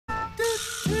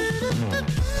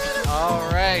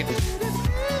Alright.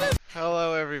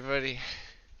 Hello, everybody.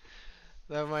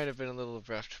 That might have been a little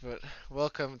abrupt, but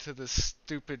welcome to the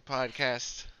Stupid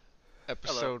Podcast,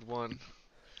 episode 1.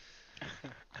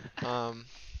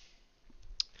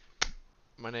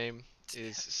 My name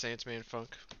is Sandman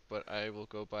Funk, but I will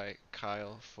go by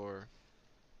Kyle for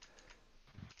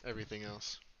everything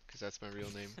else, because that's my real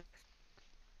name.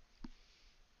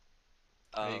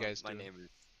 How you guys My doing? name is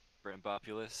Brent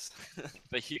Populous,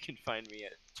 but you can find me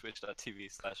at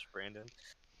twitch.tv/Brandon.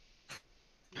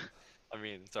 I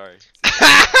mean, sorry.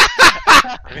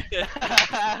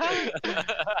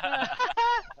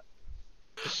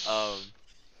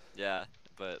 Yeah,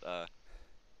 but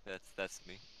that's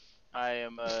me. I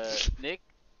am Nick.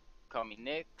 Call me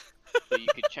Nick. But you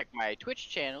can check my Twitch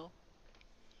channel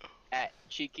at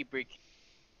Cheeky Brick.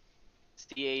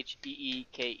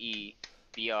 CheekeeBreeky.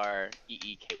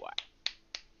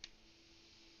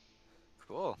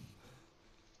 Cool.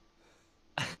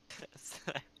 I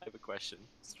have a question.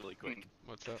 It's really quick.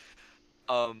 What's up?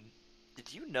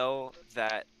 Did you know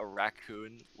that a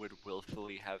raccoon would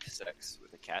willfully have sex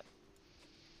with a cat?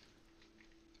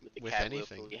 With the With cat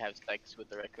anything. willfully have sex with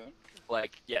the raccoon.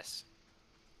 Like, yes.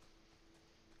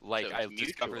 Like, So I it's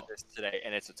discovered mutual. this today,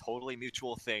 and it's a totally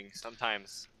mutual thing.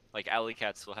 Sometimes, like, alley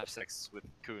cats will have sex with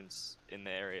coons in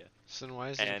the area. So then why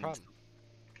is it a And problem?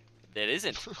 it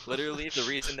isn't. Literally, the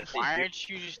reason that Why they aren't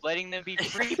you just letting them be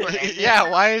free, Brandon? Yeah,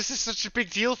 why is this such a big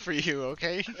deal for you,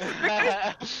 okay?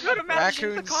 Not imagine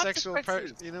the Raccoon sexual part.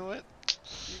 consequences. You know what?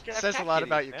 You can have Says a cat lot kitties,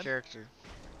 about your man. character.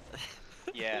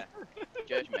 Yeah.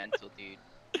 Judgmental, dude.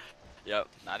 Yep,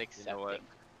 Not You accepting. know what?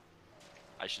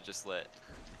 I should just let.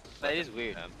 That is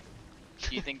weird. them.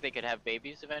 Do you think they could have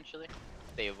babies eventually?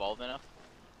 If they evolve enough?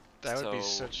 That would be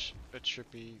So- such a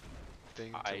trippy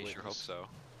thing to I witness. sure hope so.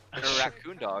 There are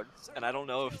raccoon dogs, and I don't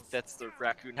know if that's the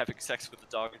raccoon having sex with the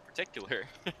dog in particular,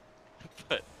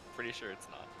 but pretty sure it's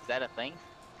not. Is that a thing?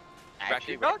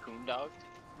 Actually, Raccoon dog? raccoon dogs?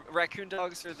 Raccoon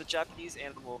dogs are the Japanese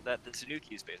animal that the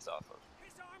Tanuki is based off of.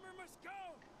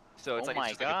 So it's Oh like my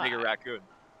it's just like a bigger God. raccoon.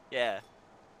 Yeah.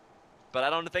 But I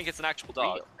don't think it's an actual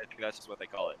dog. Real. I think that's just what they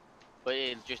call it. But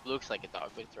it just looks like a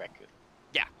dog, but it's a raccoon.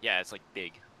 Yeah, it's like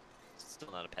big. It's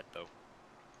still not a pet though.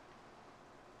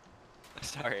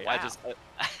 Sorry, Wow. I just.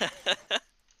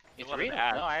 It's wanted real. to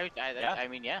ask. No, Yeah. I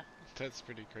mean, yeah. That's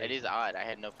pretty crazy. It is odd. I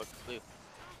had no fucking clue.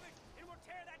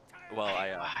 Well,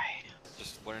 I Why?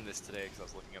 just learned this today because I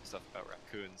was looking up stuff about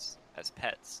raccoons as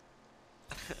pets.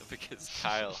 Because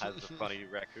Kyle has a funny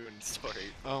raccoon story.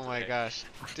 Oh my today. gosh.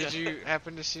 Did you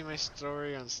happen to see my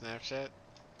story on Snapchat?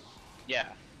 Yeah.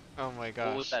 Oh my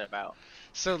What was gosh. that about?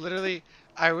 So literally,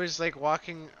 I was like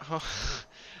walking home.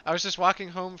 I was just walking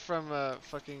home from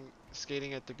fucking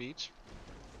skating at the beach.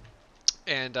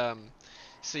 And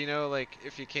so you know, like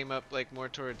if you came up like more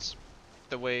towards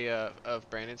the way of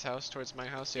Brandon's house towards my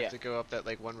house, you have Yeah. to go up that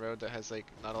like one road that has like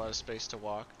not a lot of space to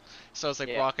walk. So I was like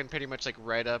Yeah. walking pretty much like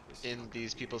right up in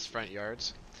these people's front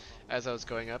yards as I was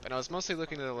going up, and I was mostly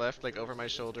looking to the left, like over my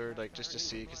shoulder, like just to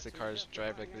see, because the cars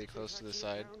drive like really close to the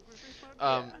side.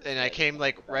 And I came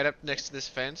like right up next to this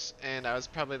fence, and I was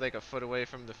probably like a foot away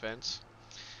from the fence.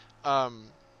 And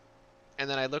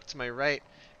then I looked to my right,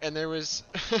 and there was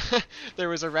there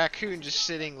was a raccoon just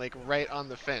sitting like right on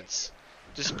the fence,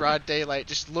 just broad daylight,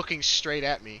 just looking straight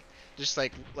at me, just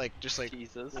like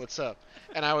Jesus. what's up?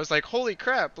 And I was like, holy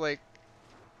crap, like,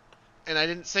 and I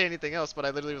didn't say anything else, but I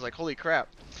literally was like, holy crap.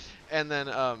 And then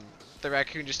the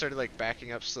raccoon just started like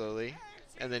backing up slowly,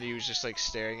 and then he was just like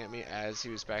staring at me as he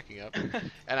was backing up,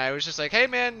 and I was just like, hey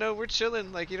man, no, we're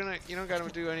chilling, like you don't gotta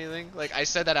do anything. Like I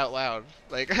said that out loud,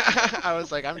 like I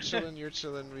was like, I'm chilling, you're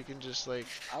chilling, we can just like,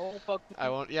 I won't fuck with I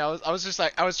you. won't. Yeah, I was just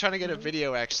like, I was trying to get a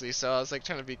video actually, so I was like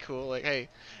trying to be cool, like, hey.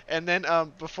 And then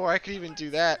before I could even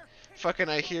do that, fucking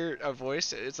I hear a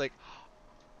voice. It's like,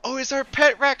 oh, is our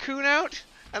pet raccoon out?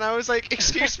 And I was like,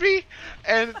 excuse me?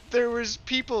 And there was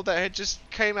people that had just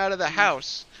came out of the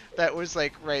house that was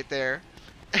like right there,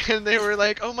 and they were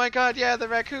like, oh my god, yeah, the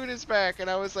raccoon is back. And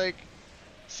I was like,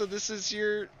 so this is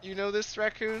you know this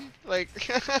raccoon? Like,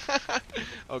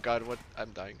 oh god, what?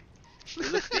 I'm dying. He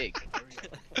looks big.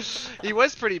 He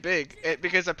was pretty big,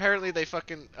 because apparently they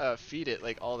fucking feed it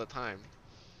like all the time,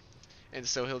 and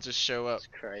so he'll just show up.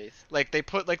 Jesus Christ. Like they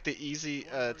put like the easy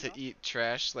to eat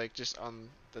trash like just on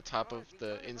the top of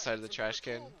the inside of the trash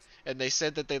can, and they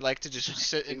said that they like to just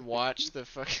sit and watch the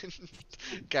fucking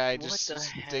guy What just the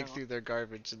dig hell? through their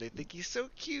garbage, and they think he's so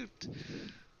cute.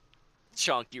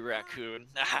 Chunky raccoon.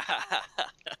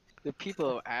 The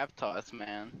people of Aptos,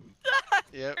 man.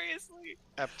 Yep, Seriously.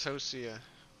 Aptosia.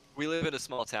 We live in a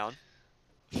small town.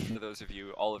 For those of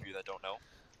you, all of you that don't know,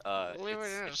 We live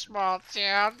it's- in a small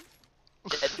town.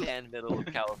 deadpan middle of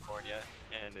California,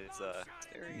 and it's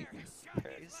very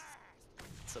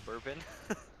suburban.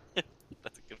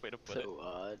 That's a good way to put it. So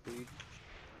odd, dude.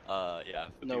 Yeah.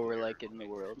 the Nowhere people like are it in the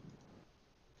world.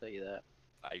 Tell you that.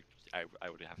 I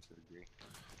would have to agree.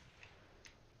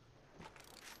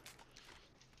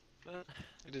 But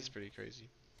It is pretty crazy.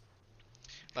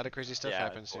 A lot of crazy stuff yeah,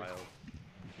 happens it's here. wild.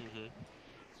 Mm-hmm.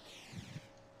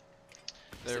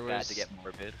 Is There it bad was to get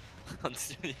morbid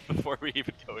before we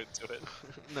even go into it?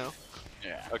 no.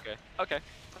 Yeah. Okay. Okay.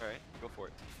 All right. Go for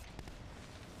it.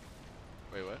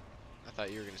 Wait, what? I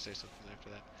thought you were gonna say something after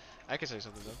that. I can say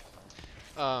something though.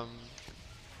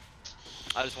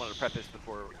 I just wanted to preface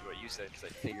before what you said because I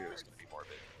figured it was going to be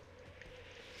morbid.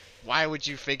 Why would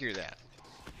you figure that?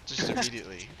 Just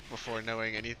immediately before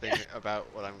knowing anything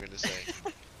about what I'm gonna say.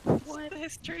 What the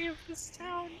history of this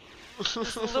town?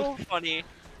 It's a little funny,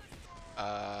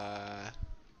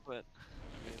 but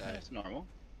It died. That's normal.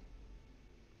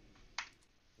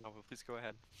 no. But please go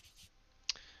ahead.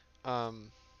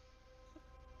 Um,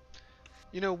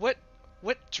 you know what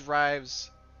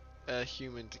drives a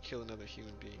human to kill another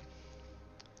human being?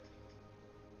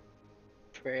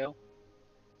 Trail.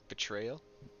 Betrayal?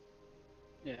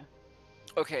 Yeah.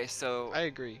 Okay, so I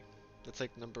agree. That's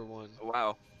like number one.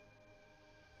 wow.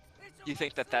 You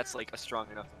think that that's like a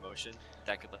strong enough emotion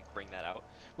that could like bring that out?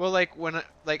 Well,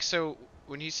 like so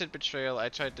when he said betrayal, I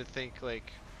tried to think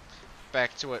like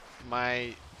back to what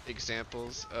my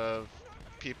examples of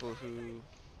people who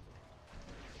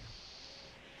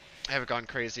have gone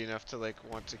crazy enough to like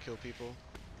want to kill people,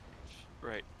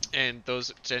 Right. and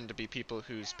those tend to be people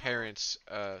whose parents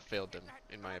failed them,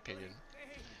 in my opinion,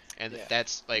 and Yeah.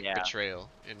 that's like Yeah.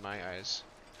 betrayal in my eyes.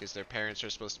 Because their parents are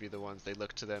supposed to be the ones, they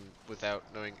look to them without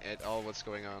knowing at all what's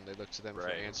going on. They look to them for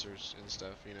Right. answers and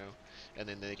stuff, you know. And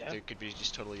then Yeah. they could be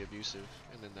just totally abusive,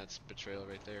 and then that's betrayal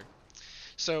right there.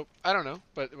 So I don't know,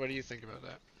 but what do you think about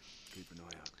that? Keep an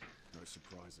eye out. No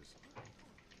surprises.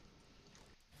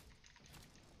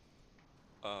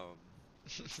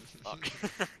 Fuck.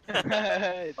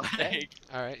 It's dead. Like,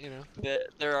 All right, you know.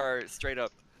 there are straight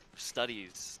up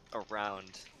studies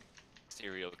around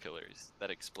serial killers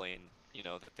that explain, you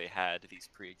know, that they had these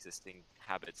pre-existing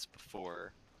habits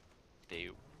before they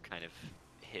kind of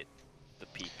hit the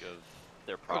peak of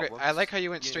their problems. Okay, I like how you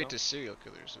went you straight know? to serial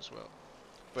killers as well.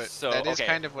 But So that is okay,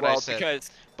 kind of what well, I said. because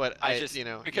But I just you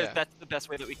know, because yeah, that's the best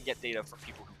way that we can get data from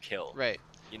people who kill. right.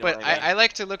 You know But what I mean? I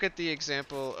like to look at the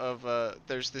example of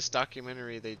there's this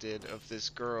documentary they did of this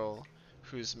girl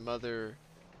whose mother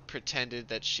pretended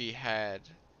that she had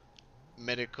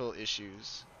medical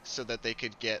issues so that they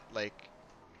could get like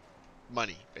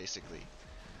money basically.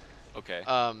 Okay.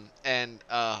 And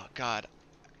God,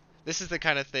 this is the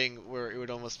kind of thing where it would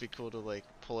almost be cool to like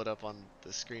pull it up on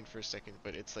the screen for a second,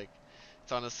 but it's like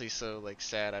it's honestly so like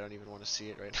sad I don't even want to see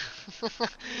it right now.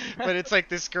 But it's like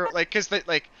this girl like cuz the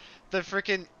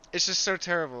freaking it's just so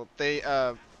terrible. They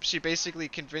she basically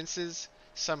convinces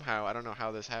somehow, I don't know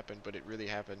how this happened, but it really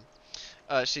happened.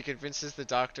 She convinces the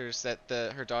doctors that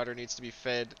her daughter needs to be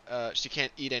fed. She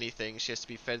can't eat anything. She has to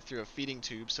be fed through a feeding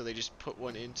tube, so they just put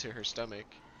one into her stomach,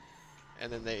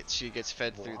 and then she gets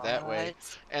fed through that way.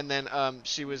 What? And then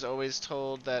she was always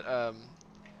told that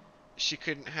she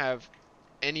couldn't have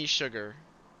any sugar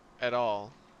at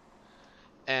all,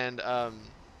 and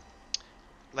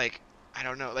like I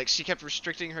don't know, like she kept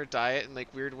restricting her diet in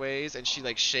like weird ways, and she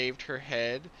like shaved her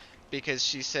head because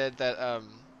she said that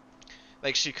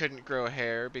like she couldn't grow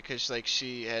hair because like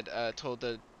she had told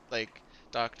the like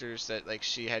doctors that like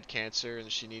she had cancer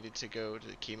and she needed to go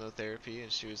to chemotherapy,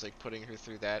 and she was like putting her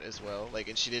through that as well, like,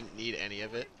 and she didn't need any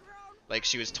of it, like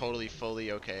she was totally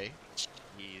fully okay.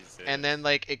 Jesus. And then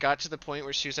like it got to the point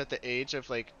where she was at the age of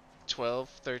like 12,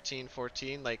 13,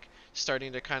 14, like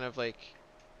starting to kind of like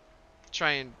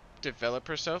try and develop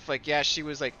herself. Like yeah, she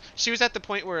was at the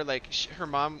point where like her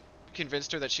mom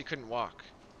convinced her that she couldn't walk,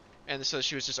 and so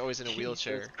she was just always in a Jesus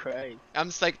wheelchair. Christ. I'm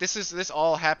just like, this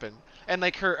all happened, and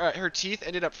like her teeth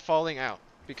ended up falling out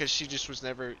because she just was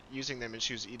never using them, and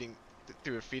she was eating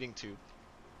through a feeding tube.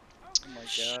 Oh my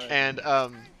god. And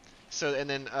so and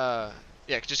then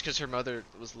yeah, just because her mother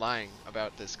was lying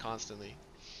about this constantly,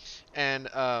 and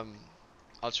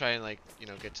I'll try and like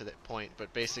get to that point,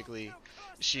 but basically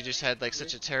she just had like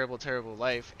such a terrible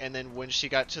life, and then when she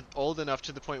got to old enough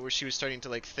to the point where she was starting to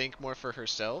like think more for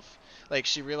herself, like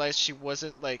she realized she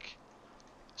wasn't like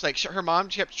it's like her mom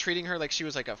kept treating her like she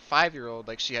was like a 5-year-old,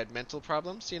 like she had mental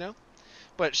problems,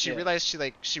 but she Yeah. realized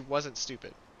she wasn't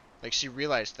stupid, like she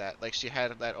realized that, like she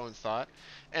had that own thought,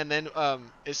 and then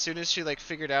as soon as she like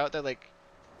figured out that like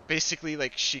basically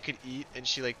like she could eat and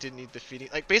she like didn't need the feeding,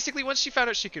 like basically once she found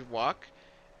out she could walk,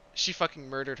 she fucking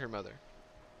murdered her mother.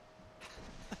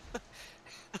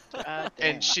 God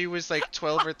damn. and she was like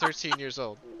 12 or 13 years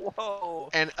old, Whoa.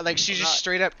 and like she I'm just not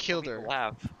straight up killed going to her.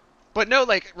 laugh. But no,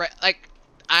 like right, like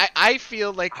I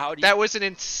feel like How do you? that was an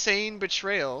insane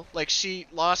betrayal. Like she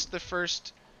lost the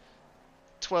first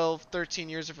 12, 13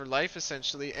 years of her life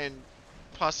essentially, and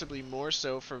possibly more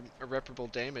so from irreparable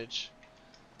damage.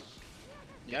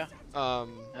 Yeah,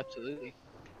 Um, absolutely.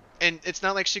 and it's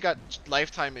not like she got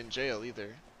lifetime in jail either.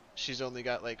 She's only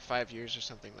got like 5 years or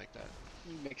something like that.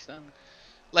 Makes sense.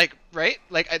 Like, right?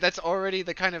 Like that's already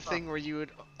the kind of Huh. thing where you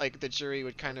would like the jury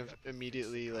would kind of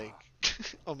immediately like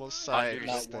almost side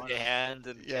Not with the one. Understand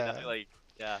and yeah. like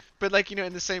yeah. But like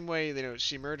in the same way,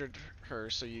 she murdered her,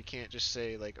 so you can't just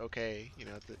say like okay,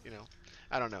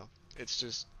 I don't know. It's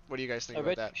just what do you guys think I about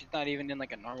bet that? she's not even in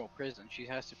like a normal prison. She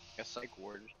has to be a psych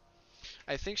ward.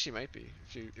 I think she might be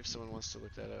if someone wants to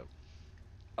look that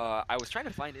up. I was trying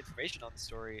to find information on the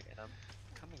story, and I'm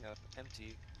coming up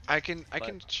empty. I can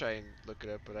But- try and look it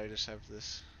up, but I just have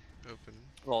this open.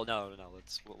 Well, no.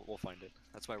 We'll find it.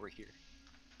 That's why we're here.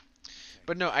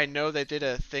 But no, I know they did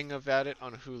a thing about it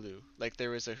on Hulu. Like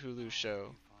there was a Hulu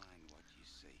show.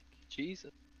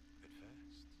 Jesus.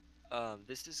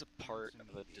 This is a part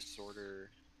of a disorder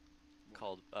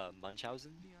called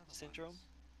Munchausen syndrome,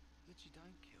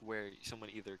 where someone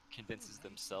either convinces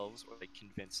themselves or they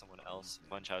convince someone else,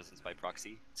 Munchausen's by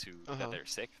proxy, to Uh-huh. that they're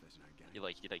sick.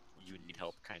 You need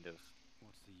help, kind of.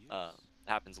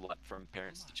 Happens a lot from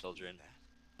parents to children,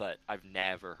 but I've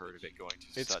never heard of it going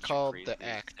to It's such called a crazy The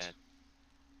Act. extent.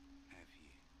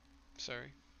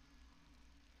 Sorry.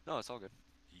 No, it's all good.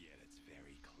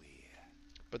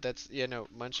 But that's no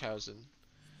Munchausen.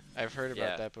 I've heard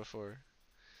about Yeah. that before.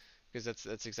 Because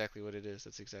that's exactly what it is.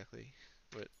 That's exactly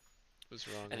what was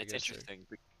wrong. And I it's guess, there. interesting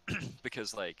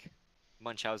because like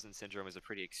Munchausen syndrome is a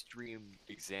pretty extreme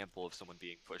example of someone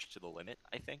being pushed to the limit,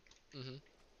 I think. Mhm.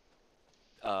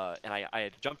 And I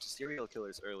had jumped to serial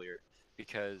killers earlier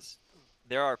because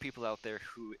there are people out there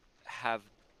who have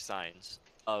signs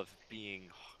of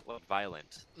being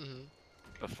violent Mhm.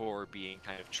 before being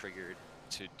kind of triggered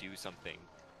to do something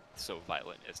so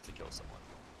violent as to kill someone.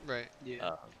 Right.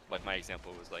 Yeah. Like my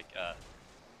example was like, God,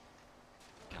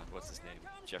 what's his name?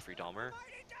 Jeffrey Dahmer.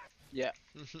 Yeah.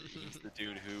 He's the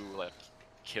dude who like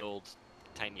killed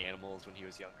tiny animals when he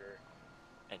was younger,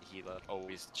 and he like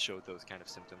always showed those kind of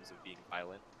symptoms of being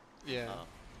violent. Yeah.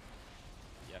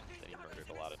 Yeah, then he murdered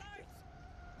a lot of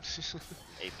people.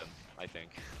 Ate them, I think.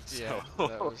 Yeah. So,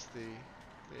 That was the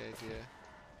idea.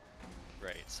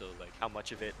 right. So like, how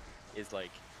much of it is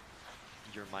like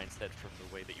your mindset from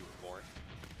the way that you were born,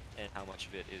 and how much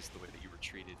of it is the way that you were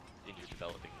treated in your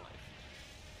developing life?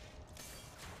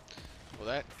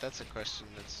 Well, that's a question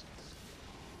that's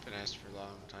been asked for a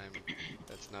long time.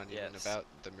 That's not even Yes. about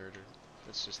the murder.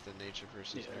 That's just the nature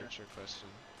versus Yeah. nurture question.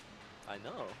 I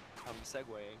know. I'm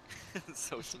segueing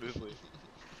so smoothly.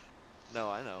 No,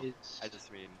 I know. It's I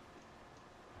just mean,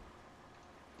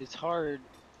 it's hard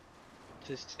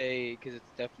to say because it's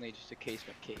definitely just a case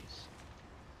by case.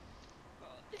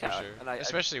 For yeah, sure. and I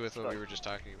Especially with what like- we were just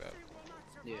talking about.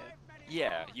 Yeah.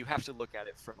 yeah, you have to look at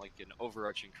it from like an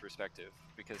overarching perspective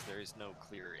because there is no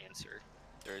clear answer.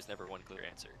 There is never one clear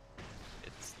answer.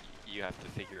 It's you have to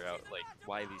figure out like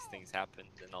why these things happened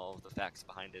and all of the facts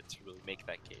behind it to really make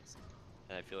that case.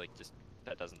 And I feel like just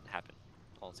that doesn't happen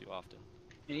all too often.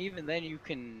 And even then, you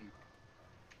can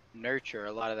nurture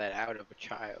a lot of that out of a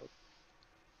child.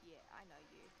 Yeah, I know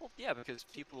you. Well, yeah, because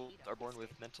people are born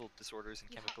with mental disorders and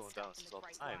chemical imbalances all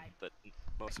the time, but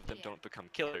most of them don't become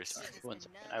killers. One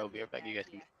second, I will be right back. You guys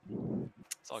can.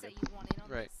 It's all So good. you want in on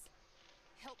Right. this?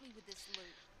 Help me with this loot,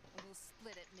 and we'll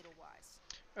split it middle-wise.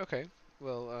 Okay.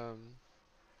 Well,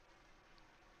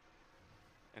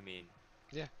 I mean,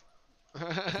 there's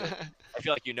I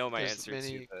feel like you know my answer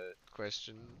many to the.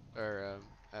 question or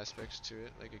aspects to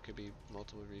it. Like it could be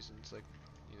multiple reasons. Like,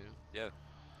 Yeah.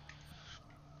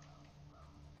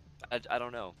 I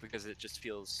don't know because it just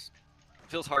feels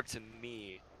hard to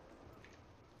me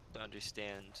to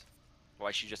understand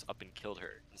why she just up and killed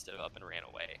her instead of up and ran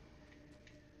away.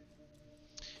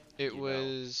 it You know.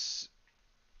 was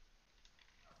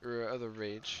other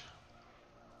rage.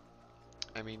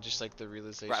 I mean, just like the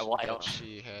realization well, I that don't-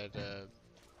 she had.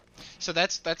 So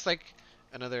that's like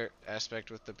another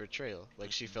aspect with the betrayal.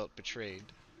 Like she felt betrayed.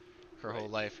 Her whole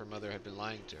Right. life, her mother had been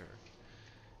lying to her,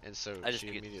 and so I just she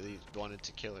think it- immediately wanted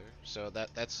to kill her. So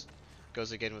that's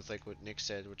goes again with like what Nick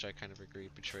said, which I kind of agree.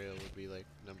 Betrayal would be like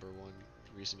number one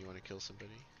reason you want to kill somebody.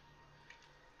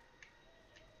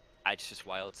 It's just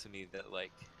wild to me that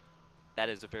like that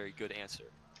is a very good answer.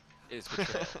 Is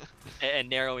betrayal. And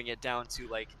narrowing it down to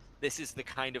like this is the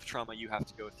kind of trauma you have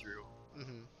to go through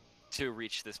hmm to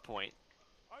reach this point,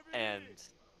 and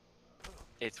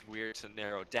it's weird to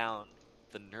narrow down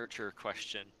the nurture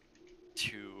question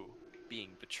to being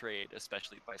betrayed,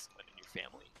 especially by someone in your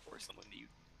family or someone that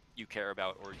you care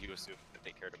about or you assume that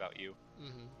they cared about you.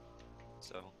 Mm-hmm.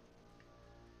 So,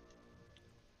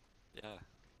 yeah.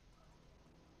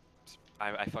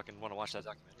 I fucking want to watch that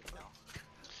documentary now.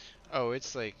 Oh,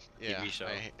 it's like, yeah, TV show.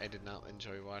 I did not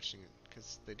enjoy watching it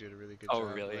because they did a really good Oh,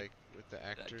 job, really? like, with the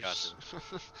actors.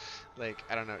 Gotcha. Like,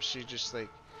 I don't know, she just, like,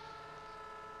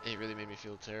 it really made me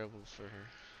feel terrible for her.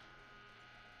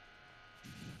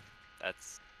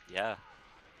 That's, yeah.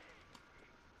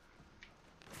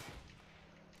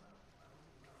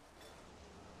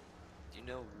 Do you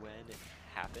know when it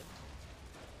happened?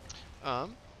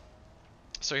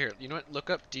 So here, you know what? Look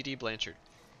up D.D. Blanchard.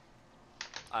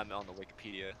 I'm on the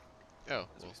Wikipedia Oh,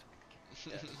 as well. we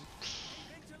speak. Yeah.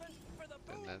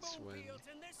 Then that's when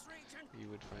you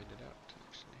would find it out,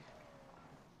 actually.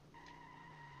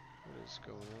 What is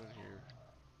going on here?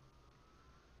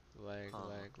 Lag, Huh.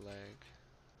 lag.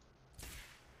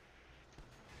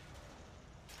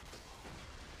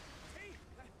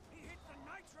 He hit the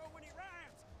nitro when he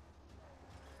rammed.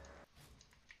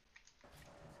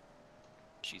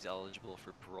 She's eligible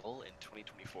for parole in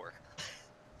 2024.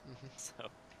 So,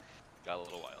 got a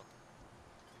little while.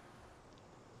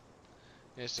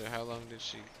 Yeah, so how long did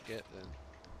she get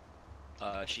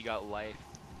then? She got life.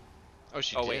 Oh,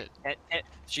 she Oh, did? wait.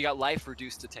 She got life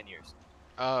reduced to 10 years.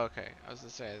 Oh, okay. I was gonna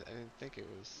say, I didn't think it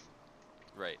was...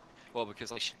 Right. Well,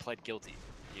 because like she pled guilty,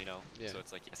 you know. Yeah. So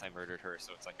it's like, yes, I murdered her.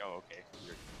 So it's like, oh, okay,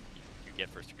 you get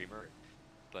first degree murder.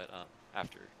 But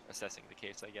after assessing the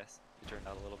case, I guess it turned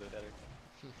out a little bit better.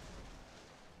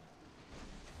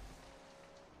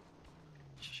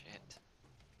 Shit.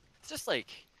 It's just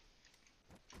like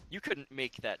you couldn't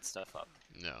make that stuff up.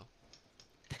 No.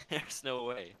 There's no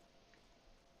way.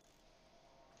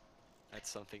 That's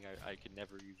something I could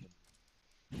never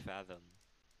even fathom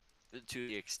to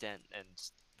the extent and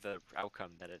the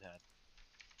outcome that it had.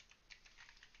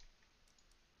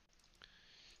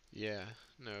 Yeah,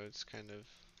 no, it's kind of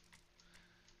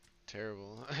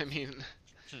terrible. I mean,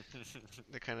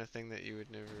 the kind of thing that you would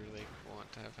never, like, want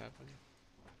to have happen.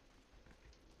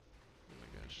 Oh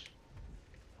my gosh.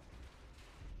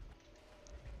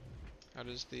 How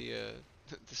does the,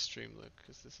 the stream look?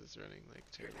 Because this is running, like,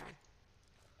 terribly.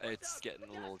 It's getting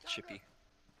a little chippy.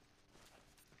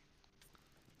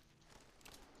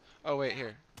 Oh, wait,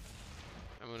 here.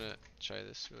 I'm gonna try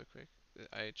this really quick.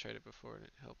 I tried it before and it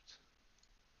helped.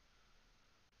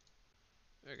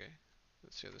 Okay,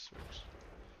 let's see how this works.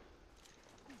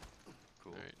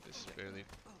 Cool. Alright, this is barely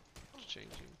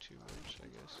changing too much, I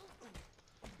guess.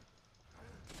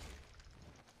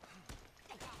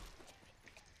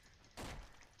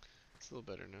 It's a little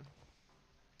better now.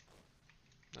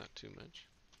 Not too much.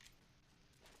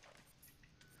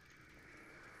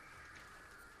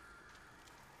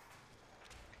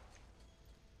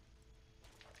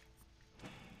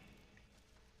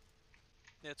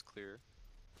 Yeah, it's clear.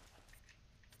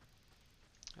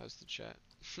 How's the chat?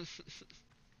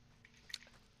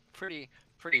 Pretty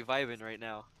vibing right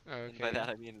now. Oh, And okay. by that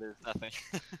I mean there's nothing.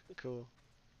 Cool.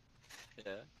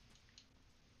 Yeah.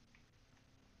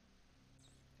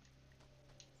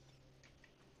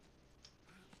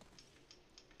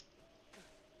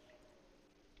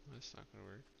 That's not gonna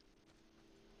work.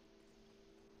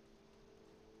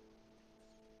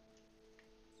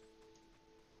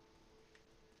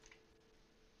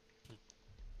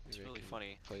 It's Maybe I really can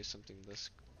funny. play something less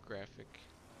graphic,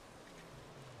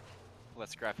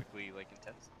 Less graphically like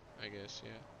intense. I guess,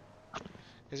 yeah.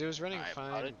 Because it was running I fine,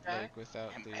 apologize. like,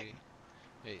 without I'm the... back.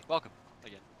 Hey, Welcome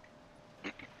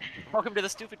again. Welcome to the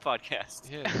Stupid Podcast.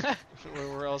 yeah,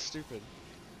 we're all stupid.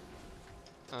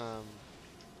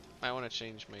 I want to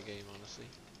change my game, honestly.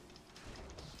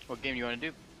 What game do you want to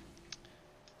do?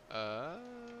 Uh...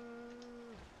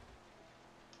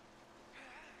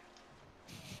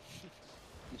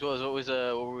 What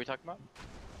were we talking about?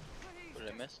 What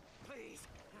did I miss? Please.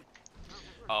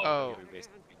 Oh, Oh. we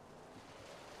basically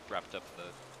wrapped up the.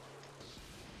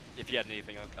 If you had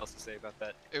anything else to say about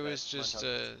that. It that was just,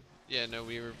 montage. yeah, no,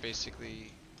 we were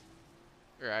basically,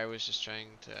 or I was just trying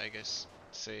to, I guess,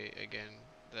 say again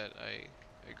that I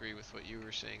agree with what you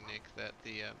were saying, Nick, that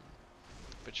the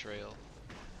betrayal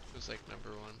was like #1,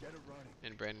 Get it running.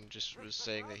 and Brandon just was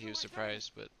saying that he was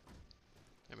surprised, but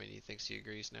I mean, he thinks he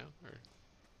agrees now, or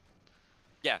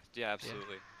Yeah,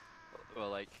 absolutely. Well,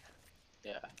 like,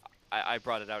 Yeah. I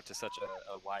brought it out to such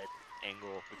a wide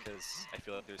angle because I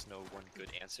feel like there's no one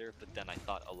good answer, but then I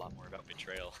thought a lot more about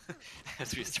betrayal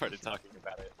as we started talking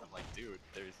about it. I'm like, dude,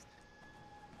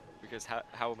 because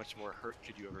how much more hurt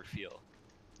could you ever feel?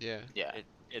 yeah, Yeah.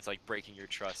 it's like breaking your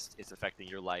trust. It's affecting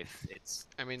your life. It's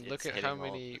I mean, look it's at hitting how all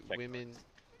of many the check women marks.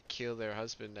 kill their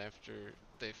husband after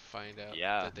they find out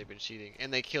Yeah. that they've been cheating,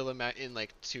 and they kill them in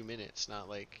like 2 minutes, not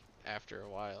like after a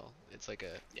while. It's like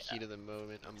a Yeah. heat of the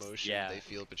moment emotion. Yeah. They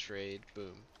feel betrayed.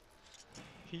 Boom.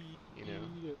 You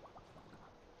know.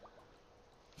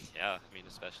 Yeah, I mean,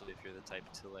 especially if you're the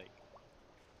type to like,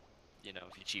 you know,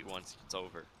 if you cheat once, it's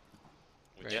over.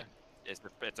 Which Right.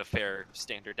 it's a fair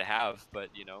standard to have,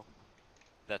 but you know,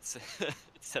 that's it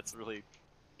sets really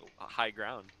a high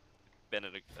ground. Been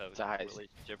in a It's a high.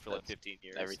 relationship for like That's 15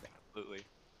 years. everything. Absolutely.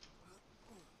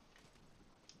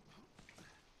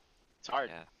 It's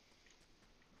hard. Yeah.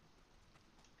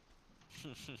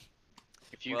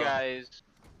 If you Well- guys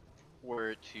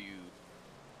were to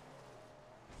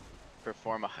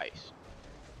perform a heist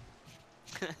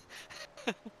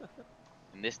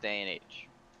in this day and age,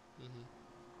 Hmm.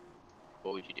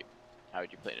 what would you do? How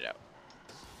would you plan it out?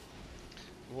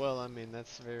 Well, I mean,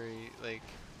 that's very like,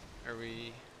 are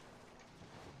we?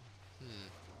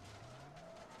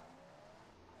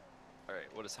 All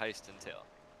right. What does heist entail?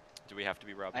 Do we have to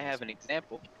be robbing? I have an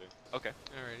example. Okay.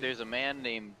 Alrighty. There's a man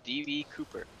named D.B.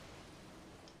 Cooper.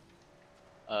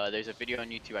 There's a video on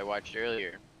YouTube I watched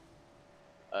earlier.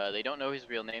 They don't know his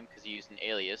real name because he used an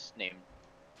alias named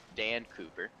Dan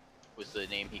Cooper, was the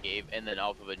name he gave, and then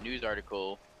off of a news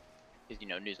article, because you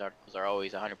know news articles are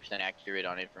always 100% accurate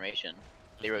on information.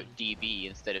 They wrote DB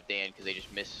instead of Dan because they just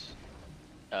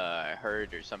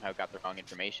heard or somehow got the wrong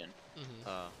information.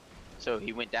 Hmm. So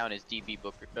he went down as DB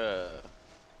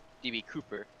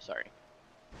Cooper, sorry.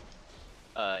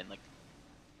 In like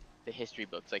the history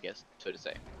books, I guess, so to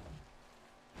say.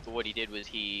 But what he did was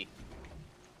he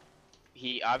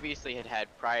obviously had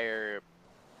prior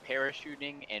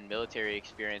parachuting and military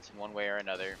experience in one way or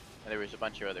another, and there was a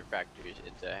bunch of other factors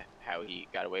into how he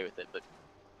got away with it. But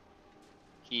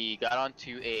he got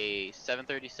onto a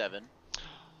 737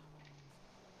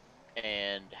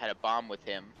 and had a bomb with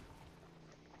him,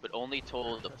 but only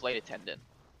told the flight attendant.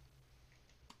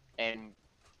 And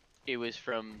it was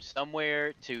from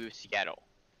somewhere to Seattle.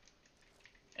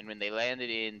 And when they landed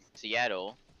in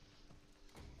Seattle,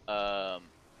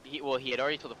 he had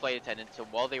already told the flight attendant. So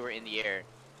while they were in the air,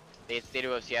 they had stayed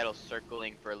above Seattle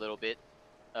circling for a little bit.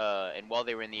 And while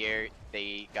they were in the air,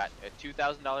 they got a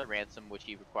 $2,000 ransom, which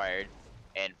he required,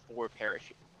 and 4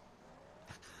 parachutes.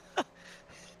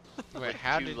 Wait,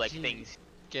 how Two, did like, he things.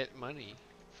 get money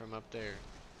from up there?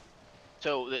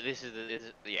 So this is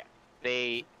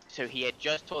so he had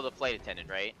just told the flight attendant,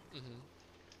 right? Hmm.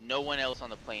 No one else on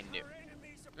the plane knew.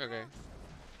 Okay.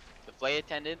 The flight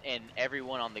attendant and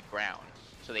everyone on the ground.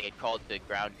 So they had called the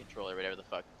ground control or whatever the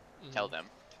fuck to tell them.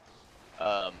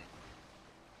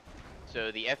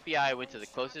 So the FBI went to the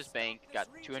closest bank, got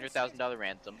 $200,000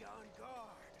 ransom,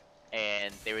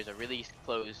 and there was a really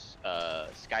close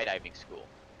skydiving school.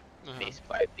 Uh-huh. They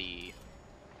supplied the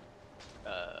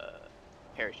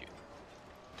parachute.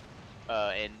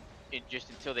 And just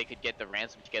until they could get the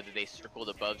ransom together, they circled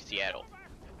above Seattle.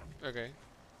 Okay.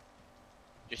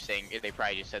 Just saying, they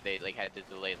probably just said they like had to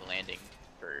delay the landing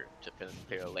to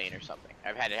clear a lane or something.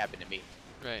 I've had it happen to me.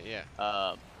 Right. Yeah.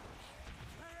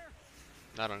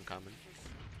 Not uncommon.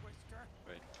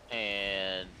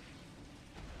 And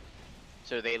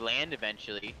so they land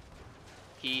eventually.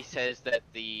 He says that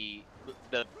the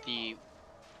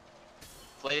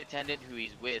flight attendant who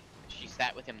he's with, she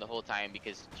sat with him the whole time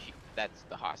because that's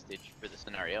the hostage for the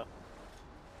scenario.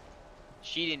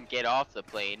 She didn't get off the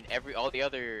plane. All the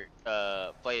other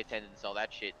flight attendants, all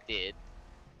that shit did.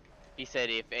 He said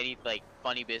if any like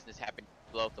funny business happened,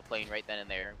 blow up the plane right then and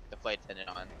there with the flight attendant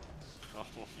on. Oh.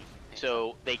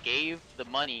 So they gave the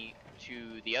money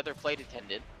to the other flight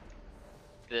attendant.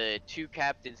 The 2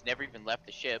 captains never even left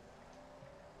the ship.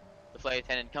 The flight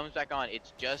attendant comes back on.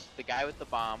 It's just the guy with the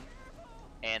bomb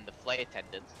and the flight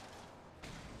attendant.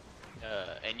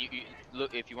 And you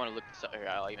look if you want to look this up. Or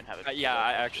I'll even have it.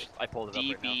 Yeah, I pulled it up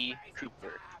right now. DB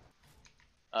Cooper.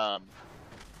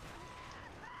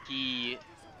 He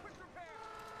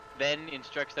then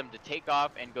instructs them to take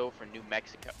off and go for New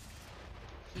Mexico.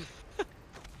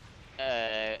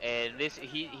 And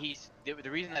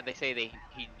the reason that they say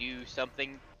he knew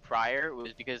something prior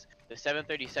was because the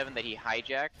 737 that he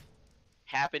hijacked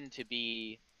happened to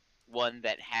be one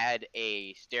that had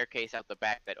a staircase out the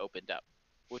back that opened up,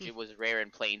 which it was rare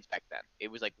in planes back then. It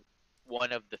was like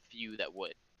one of the few that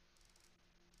would.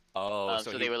 Oh,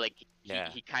 So they were like, yeah.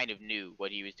 he kind of knew what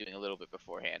he was doing a little bit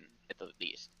beforehand, at the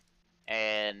least.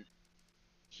 And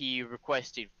he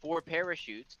requested 4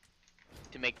 parachutes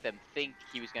to make them think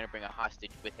he was going to bring a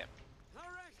hostage with him.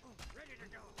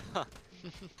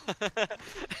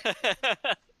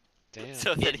 Damn.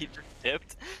 So then he just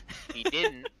dipped.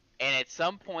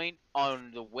 some point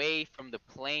on the way from the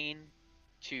plane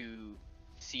to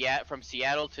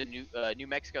Seattle to New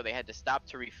Mexico, they had to stop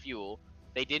to refuel.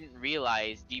 They didn't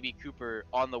realize DB Cooper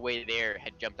on the way there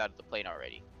had jumped out of the plane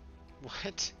already.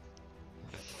 What?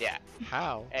 Yeah,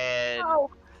 How? and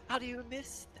How do you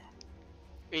miss that?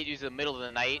 it was the middle of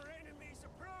the night, Our enemies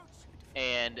approach.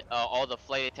 and all the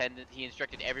flight attendants, he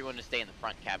instructed everyone to stay in the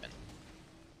front cabin.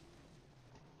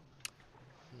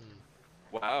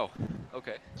 Hmm. Wow.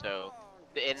 Okay. So,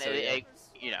 and So, yeah.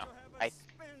 you know, I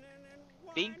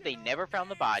think they never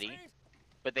found the body,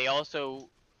 but they also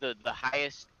the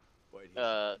highest Wait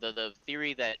here. the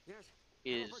theory that Yes.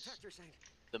 is Protect your saint.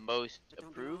 the most But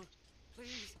don't be approved. long.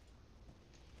 Please.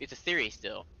 It's a theory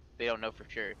still. They don't know for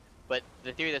sure. But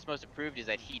the theory that's most approved is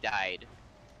that he died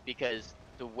because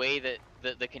the way that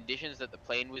the conditions that the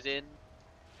plane was in,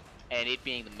 and it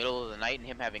being the middle of the night and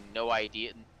him having no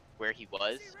idea where he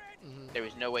was, Hmm. there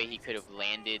was no way he could have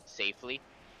landed safely.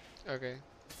 Okay.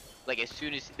 Like as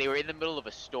soon as they were in the middle of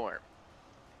a storm,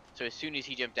 so as soon as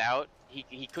he jumped out,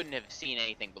 he couldn't have seen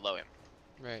anything below him.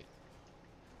 Right.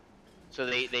 So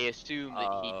they assumed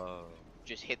that he Oh.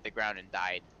 just hit the ground and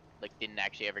died. Like didn't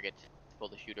actually ever get to pull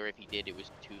the chute, or if he did, it was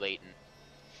too late.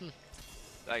 And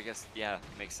I guess, yeah,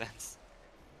 makes sense.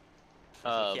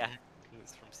 Yeah, it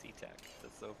was from SeaTac.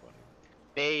 That's so funny.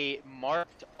 they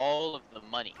marked all of the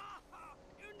money,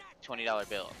 $20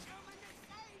 bills,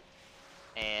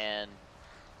 and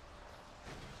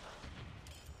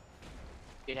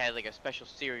it had like a special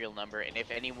serial number. And if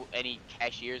any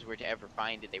cashiers were to ever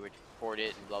find it, they would report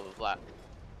it and blah blah blah.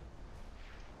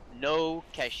 No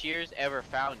cashiers ever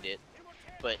found it,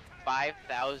 but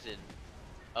 5,000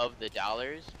 of the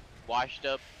dollars washed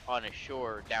up on a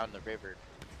shore down the river,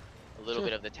 a little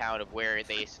bit of the town of where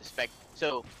they suspect.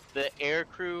 So the air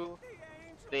crew,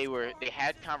 they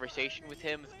had conversation with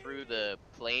him through the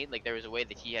plane. Like there was a way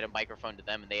that he had a microphone to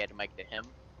them and they had a mic to him.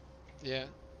 Yeah.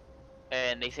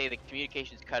 And they say the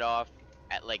communications cut off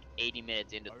at like 80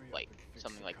 minutes into the Hurry up flight, and fix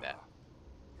something the like that. car.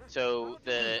 So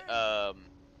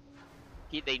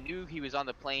they knew he was on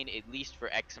the plane at least for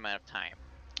X amount of time,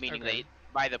 meaning Okay.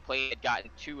 by the plane had gotten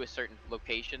to a certain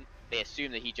location, they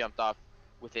assumed that he jumped off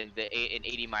within an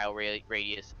 80-mile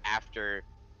radius after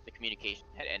the communication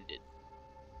had ended,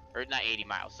 or not 80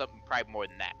 miles, something probably more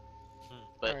than that,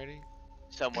 but Alrighty.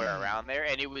 somewhere around there.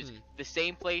 And it was Hmm. the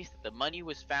same place that the money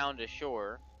was found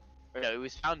ashore, or no, it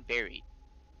was found buried.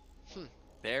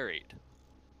 Buried.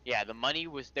 Yeah, the money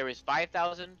was there was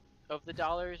 5,000 of the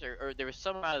dollars, or there was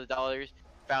some amount of the dollars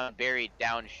found buried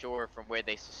down shore from where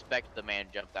they suspect the man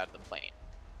jumped out of the plane.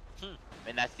 Hmm.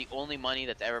 And that's the only money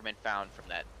that's ever been found from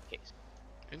that case.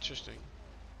 Interesting.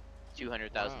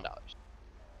 $200,000.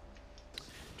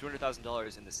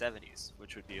 $200,000 in the 70s,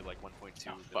 which would be like 1.2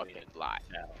 A billion fucking lot.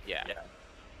 now. Yeah. Yeah.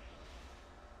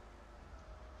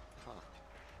 Huh.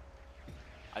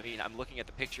 I mean, I'm looking at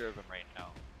the picture of him right now,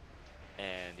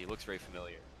 and he looks very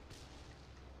familiar.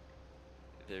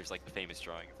 There's like the famous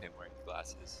drawing of him wearing the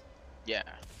glasses. Yeah.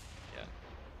 Yeah.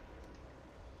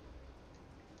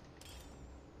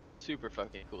 Super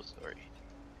fucking cool story.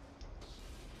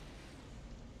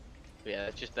 But yeah,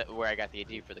 that's just where I got the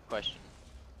idea for the question.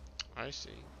 I see.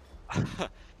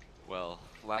 Well,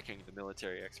 lacking the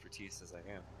military expertise as I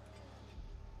am.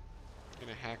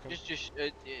 Gonna hack him.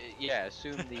 Yeah,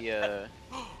 assume the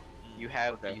you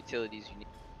have the Okay. utilities you need.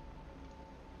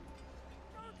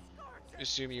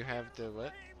 Assume you have the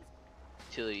what?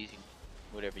 Utilities,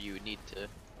 whatever you would need to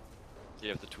You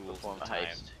have the tools perform and a the time.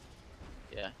 heist.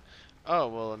 Yeah. Oh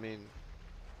well, I mean,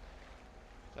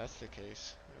 if that's the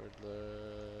case. I would.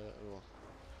 Well,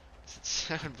 does it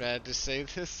sound bad to say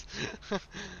this?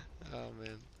 Oh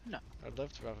man. No. I'd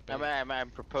love to rob a bank. I'm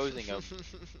proposing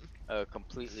a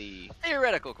completely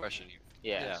Theoretical question here.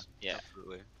 yeah.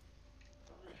 Absolutely.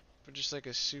 But just like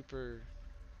a super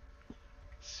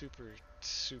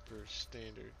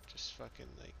standard, just fucking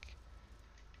like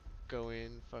go in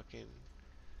fucking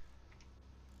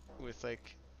with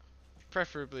like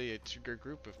preferably a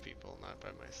group of people, not by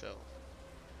myself.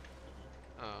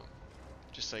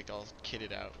 Just like all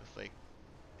kitted out with like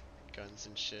guns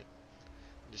and shit.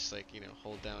 Just like, you know,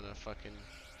 hold down a fucking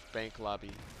bank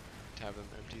lobby to have them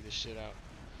empty the shit out.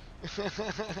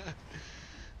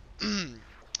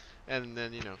 And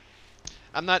then, you know,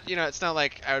 I'm not, you know, it's not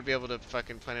like I would be able to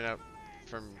fucking plan it out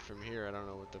from here. I don't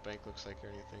know what the bank looks like or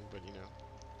anything, but you know,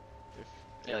 if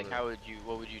they Yeah, like were-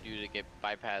 what would you do to get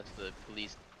bypass the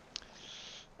police?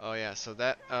 Oh yeah, so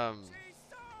that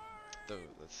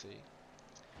let's see.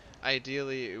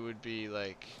 Ideally, it would be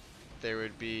like there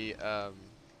would be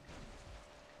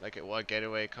like a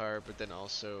getaway car, but then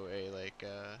also a like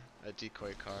a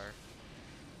decoy car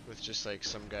with just like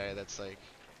some guy that's like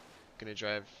gonna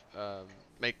drive,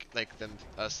 make like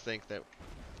us think that,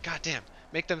 goddamn,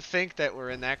 make them think that we're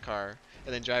in that car,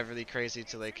 and then drive really crazy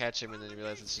till they catch him, and then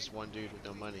realize it's just one dude with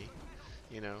no money,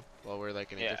 while we're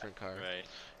like in a Yeah, different car. Right.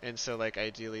 And so like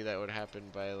ideally that would happen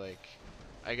by like,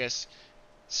 I guess,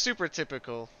 super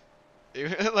typical.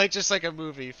 Like just like a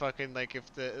movie, fucking like if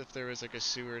there was like a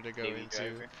sewer to go Baby into,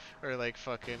 Driver. or like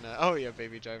fucking oh yeah,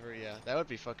 Baby Driver, yeah, that would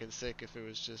be fucking sick if it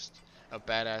was just a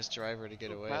badass driver to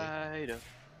get away. Rider.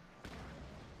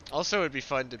 Also, it'd be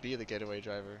fun to be the getaway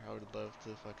driver. I would love to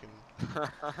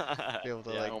fucking be able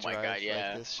to Yeah. like Oh my drive God, yeah.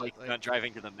 like this shit, Like like not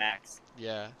driving to the max.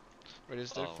 yeah. But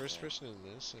is there Oh, first man. person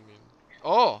in this? I mean,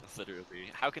 oh, Literally.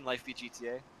 How can life be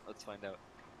GTA? Let's find out.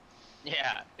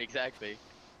 Yeah, exactly.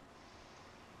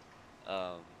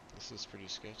 this is pretty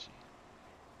sketchy.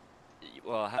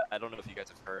 Well, I don't know if you guys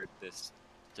have heard this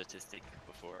statistic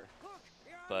before,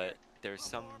 but there's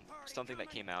something that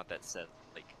came out that said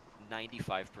like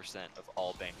 95% of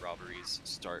all bank robberies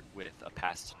start with a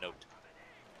passed note.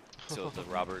 So the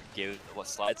robber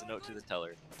slides a note to the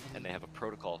teller, and they have a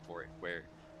protocol for it where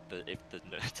if the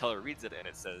teller reads it and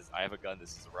it says, "I have a gun,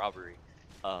 this is a robbery,"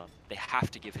 they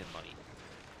have to give him money,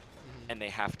 and they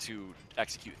have to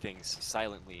execute things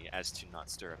silently as to not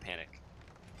stir a panic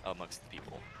amongst the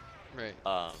people. Right.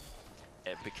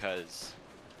 Because,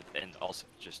 and also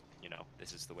just,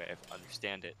 this is the way I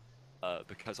understand it,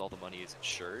 because all the money is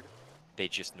insured, they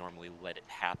just normally let it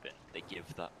happen. They give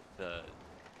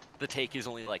the take is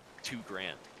only like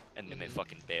 $2,000, and then they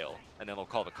fucking bail, and then they'll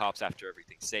call the cops after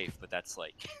everything's safe. But that's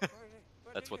like,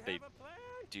 that's what they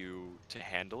do to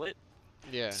handle it.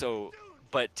 Yeah. So,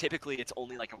 but typically it's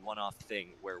only like a one-off thing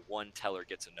where one teller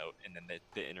gets a note, and then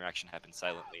the interaction happens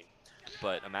silently.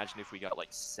 But imagine if we got like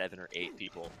 7 or 8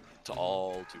 people to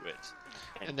all do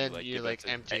it, and then like, you give it like to-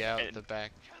 empty out and- the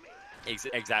back.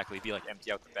 Exactly, be like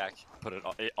empty out the back, put it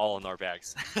all in our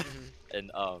bags,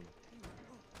 and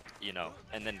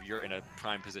and then you're in a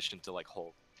prime position to like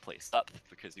hold place up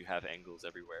because you have angles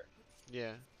everywhere.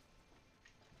 Yeah.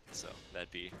 So I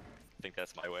think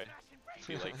that's my way.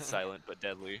 Be like silent but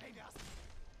deadly.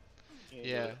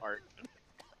 Yeah. Art.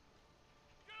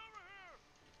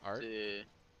 Art. The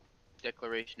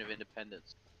Declaration of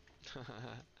Independence.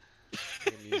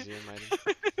 Like a museum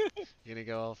item. You're gonna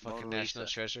go all fucking Mona National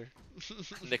Lisa. Treasure.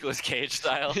 Nicolas Cage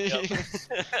style. Yep.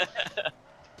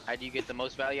 How do you get the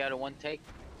most value out of one take?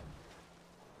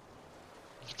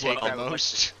 You take Well, the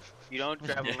most. You don't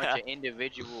grab a Yeah. bunch of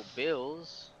individual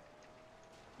bills.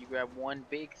 You grab one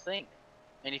big thing.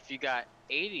 And if you got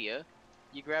 80,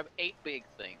 you grab 8 big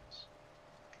things.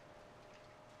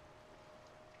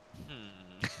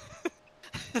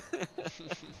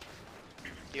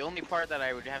 The only part that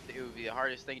it would be the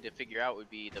hardest thing to figure out would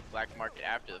be the black market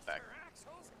after the fact.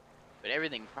 But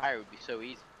everything prior would be so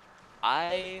easy.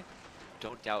 I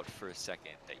don't doubt for a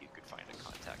second that you could find a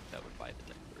contact that would buy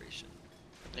the Declaration.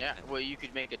 Yeah, well, you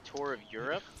could make a tour of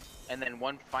Europe and then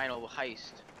one final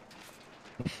heist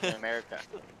in America.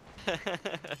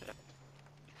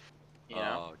 You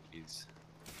know? Oh, jeez.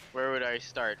 Where would I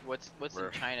start? What's Where-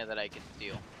 in China that I can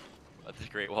steal? The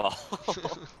Great Wall.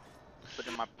 Put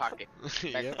in my pocket.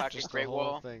 Yep, pocket, just the Great whole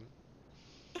Wall. thing.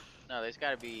 No, there's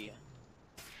gotta be,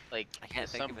 like, I can't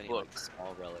think some of any book. like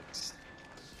small relics.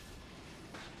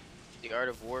 The Art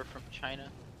of War from China.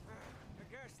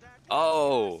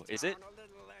 Oh, is it?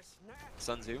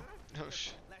 Sun Tzu? Oh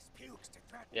shit.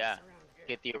 Yeah.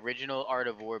 Get the original Art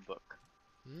of War book.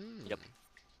 Mm. Yep.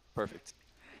 Perfect.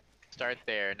 Start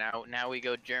there. Now we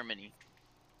go Germany.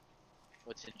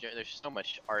 What's in There's so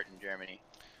much art in Germany.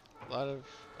 A lot of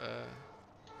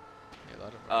yeah, a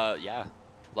lot of art. Yeah.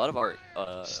 A lot of art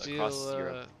Steal across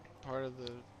Europe. part of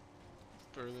the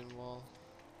Berlin Wall.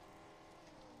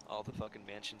 All the fucking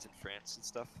mansions in France and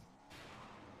stuff.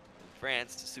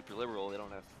 France is super liberal. They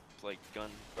don't have like gun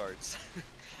guards.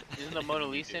 Isn't the Mona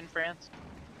Lisa in France?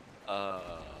 Uh,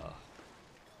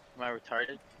 Am I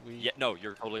retarded? We yeah, no,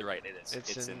 you're totally right. It is.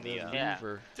 It's in the Yeah.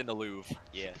 Louvre. It's in the Louvre.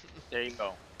 Yeah. There you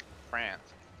go. France.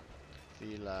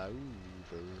 The Louvre.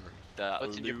 The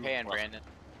What's in Louvre. Japan, Brandon?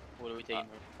 What are we taking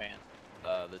from Japan?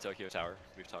 The Tokyo Tower.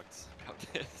 We've talked about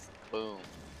this. Boom.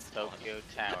 Tokyo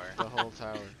Tower. The whole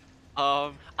tower. I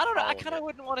don't know. All I of kind of it.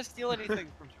 wouldn't want to steal anything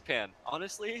from Japan.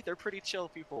 Honestly, they're pretty chill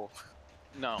people.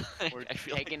 No, we're I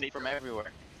feel like taking they from don't-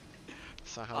 everywhere.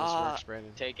 That's not how this works,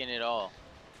 Brandon. Taking it all.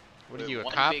 What are with you, a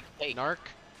one cop? big take. Narc?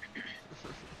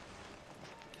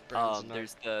 Brandon's a narc.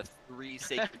 There's the 3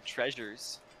 sacred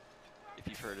treasures. If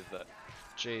you've heard of that,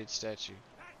 Jade statue.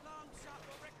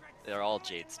 they're all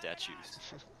jade statues.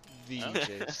 The Huh?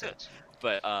 Jade statue.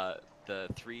 But the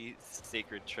three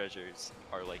sacred treasures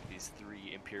are like these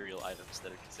three imperial items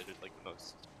that are considered like the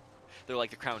most. They're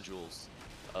like the crown jewels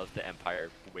of the empire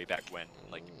way back when,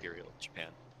 like imperial Japan.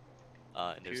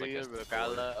 And there's like a Imperial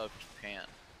sword, Regala of Japan.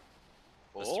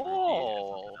 a ruby, and something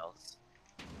Oh, else.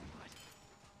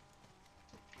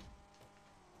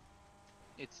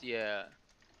 it's yeah.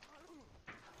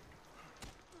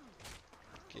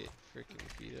 Get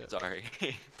freaking beat up. Sorry.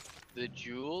 The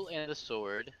jewel and the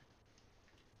sword,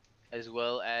 as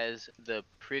well as the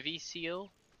privy seal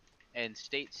and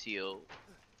state seal.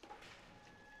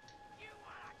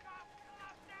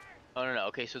 Oh no, no.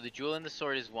 Okay, so the jewel and the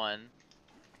sword is one,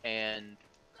 and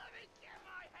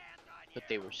but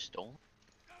they were stolen.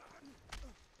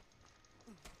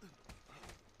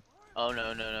 Oh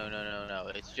no, no, no, no, no, no.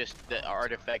 It's just the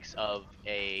artifacts of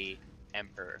a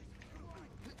emperor.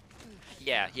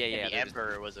 yeah, And yeah. the they're just-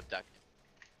 emperor was abducted.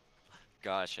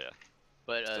 Gotcha.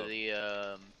 But So- the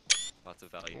Lots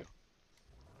of value.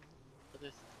 what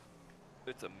is-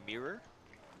 It's a mirror,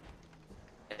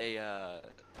 a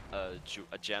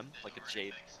gem, like a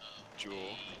jade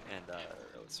jewel, and a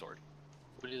sword.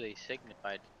 what do they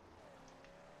signify?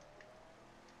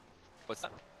 What's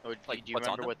that? Or Like, do you what's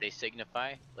on remember them? what they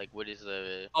signify? Like, what is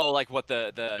the Oh, like what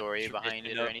the story behind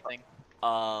it or anything?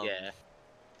 Yeah,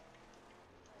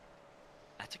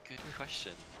 That's a good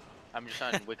question. I'm just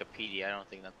on Wikipedia. I don't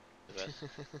think that's the best.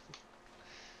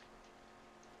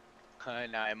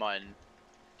 Now I'm on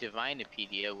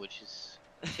Divinepedia, which is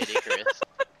Kid Icarus.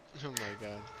 Oh my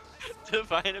god.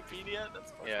 Divinepedia?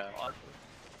 That's fucking Yeah. awesome.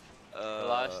 The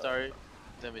Lost Art,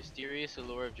 the mysterious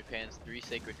allure of Japan's three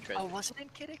sacred treasures. Oh, was it in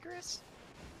Kid Icarus?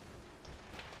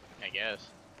 I guess.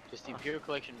 Does the Imperial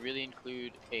Collection really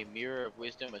include a mirror of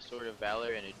wisdom, a sword of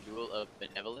valor, and a jewel of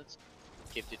benevolence,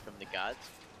 gifted from the gods?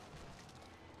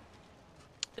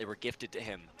 They were gifted to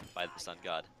him by the sun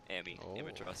god, Ami, Oh.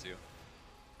 Amaterasu.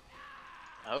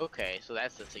 Okay, so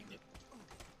that's the significance.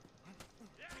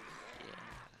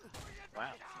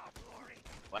 Wow.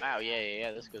 Wow,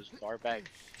 yeah, this goes far back.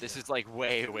 This is like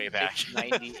way, way back.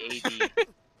 690 AD.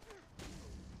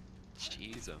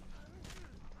 Jeez.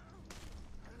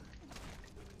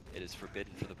 It is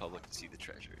forbidden for the public to see the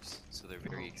treasures, so their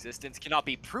very existence cannot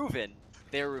be proven.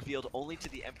 They are revealed only to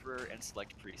the emperor and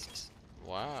select priests.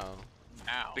 Wow.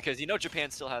 Ow. Because you know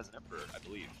Japan still has an emperor, I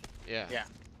believe. Yeah. Yeah.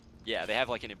 Yeah, they have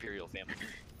like an imperial family.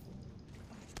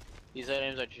 These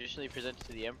items are traditionally presented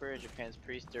to the emperor and Japan's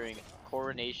priest during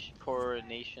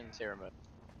coronation ceremony.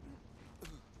 Oh,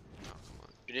 come on.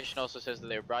 Tradition also says that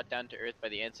they were brought down to earth by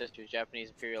the ancestors Japanese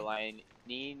imperial line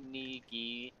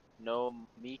Ninigi no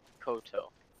Mikoto.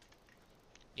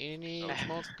 Ini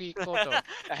Smoky Koto.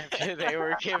 After they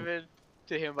were given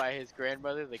to him by his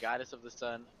grandmother, the goddess of the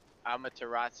sun,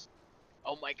 Amaterasu.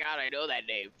 Oh my god, I know that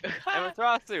name.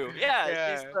 Amaterasu! Yeah,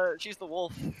 Yeah. she's the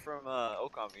wolf from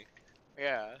Okami.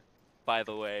 Yeah. By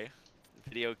the way,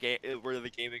 video game. We're the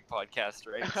gaming podcast,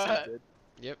 right? So good.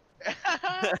 Yep.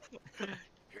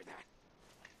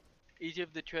 Each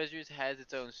of the treasures has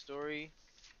its own story.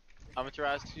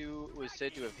 Amaterasu was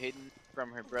said to have hidden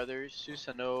from her brother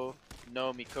Susanoo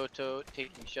no Mikoto,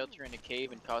 taking shelter in a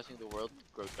cave and causing the world to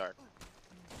grow dark.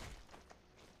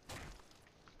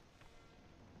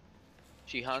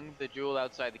 She hung the jewel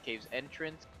outside the cave's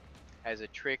entrance as a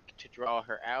trick to draw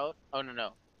her out. Oh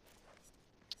no.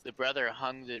 The brother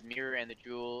hung the mirror and the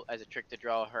jewel as a trick to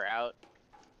draw her out.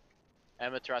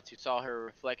 Amaterasu saw her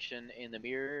reflection in the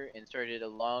mirror and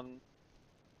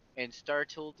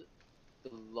startled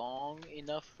long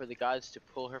enough for the gods to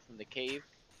pull her from the cave.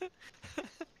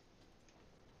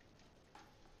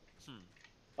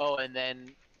 Oh, and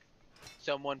then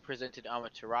someone presented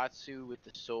Amaterasu with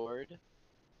the sword,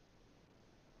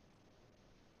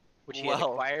 which he had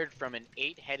Well. acquired from an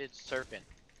 8-headed serpent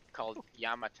called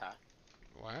Yamata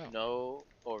Wow. no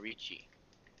Orichi.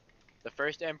 The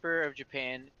first emperor of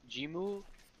Japan, Jimmu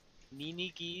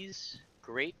Ninigi's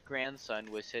great-grandson,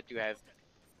 was said to have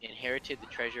inherited the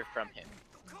treasure from him.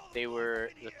 They were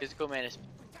the physical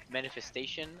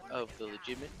manifestation of the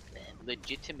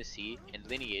legitimacy and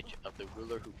lineage of the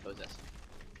ruler who possessed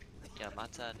it.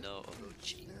 Yamata no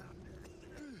Orochi.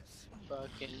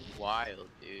 Fucking wild,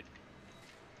 dude.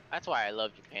 That's why I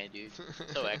love Japan, dude.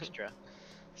 So extra.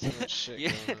 So much shit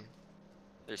Yeah. going on.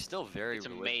 They're still very It's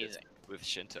religious amazing. with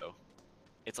Shinto.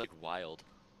 It's like wild.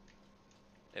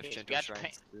 They have Okay, so Shinto we got shrines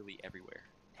Japan. literally everywhere.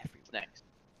 Next.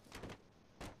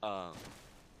 Italy.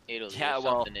 Yeah, There's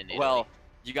well, something in Italy. well,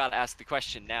 you gotta ask the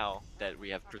question now that we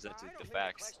have presented the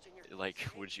facts. Like,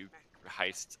 would you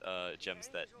heist gems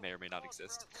that may or may not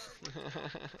exist?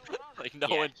 Like, no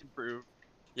Yeah. one can prove.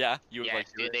 Yeah, you would Yes, like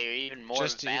to do dude, it? they're even more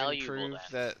Just to even valuable prove than.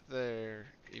 that they're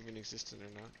even existed or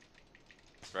not.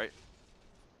 Right?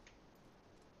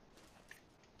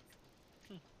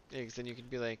 Yeah, 'cause then you could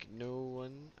be like, no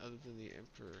one other than the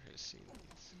Emperor has seen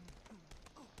these.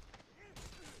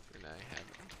 And I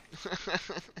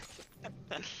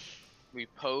haven't. We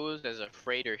posed as a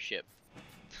freighter ship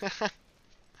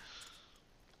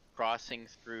crossing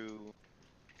through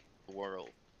the world,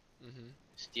 Mhm.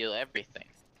 steal everything,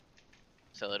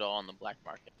 sell it all on the black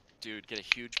market. Dude, get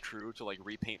a huge crew to like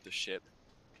repaint the ship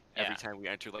every Yeah. time we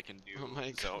enter like a Oh new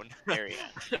my zone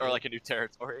Area. or like a new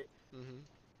territory. Mhm.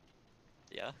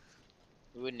 Yeah.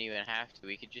 We wouldn't even have to.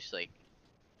 We could just like,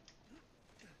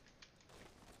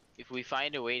 if we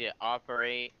find a way to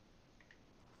operate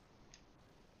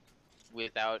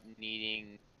without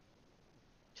needing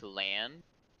to land,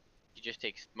 you just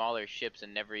take smaller ships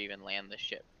and never even land the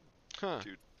ship. Huh.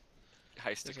 Dude,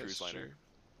 heist a Guess cruise that's liner. true.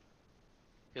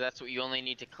 Because that's what you only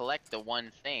need to collect the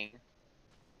one thing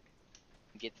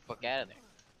and get the fuck out of there.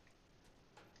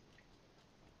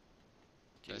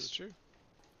 That's Dude, true.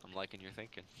 I'm liking your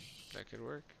thinking. That could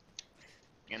work.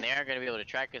 And they aren't gonna be able to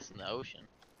track us in the ocean.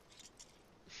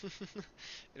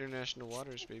 International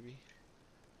waters, baby.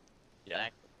 Yeah.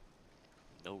 Exactly.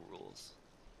 No rules.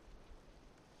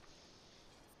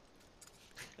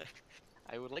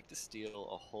 I would like to steal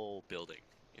a whole building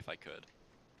if I could.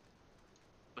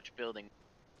 Which building?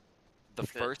 The Good.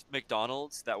 first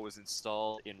McDonald's that was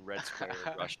installed in Red Square,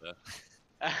 Russia.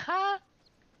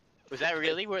 Was that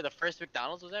really where the first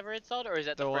McDonald's was ever installed, or is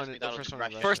that The the, one- first the McDonald's first in one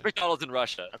in Russia? First McDonald's in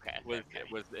Russia Okay, was okay.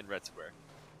 was in Red Square.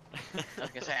 I was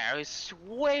gonna say, I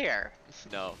swear.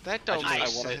 No, That I don't just- make I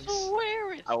wanna- sense.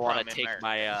 swear it's I want from to take America.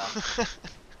 my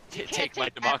You can't take my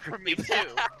take that from me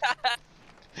democracy. too.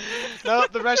 No,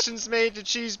 the Russians made the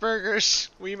cheeseburgers.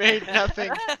 We made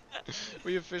nothing.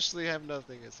 We officially have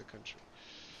nothing as a country.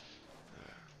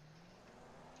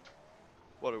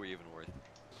 What are we even worth?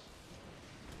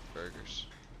 Burgers.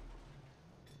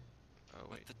 Oh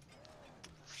What wait. the-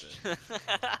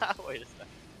 Wait a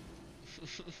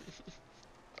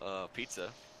second.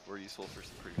 Pizza. We're useful for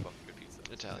some pretty fucking good pizza.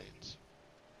 Italians.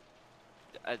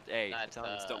 Hey, Not,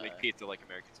 Italians don't make pizza like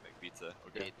Americans make pizza.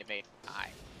 Okay. They make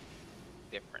pie.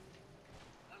 Different.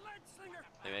 The lead slinger.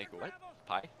 They make what? Gravel.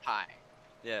 Pie? Pie.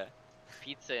 Yeah,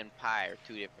 Pizza and pie are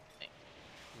two different things.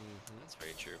 Mhm. that's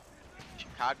very true.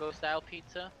 Chicago style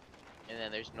pizza, and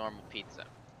then there's normal pizza.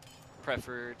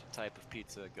 Preferred type of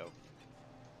pizza, go.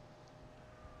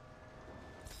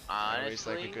 I always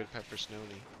Honestly, like a good pepper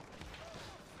snoni.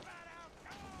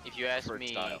 if you ask Preferred me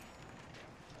style.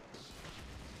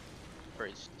 for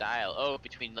style, oh,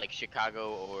 between like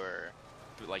Chicago or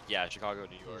But, like, yeah, Chicago,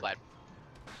 New York. Flat.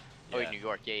 Yeah. Oh, New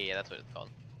York. Yeah, that's what it's called.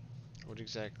 What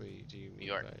exactly do you mean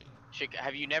York. by?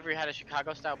 Have you never had a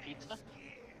Chicago style pizza?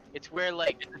 It's where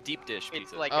like It's a deep dish it's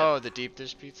pizza. like Oh, the deep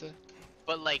dish pizza.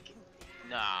 but like,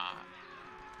 nah.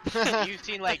 You've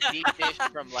seen like deep dish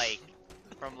from like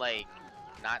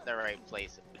not the right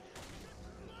places.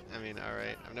 I mean, all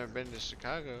right. I've never been to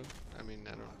Chicago. I mean,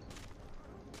 I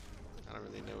don't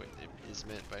really know what it is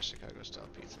meant by Chicago style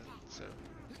pizza. So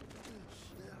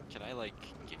Can I, like,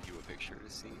 give you a picture to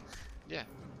see? yeah.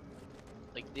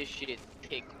 Like this shit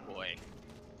thick, boy.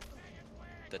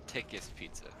 The thickest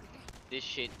pizza. This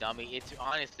shit dummy. It's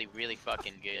honestly really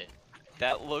fucking good.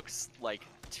 That looks like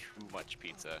too much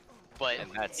pizza. But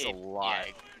And that's a it- lot.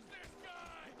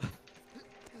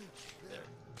 Yeah,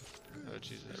 Oh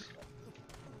Jesus.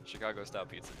 Chicago style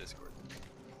pizza Discord.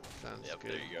 Sounds Yep,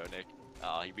 good. there you go, Nick.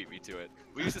 Oh, he beat me to it.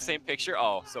 We use the same picture?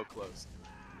 Oh, so close.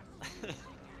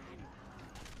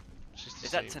 It's just the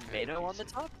Is that same kind of tomato on the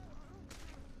pizza. top?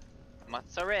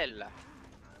 mozzarella.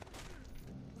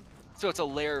 So it's a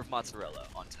layer of mozzarella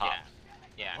on top.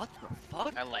 Yeah. What the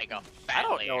fuck? And like a I fat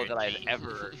don't know layer that I've cheese.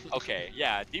 ever. Okay,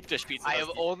 yeah, deep dish pizza. I has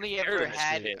have the only layer ever of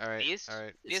had shit. All right. this All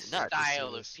right. this It's nuts. style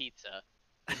of This. pizza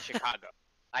in Chicago.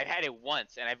 I've had it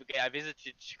once, and I visited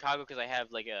Chicago because I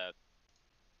have like a.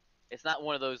 It's not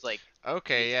one of those like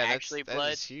Okay. He's Yeah. actually That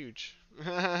blood. is huge. It's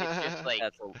just like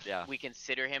That's a, yeah. we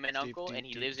consider him an Deep, uncle, deep, and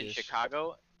he deep lives in dish.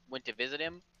 Chicago. Went to visit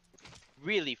him.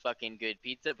 Really fucking good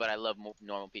pizza, but I love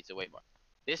normal pizza way more.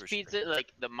 This For sure. pizza,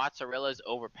 like the mozzarella, is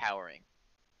overpowering.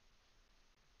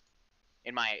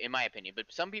 In my opinion, but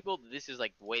some people, this is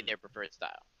like way their preferred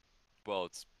style. Well,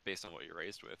 it's based on what you're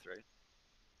raised with,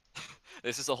 right?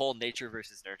 This is a whole nature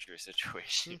versus nurture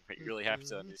situation, but you really have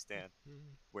to understand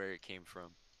where it came from.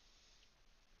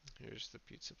 Here's the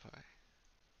pizza pie.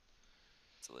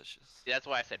 Delicious. See, that's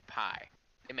why I said pie.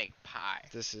 They make pie.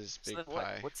 This is So big then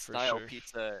pie what for style sure.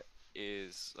 pizza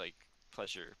is like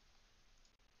pleasure?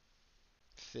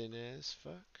 Thin as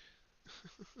fuck.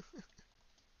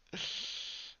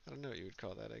 I don't know what you would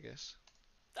call that. I guess.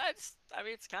 I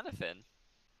mean, it's kind of thin.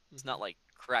 It's not like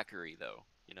crackery though,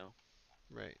 you know?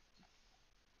 Right.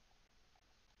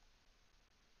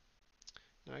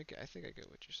 No, I think I get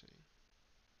what you're saying.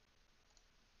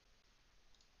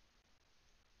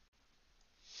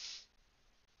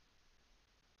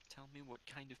 Tell me what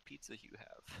kind of pizza you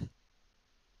have.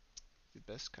 The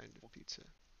best kind of pizza.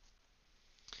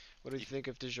 What do you think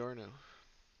of DiGiorno?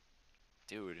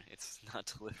 Dude, it's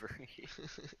not delivery.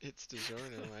 It's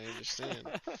DiGiorno, I understand.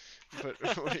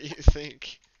 But what do you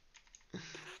think?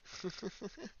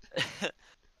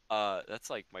 That's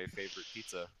like my favorite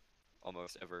pizza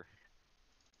almost ever.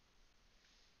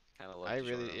 Kind of love I DiGiorno.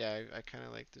 really, yeah, I kind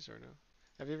of like DiGiorno.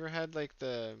 Have you ever had like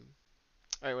the?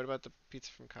 All right, what about the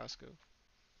pizza from Costco? You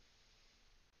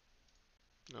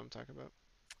know what I'm talking about?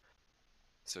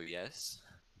 So yes,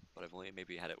 but I've only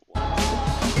maybe had it once.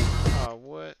 Oh,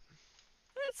 what?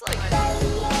 It's like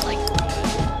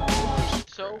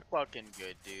So fucking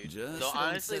good, dude. Just Though don't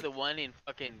honestly, set- the one in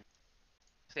fucking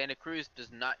Santa Cruz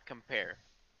does not compare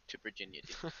to Virginia,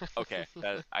 dude. okay,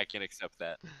 I can accept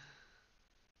that.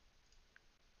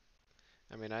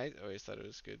 I mean, I always thought it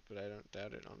was good, but I don't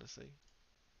doubt it, honestly.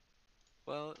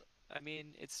 Well, I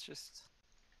mean, it's just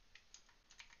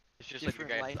It's just like a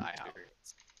different guy's life IHOP.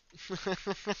 experience.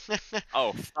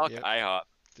 Oh, fuck Yep, IHOP.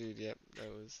 dude, yep, that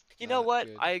was You know not what?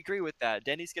 good. I agree with that.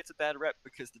 Denny's gets a bad rep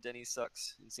because the Denny's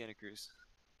sucks in Santa Cruz.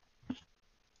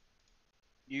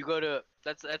 You go to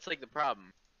that's like the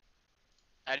problem.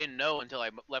 I didn't know until I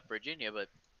left Virginia, but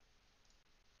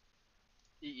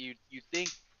you think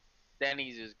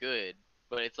Denny's is good,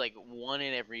 but it's like one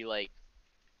in every like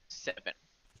 7.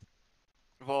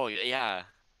 Well, yeah.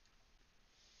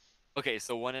 Okay,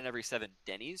 so 1 in every 7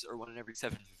 Denny's or 1 in every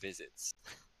 7 visits?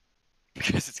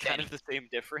 Because it's kind of the same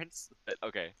difference. But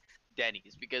okay.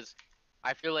 Denny's, because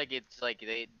I feel like it's like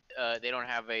they don't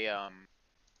have a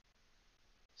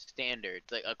standard,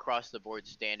 like across the board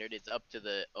standard. It's up to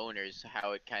the owners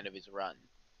how it kind of is run.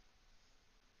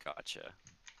 Gotcha.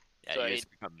 Yeah, So you it just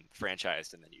become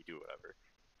franchised and then you do whatever.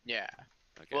 yeah.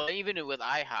 Okay. Well, even with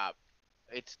IHOP,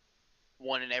 it's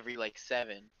one in every like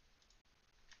 7.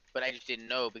 But I just didn't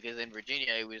know because in Virginia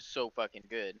it was so fucking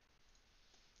good.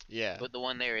 Yeah. But the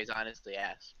one there is honestly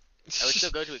ass. I would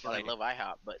still go to it because I Funny. love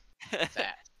IHOP, but it's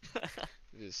ass.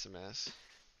 It is some ass.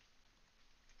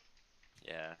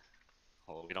 Yeah.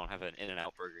 Well, we don't have an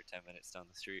In-N-Out burger 10 minutes down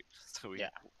the street, so we Yeah.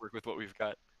 work with what we've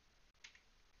got.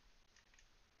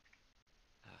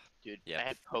 Dude, Yeah. I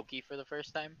had pokey for the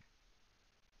first time.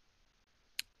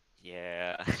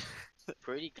 Yeah.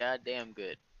 Pretty goddamn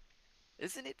good.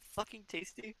 Isn't it fucking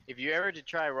tasty? If you ever to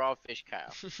try raw fish,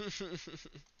 Kyle,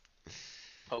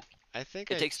 pokey. I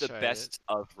think It I takes the tried it. best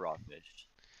of raw fish.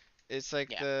 It's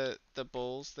like Yeah. the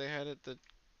bowls they had at the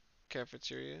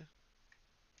cafeteria.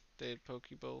 They had poke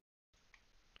bowls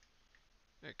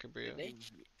at Cabrillo. Did they?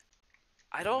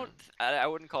 I don't. I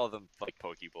wouldn't call them like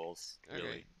poke bowls. Really,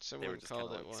 Okay, they were someone just kind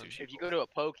called of it like one. sushi If you go bowls.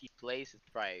 to a pokey place, it's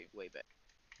probably way better.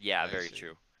 Yeah, I very see.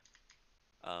 true.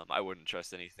 I wouldn't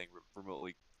trust anything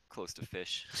remotely close to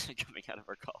fish coming out of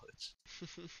our college.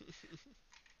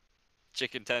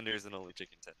 Chicken tenders and only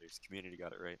chicken tenders. Community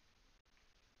got it right.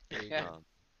 There you Yeah. go.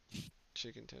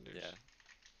 Chicken tenders. Yeah.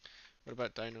 What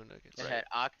about dino nuggets? They Right. had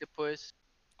octopus,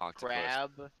 Octopus.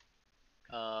 crab,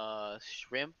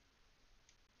 shrimp,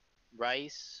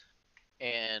 rice,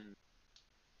 and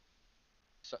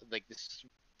like this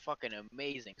fucking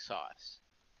amazing sauce.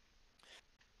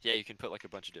 Yeah, you can put like a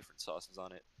bunch of different sauces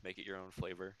on it, make it your own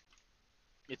flavor.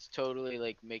 It's totally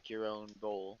like make your own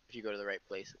bowl if you go to the right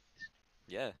place.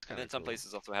 Yeah, and kinda then some cool.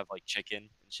 places also have like chicken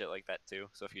and shit like that too.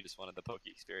 So if you just wanted the poke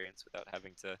experience without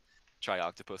having to try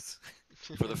octopus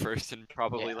for the first and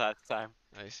probably Yeah. last time.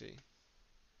 I see.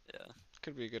 Yeah.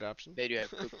 Could be a good option. They do have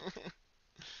poop.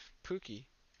 Pookie.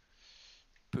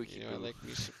 Pookie You know, I poo. like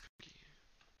me some pookie.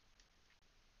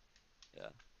 Yeah.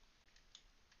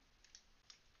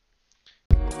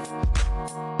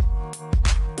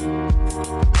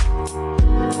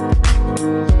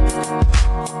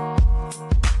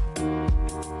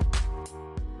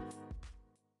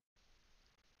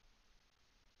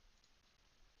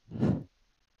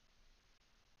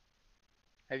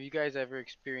 Have you guys ever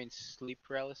experienced sleep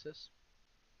paralysis?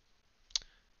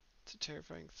 It's a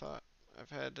terrifying thought. I've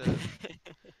had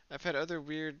I've had other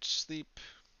weird sleep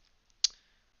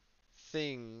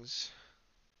things.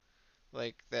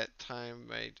 Like that time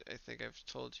I think I've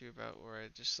told you about where I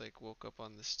just like woke up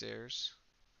on the stairs.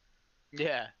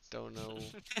 Yeah. Don't know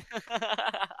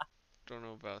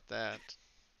about that.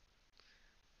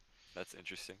 That's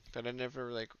interesting. But I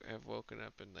never like have woken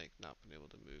up and like not been able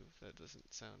to move. That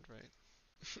doesn't sound right.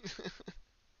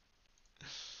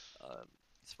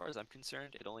 As far as I'm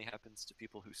concerned, it only happens to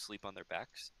people who sleep on their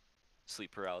backs.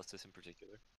 sleep paralysis in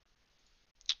particular.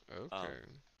 Okay.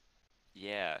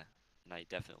 Yeah, and I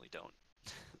definitely don't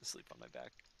sleep on my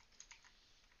back.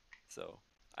 So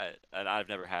I've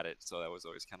never had it, so that was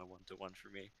always kind of 1-to-1 for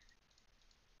me.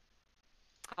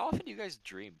 How often do you guys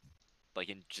dream? Like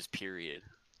in just period?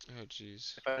 Oh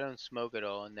jeez. If I don't smoke at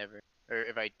all, never. Or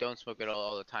if I don't smoke at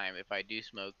all the time. If I do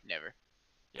smoke, never.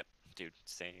 Yep, dude,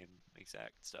 same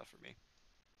exact stuff for me.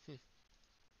 Hmm.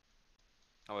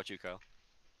 How about you, Kyle?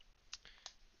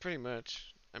 Pretty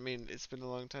much. I mean, it's been a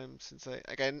long time since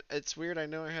it's weird. I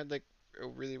know I had like a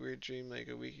really weird dream like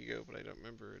a week ago, but I don't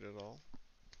remember it at all.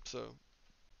 So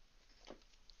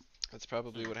that's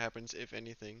probably Hmm. what happens if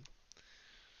anything.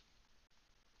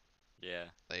 Yeah.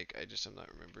 Like I just am not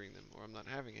remembering them, or I'm not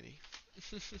having any.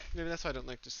 Maybe that's why I don't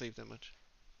like to sleep that much.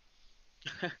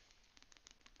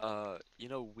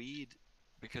 Weed,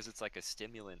 because it's like a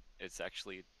stimulant, it's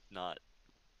actually not.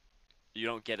 You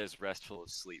don't get as restful of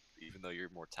sleep, even though you're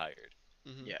more tired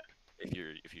Mhm. Yeah. if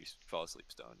you fall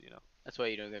asleep stoned. That's why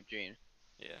you don't have dreams.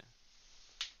 Yeah.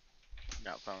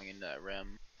 You're not falling into that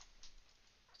REM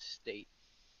state.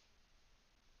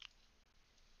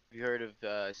 Have you heard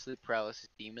of sleep paralysis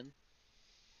demon?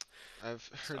 I've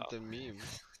heard Stop. the meme,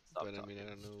 Stop but I mean I talking.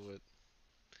 don't know what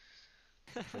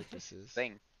the purpose is.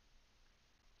 Thing.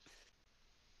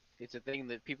 It's a thing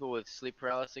that people with sleep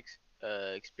paralysis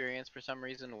experience for some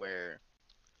reason. Where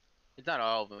it's not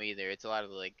all of them either. It's a lot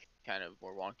of like kind of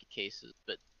more wonky cases,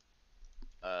 but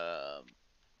um,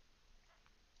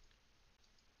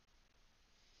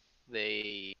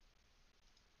 they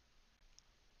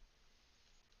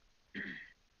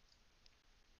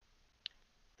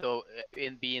So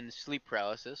be in sleep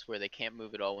paralysis where they can't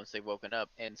move at all once they've woken up,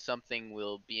 and something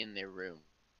will be in their room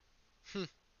Hmm.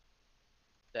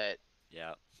 that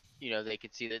Yeah. they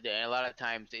could see that. And a lot of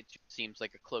times it just seems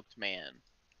like a cloaked man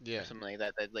Yeah. or something like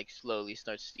that that like slowly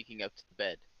starts sneaking up to the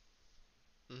bed.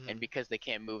 And Mhm. because they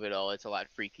can't move at all, it's a lot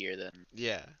freakier than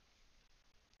Yeah.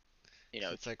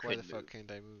 So if it's you like, why the could fuck move.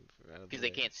 can't I move out of the Because they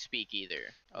way? can't speak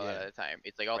either a lot Yeah. of the time.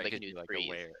 It's like all Right, they can because do is you're like breathe.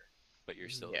 aware, but you're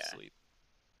Mhm. still Yeah, asleep.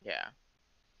 yeah.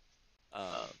 Um,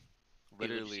 Um,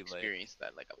 People just literally like experience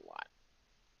that like a lot.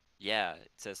 yeah,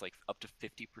 it says like up to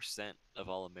 50% of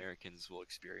all Americans will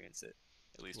experience it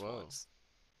at least Whoa. once.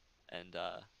 And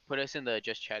Put us in the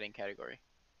just chatting category.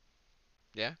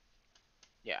 Yeah.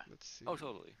 Yeah. Let's see. oh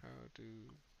totally, How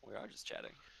do we are just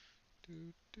chatting.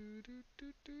 do.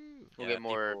 We'll Yeah, get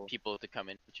more people to come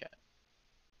in the chat.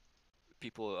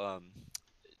 people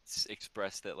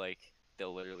express that like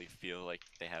they'll literally feel like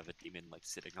they have a demon like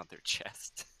sitting on their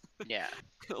chest. Yeah.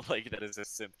 Like that is a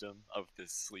symptom of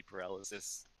this sleep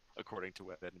paralysis according to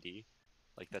WebMD.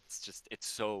 Like that's just it's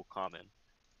so common.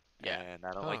 Yeah. And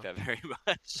I don't like Huh. that very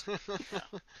much.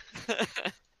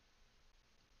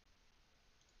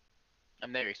 I've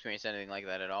never experienced anything like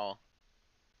that at all.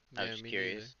 I was Yeah, just me neither.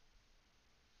 curious.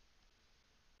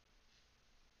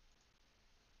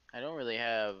 I don't really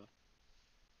have.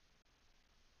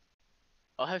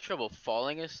 I'll have trouble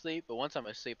falling asleep, but once I'm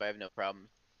asleep, I have no problem.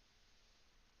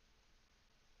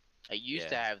 I used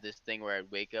to Yeah. have this thing where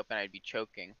I'd wake up and I'd be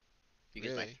choking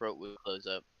because my Really? throat would close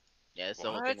up. Yeah, that's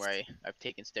the whole thing What? where I've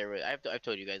taken steroids. I've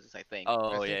told you guys this, I think.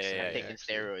 I Oh yeah, think yeah, so, yeah, I've yeah. yeah, taken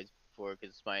actually. steroids before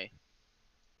because my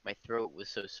throat was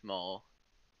so small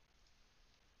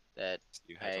that So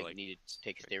you had to I like needed to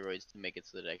take drink. steroids to make it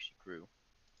so that it actually grew.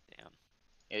 Damn.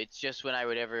 It's just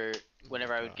Oh my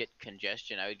whenever I would god. get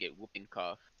congestion, I would get whooping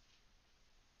cough,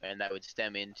 and that would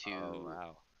stem Oh into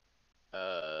wow.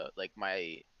 like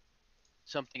my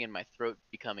something in my throat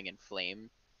becoming inflamed,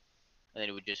 and then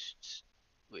it would just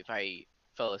if I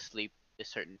fell asleep a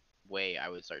certain way, I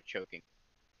would start choking.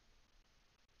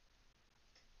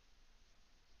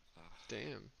 Ugh,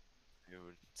 Damn.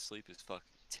 dude, sleep is fucking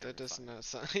That does terrifying. not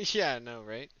sound. Yeah, I know,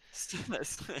 right?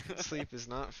 Sleep is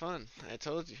not fun. I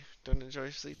told you. Don't enjoy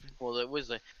sleeping. Well, it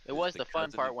It's was the the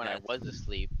fun cousin part of when I death. was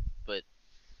asleep, but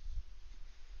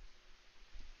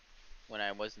when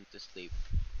I wasn't asleep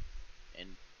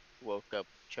and woke up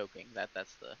choking,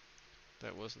 that's the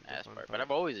That wasn't the ass fun part. But part.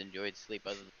 I've always enjoyed sleep.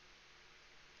 Other than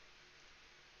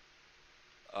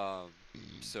Um,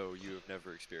 so you have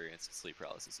never experienced sleep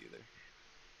paralysis either.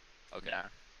 Okay. nah,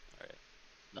 All right.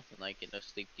 nothing like it. No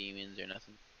sleep demons or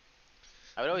nothing.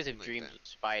 I would always Nothing have like dreams that. of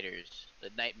spiders, the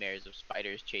nightmares of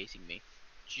spiders chasing me,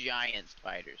 giant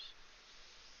spiders,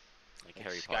 Like like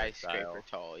Harry Potter skyscraper style.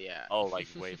 tall. Yeah, Oh, like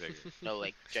way bigger. no,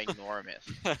 like ginormous.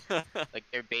 Like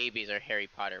their babies are Harry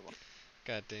Potter ones,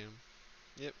 Goddamn.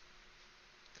 Yep.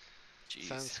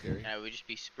 Sounds Jeez. scary. and I would just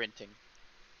be sprinting.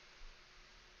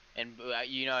 And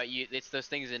it's those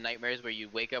things in nightmares where you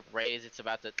wake up right as it's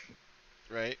about to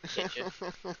Right? hit you.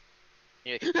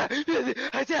 You're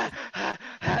like,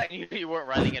 and you weren't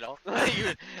running at all.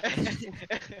 You-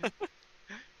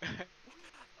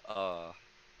 Uh,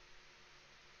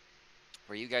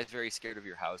 were you guys very scared of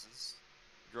your houses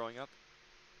growing up?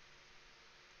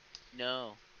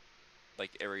 no,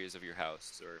 Like areas of your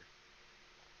house, or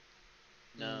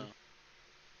no.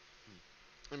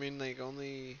 I mean, like,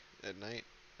 only at night,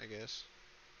 I guess.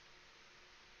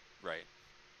 right?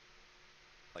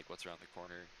 Like what's around the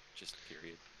corner, just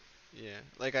period. Yeah.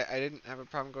 Like, I didn't have a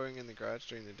problem going in the garage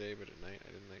during the day, but at night,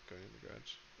 I didn't like going in the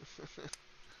garage.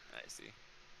 I see.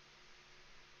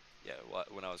 Yeah,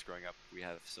 when I was growing up, we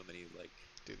have so many like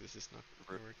Dude, this is not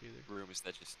ru- gonna work either. rooms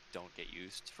that just don't get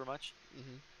used for much.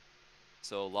 Mm-hmm.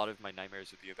 So a lot of my nightmares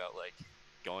would be about like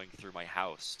going through my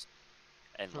house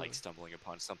and like Huh. stumbling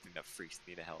upon something that freaks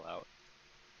me the hell out.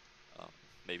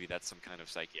 Maybe that's some kind of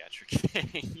psychiatric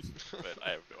thing, but I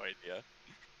have no idea.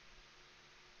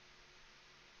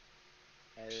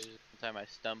 One time I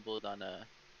stumbled on a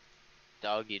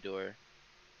doggy door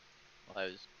while I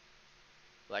was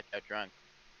blackout drunk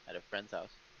at a friend's house.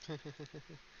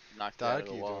 Knocked it out of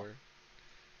the Doggy wall. door.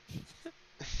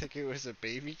 I think it was a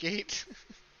baby gate.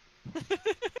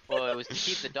 Well, it was to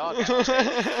keep the dog out.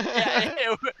 Right?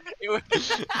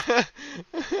 Yeah,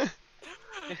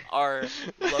 our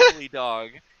lovely dog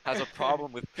has a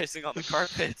problem with pissing on the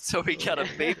carpet, so we got a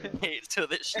baby gate so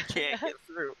that she can't get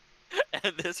through.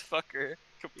 And this fucker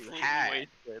completely had.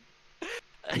 wasted.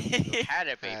 You had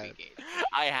a baby Had. gate.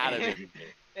 I had a baby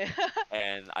gate,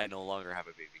 and I no longer have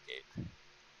a baby gate.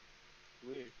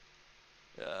 Weird.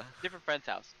 Yeah. Different friend's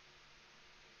house.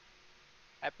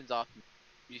 Happens often.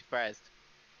 Be surprised.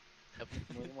 Happens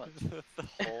more than once.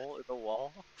 The hole in the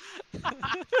wall.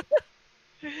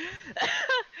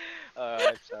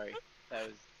 I'm sorry. That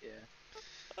was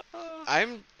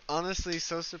I'm honestly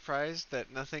so surprised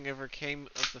that nothing ever came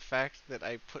of the fact that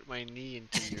I put my knee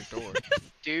into your door.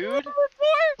 dude.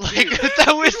 Like,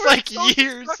 that was You were like so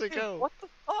years destructive. ago. What the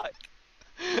fuck?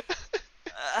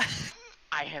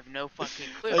 I have no fucking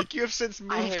clue. Like, you have since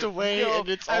I moved have away no- and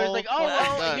it's I was all like, oh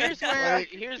well, done. Like,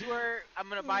 here's where I'm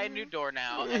gonna buy a new door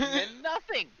now, and then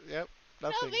nothing. Yep,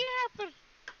 nothing. Nothing happened.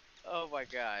 Oh my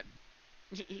god.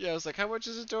 Yeah, I was like, how much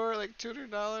is a door? Like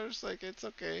 $200? Like, it's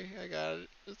okay, I got it.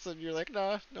 So you're like,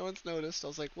 nah, no one's noticed. I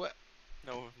was like, what?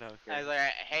 No. I was like,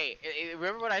 hey,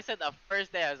 remember what I said the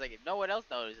first day? I was like, if no one else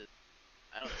notices,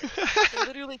 I don't care. They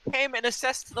literally came and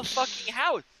assessed the fucking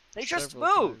house. They just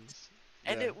Several moved, times.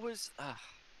 and Yeah. it was.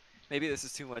 Maybe this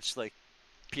is too much like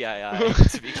PII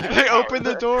to be. They open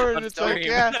the door and I'm it's sorry. like,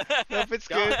 yeah, nope, it's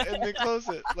good, God. and they close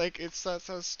it. Like, it's not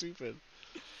so stupid.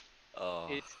 Oh.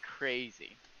 It's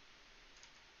crazy.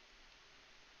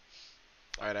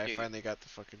 Alright, I Dude. finally got the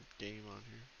fucking game on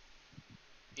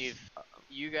here. If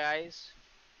you guys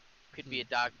could be a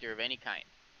doctor of any kind,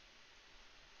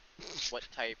 what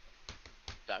type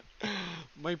of doctor?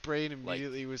 My brain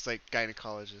immediately was like,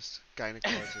 gynecologist.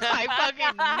 Gynecologist. I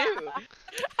fucking knew.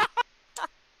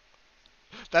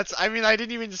 That's, I mean, I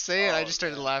didn't even say it, I Oh, just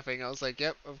started man. laughing. I was like,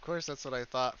 yep, of course that's what I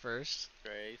thought first.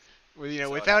 Right. Well, you know,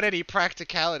 So without any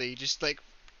practicality, just like...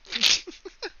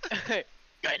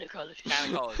 Gynecologist.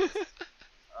 Gynecologist.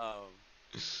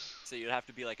 So you'd have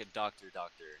to be like a doctor.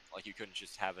 Like you couldn't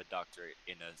just have a doctor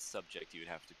in a subject. You would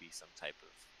have to be some type of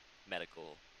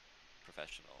medical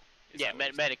professional. Is Yeah, that what you're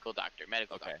saying? medical doctor.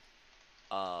 Medical Okay.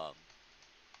 doctor.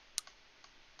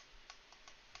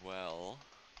 Well,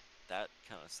 that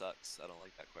kind of sucks. I don't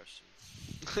like that question.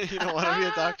 You don't want to be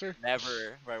a doctor?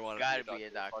 Never. I want to Gotta be be a a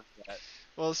doctor. doctor. Fuck that.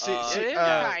 Well, see, There's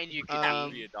yeah. kind you could Have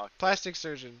to be. be a doctor. plastic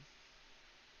surgeon.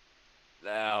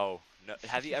 No.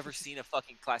 Have you ever seen a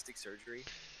fucking plastic surgery?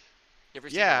 You ever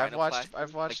seen Yeah, a I've watched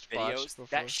like botched videos? before.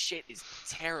 That shit is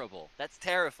terrible. That's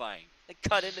terrifying. They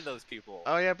cut into those people.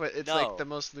 Oh yeah, but it's like No. the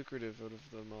most lucrative out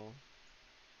of them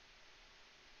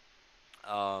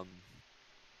all.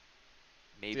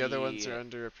 Maybe The other ones are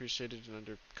underappreciated and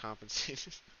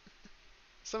undercompensated.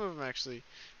 Some of them actually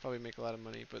probably make a lot of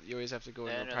money, but you always have to go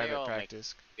Yeah, into no, a they private all make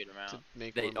practice Good amount. to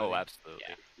make they. more Oh, money. absolutely.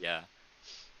 Yeah.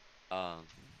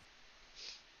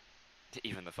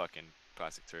 Even the fucking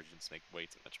plastic surgeons make way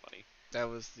too much money.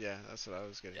 That's what I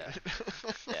was getting Yeah.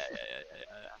 at.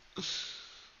 Yeah.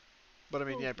 But I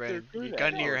mean, yeah, Brandon, good you at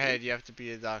gun to it. your head, you have to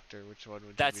be a doctor. Which one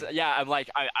would That's you be? yeah. I'm like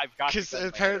I've got. Because the gun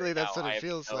in my head apparently right that's now. what I it have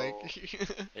feels no-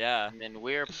 like. Yeah. And then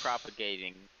we're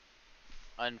propagating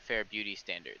unfair beauty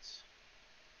standards.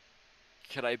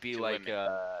 Could I be To like women.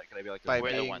 Could I be like By a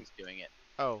We're the being- ones doing it.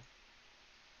 Oh.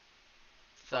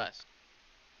 It's Fuck.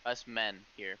 us men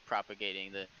here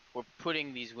propagating we're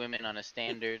putting these women on a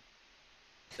standard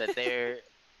that they're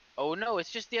oh no, it's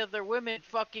just the other women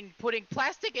fucking putting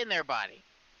plastic in their body.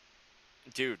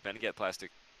 Dude, men get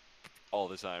plastic all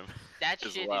the time That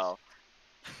as shit well.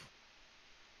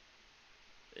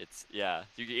 It's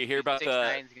You hear is. about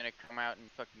 6ix9ine's gonna come out and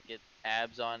fucking get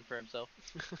abs on for himself.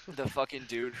 the fucking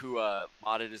dude who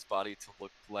modded his body to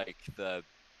look like the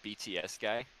BTS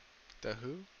guy? The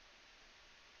who?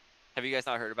 Have you guys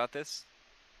not heard about this?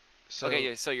 So Okay,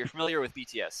 yeah, so you're familiar with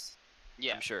BTS,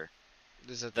 Yeah. I'm sure.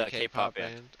 is it the the K-pop K-pop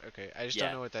band. band? Okay, I just Yeah.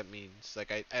 don't know what that means.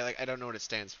 Like I don't know what it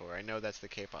stands for. I know that's the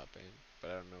K-pop band,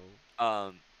 but I don't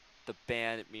know. The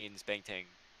band means Bangtan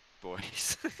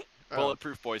Boys, Oh,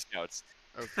 Bulletproof Boy Scouts,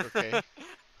 okay.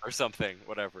 or something,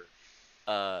 whatever.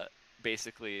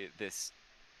 Basically this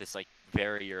like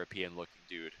very European looking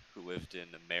dude who lived in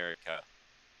America.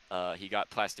 He got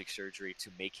plastic surgery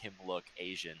to make him look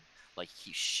Asian. Like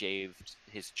he shaved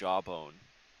his jawbone,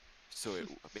 so it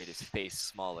made his face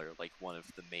smaller, like one of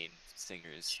the main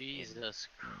singers in Jesus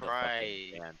the fucking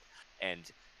Christ. band.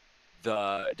 And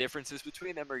the differences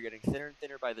between them are getting thinner and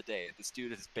thinner by the day. This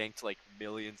dude has banked like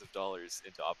millions of dollars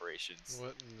into operations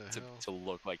What in the hell? to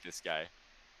look like this guy.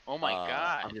 Oh my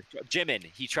god. Jimin,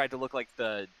 he tried to look like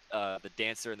the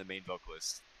dancer and the main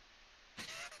vocalist.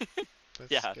 That's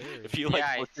Yeah, scary. if you Yeah,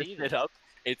 I look this see shit that. up,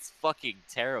 it's fucking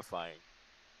terrifying.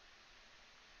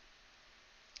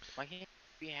 Why can't you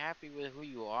be happy with who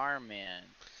you are, man?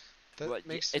 That But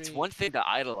makes it's me... one thing to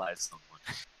idolize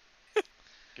someone.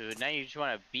 Dude, now you just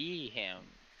want to be him.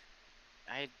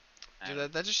 I Dude,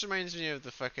 don't- that just reminds me of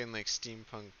the fucking like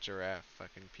steampunk giraffe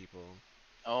fucking people.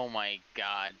 Oh my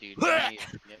god, dude. Don't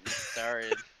even get me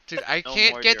started. Dude, I No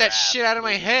can't more get that giraffe, shit out of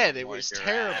my please, head. no It more was giraffe.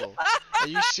 terrible. Are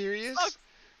you serious? Sucks.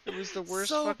 It was the worst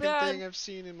So fucking bad. thing I've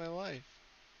seen in my life.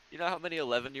 You know how many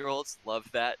 11-year-olds love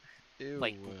that, Ew.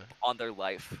 like, on their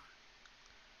life?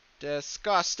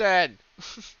 Disgusting.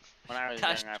 When I was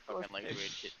Gosh, young, I fucking liked okay. weird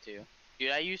shit too.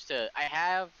 Dude, I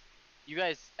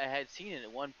had seen it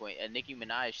at one point, a Nicki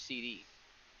Minaj CD.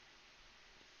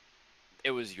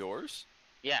 It was yours?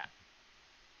 Yeah,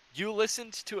 You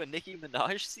listened to a Nicki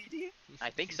Minaj CD? I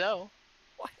think so.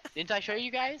 What? Didn't I show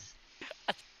you guys?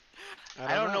 I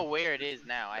I don't know where it is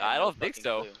now. I have no don't think fucking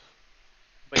so. clue.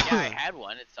 But yeah, I had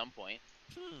one at some point.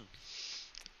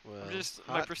 Well,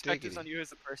 My hot perspectives diggity. on you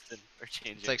as a person are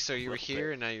changing. It's like, so you a were little here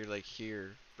bit. and now you're like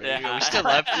here. But Yeah. you know, we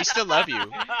still love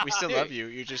you. We still Dude, love you.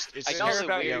 You just it's I just know the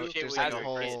about you weird know, shit there's when like you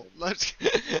a were whole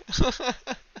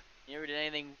You ever did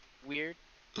anything weird?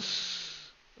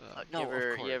 No, you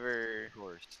ever, of course. you ever Of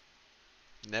course.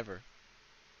 Never.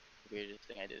 weirdest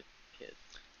thing I did as a kid?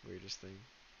 Weirdest thing.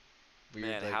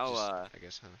 Man, like, how, just, I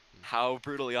guess, huh? How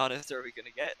brutally honest are we gonna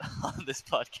get on this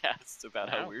podcast about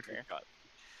I how don't weird care. we've got?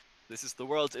 This is the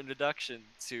world's introduction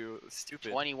to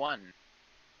stupid. 21.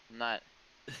 I'm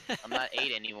not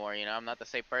 8 anymore, you know. I'm not the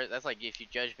same person. That's like if you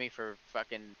judge me for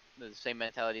fucking the same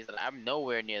mentalities that I'm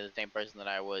nowhere near the same person that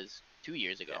I was 2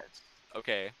 years ago. Yes.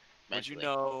 Okay. Would you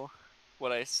Mentally. know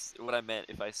what I meant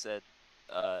if I said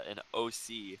an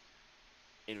OC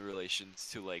in relations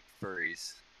to like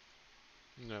furries?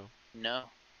 No. No.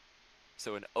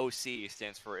 So an OC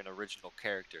stands for an original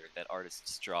character that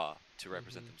artists draw to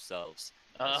represent Mhm. themselves.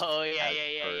 Oh as yeah, yeah, yeah,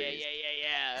 yeah, furries. yeah,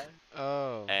 yeah,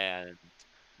 Oh. And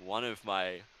one of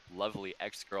my lovely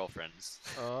ex-girlfriends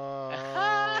Oh.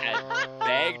 had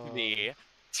begged me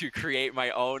to create my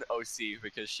own OC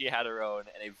because she had her own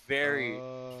and a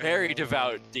very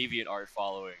devout DeviantArt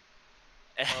following.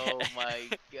 yeah. Oh my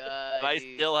god. And I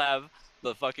dude. still have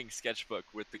the fucking sketchbook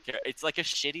with the it's like a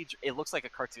shitty. It looks like a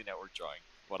Cartoon Network drawing.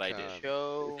 What I did. God.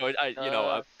 Show So you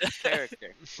know,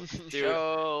 character. dude,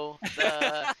 Show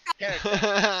the character.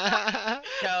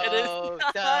 It is Show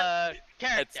not. the it's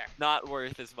character. not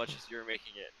worth as much as you're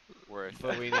making it worth.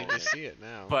 But at we the need to moment. see it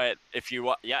now. But if you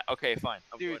want, yeah, okay, fine.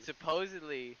 I'm Dude, going-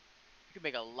 supposedly you can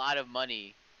make a lot of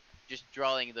money just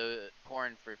drawing the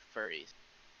porn for furries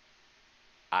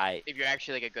if you're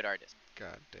actually like a good artist.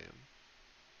 God damn.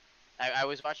 I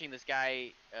was watching this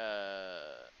guy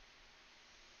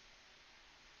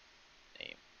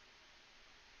name.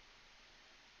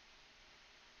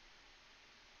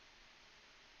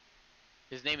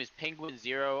 His name is Penguin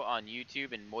Zero on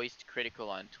YouTube and Moist Critical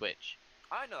on Twitch.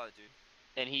 I know, dude.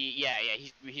 And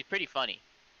he's pretty funny.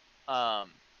 But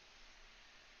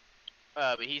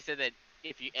he said that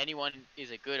if anyone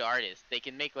is a good artist, they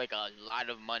can make like a lot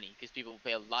of money because people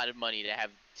pay a lot of money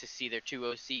to see their two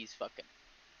OCs fucking.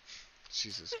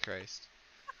 Jesus Christ.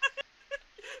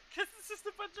 Because it's just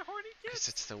a bunch of horny Because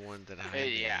it's the one that I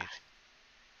Yeah.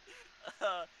 made.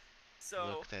 So,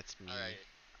 Look, that's me. alright,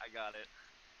 I got it.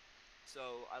 So,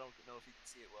 I don't know if you can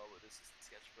see it well, but this is the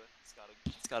sketchbook.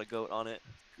 It's got a goat on it.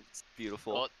 It's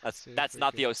beautiful. Oh, That's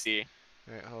not the OC.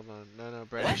 Alright, hold on. No,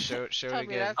 Brandon, show it Tell me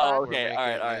again. that's Oh, We're okay, making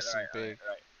alright, it alright, nice and big.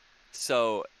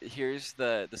 So here's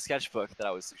the sketchbook that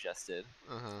I was suggested.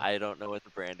 Uh-huh. I don't know what the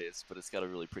brand is, but it's got a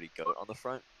really pretty goat on the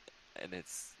front, and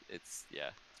it's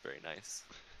very nice.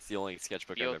 It's the only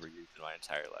sketchbook I've Field. ever used in my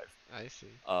entire life. I see.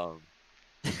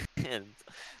 And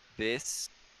this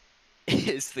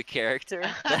is the character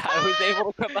that I was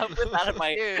able to come up with out of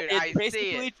my. Dude, It's I see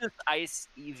basically it. just Ice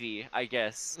Eevee, I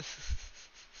guess.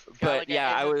 Got But like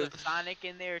yeah, I was. of Sonic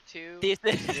in there too. This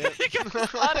Yep.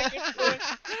 Sonic influence.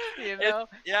 You know?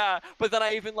 Yeah, but then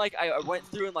I even like I went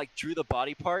through and like drew the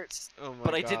body parts, Oh my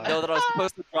but I god. didn't know that I was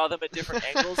supposed to draw them at different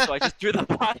angles, so I just drew the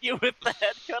body with the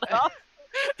head cut off.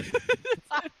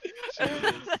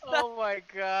 Oh my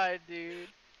god, dude.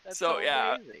 That's So, so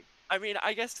yeah, amazing. I mean,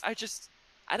 I guess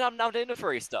I'm not into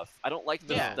furry stuff. I don't like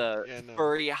the Yeah. the Yeah, no.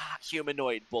 furry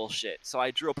humanoid bullshit. So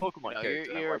I drew a Pokemon No,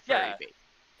 character. you're a like, furry bait.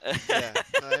 Yeah,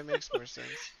 no, that makes more sense.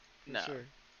 For No. sure.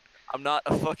 I'm not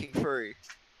a fucking furry.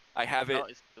 I have it. No,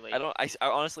 it's too late. I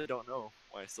honestly don't know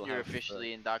why I still You're have officially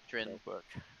the indoctrinated notebook.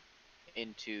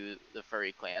 into the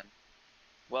furry clan.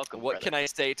 Welcome, What brother. can I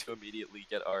say to immediately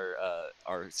get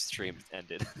our stream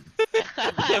ended?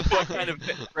 What kind of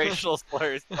racial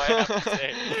slurs do I have to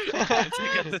say to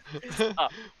get this to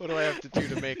stop? What do I have to do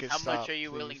to make it How stop? much are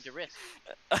you willing please? to risk?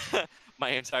 My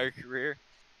entire career.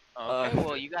 Okay,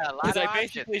 well, you got a lot Because of I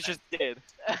options. basically just did.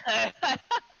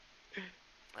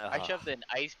 I shoved an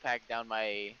ice pack down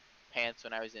my pants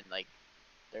when I was in like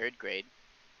 3rd grade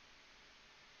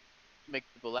to make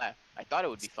people laugh. I thought it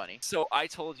would be funny. So I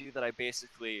told you that I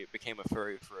basically became a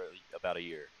furry for about a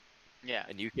year, Yeah.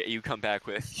 and you come back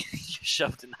with you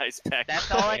shoved an ice pack. That's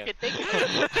in my all I hand. could think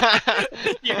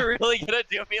of. You're really gonna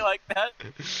do me like that?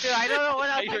 Dude, I don't know what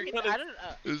else You're I can. gonna- I don't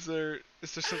know. Is there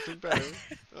something better?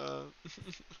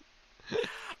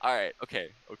 All right. Okay.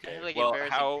 I Okay. have like Well,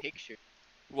 embarrassing picture.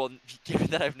 Well, given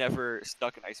that I've never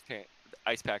stuck an ice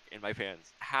pack in my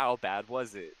pants, how bad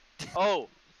was it? Oh,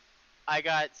 I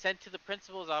got sent to the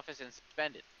principal's office and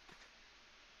suspended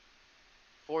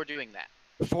for doing that.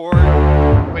 For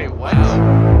Wait, what?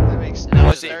 That makes And that no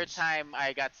was Was the it- 3rd time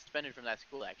I got suspended from that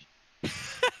school. Actually,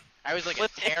 I was like a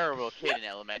What? terrible kid in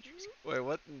elementary school. Wait,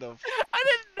 what in the? I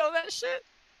didn't know that shit.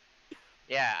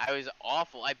 Yeah, I was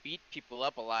awful. I beat people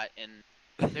up a lot, and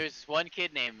there's this one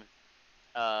kid named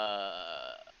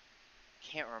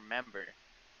can't remember.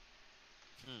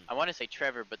 I want to say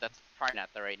Trevor, but that's probably not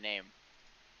the right name.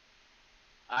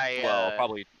 Well,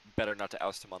 probably better not to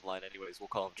oust him online, anyways. We'll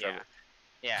call him Trevor.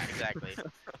 Yeah, exactly.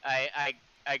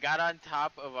 I got on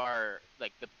top of our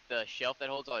like the shelf that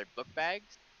holds all our book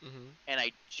bags, Mm-hmm. and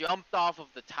I jumped off of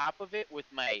the top of it with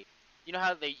my. You know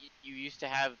how you used to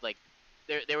have like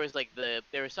there was like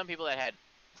there were some people that had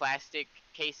plastic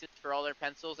cases for all their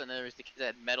pencils, and then there was the kids that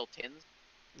had metal tins.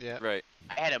 Yeah. Right.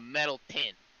 I had a metal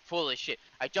tin full of shit.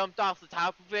 I jumped off the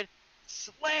top of it,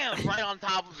 slammed right on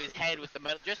top of his head with the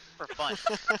metal just for fun.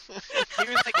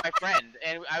 He was like my friend,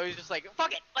 and I was just like,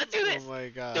 "Fuck it, let's do this." Oh my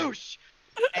god. Douche.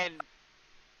 And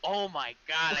oh my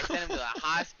god, I sent him to the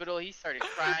hospital. He started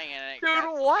crying, and I got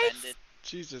Dude, what? suspended.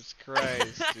 Jesus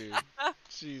Christ, dude.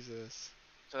 Jesus.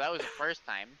 So that was the first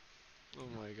time. Oh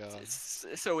my god.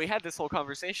 So we had this whole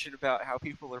conversation about how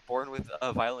people are born with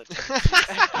a violent.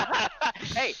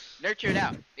 Hey, nurtured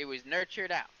out. It was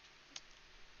nurtured out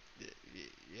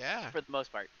Yeah. for the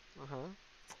most part. Uh huh.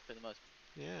 For the most.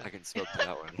 I Yeah. can smoke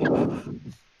that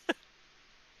one.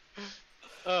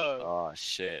 Oh. Oh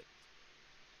shit.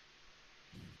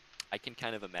 I can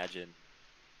kind of imagine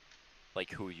like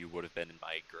who you would have been in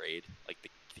my grade, like the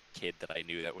kid that I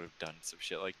knew that would have done some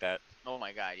shit like that, Oh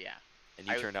my god, yeah. and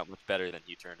you turned out much better than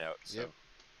you turned out. So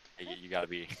Yep. you gotta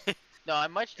be No,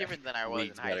 I'm much different than I was in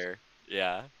leagues high school. better.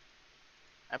 Yeah.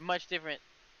 I'm much different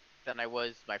than I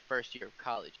was my first year of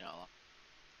college and all.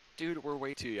 Dude, we're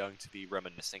way too young to be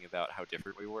reminiscing about how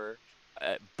different we were,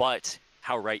 but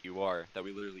how right you are that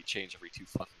we literally change every 2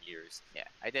 fucking years. Yeah,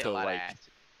 I did So, a lot like-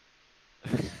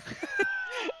 of acid.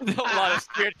 A lot of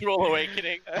spiritual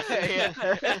awakening. Yeah.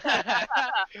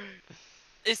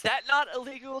 Is that not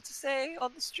illegal to say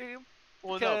on the stream?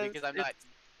 Well, no, because I'm not.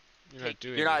 You're not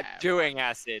doing You're not it. doing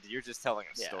acid. You're just telling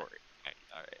a Yeah. story. Okay,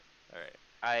 all right, all right.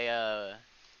 I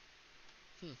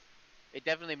Hmm. It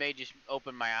definitely made just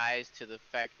open my eyes to the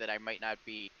fact that I might not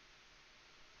be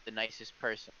the nicest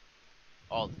person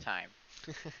all the time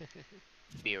to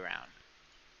be around,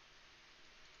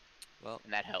 Well,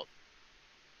 and that helped.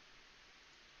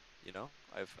 you know,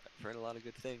 I've heard a lot of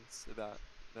good things about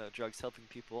drugs helping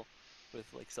people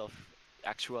with like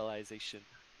self-actualization.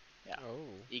 Yeah. Oh.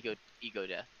 Ego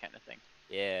death kind of thing.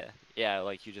 Yeah,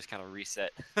 like you just kind of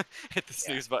reset, hit the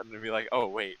snooze button, and be like, oh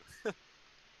wait.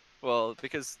 Well,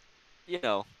 because, you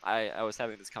know, I was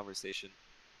having this conversation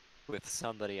with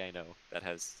somebody I know that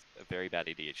has a very bad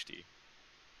ADHD,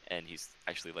 and he's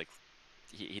actually like,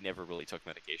 he never really took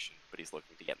medication, but he's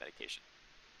looking to get medication.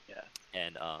 Yeah.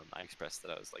 And I expressed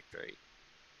that I was like very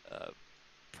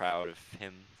proud of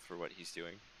him for what he's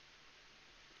doing.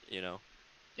 You know,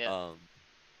 Yeah.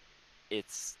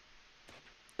 it's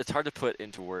hard to put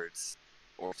into words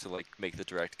or to like make the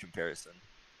direct comparison,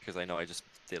 because I know I just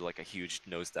did like a huge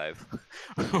nosedive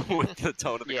with the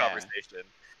tone of the Yeah. conversation.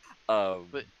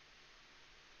 But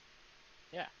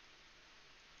yeah,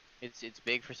 it's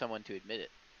big for someone to admit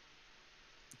it.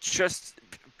 Just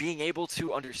being able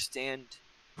to understand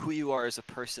who you are as a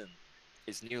person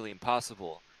is nearly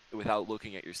impossible without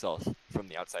looking at yourself from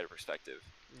the outsider perspective.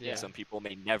 Yeah. Some people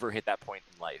may never hit that point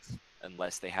in life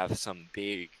unless they have some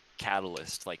big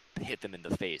catalyst like hit them in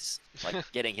the face,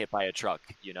 like getting hit by a truck,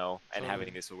 you know, and having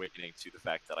Totally. this awakening to the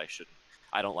fact that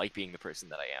I don't like being the person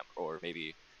that I am, or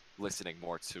maybe listening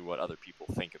more to what other people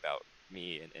think about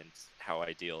me and how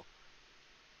I deal.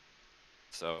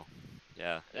 So,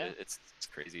 yeah, Yeah. it's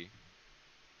crazy.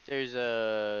 There's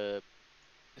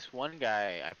this one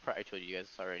guy, I probably told you guys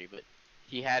this already, but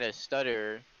he had a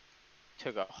stutter,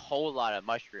 took a whole lot of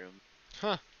mushrooms,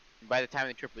 Huh. and by the time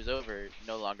the trip was over,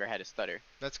 no longer had a stutter.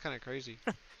 That's kind of crazy.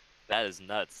 That is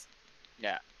nuts.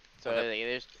 Yeah. So Well, that- like,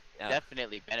 there's Yeah.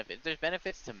 definitely benefits. There's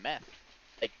benefits to meth.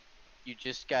 Like, you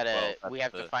just gotta. Well, we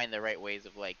that's have to find the right ways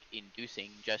of like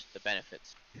inducing just the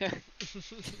benefits.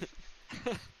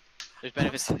 There's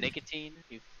benefits to nicotine.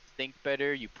 You think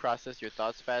better. You process your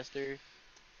thoughts faster.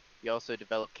 You also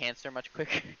develop cancer much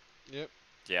quicker. Yep.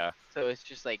 Yeah. So it's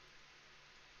just like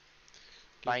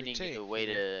Give or finding take, a way you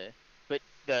know? to. But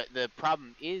the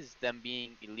problem is them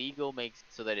being illegal makes it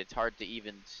so that it's hard to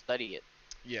even study it.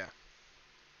 Yeah.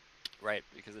 Right,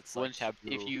 because it's like Once taboo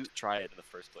if you to try it in the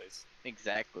first place.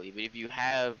 exactly, but if you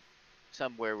have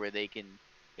somewhere where they can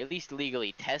at least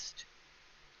legally test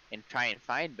and try and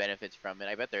find benefits from it,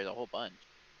 I bet there's a whole bunch.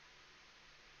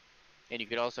 And you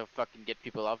could also fucking get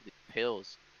people off the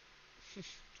pills.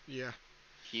 Yeah.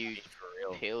 Huge For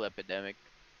real. pill epidemic.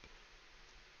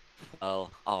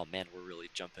 Well, oh man, we're really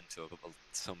jumping to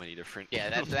so many different. Yeah,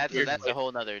 that's weird that's a places.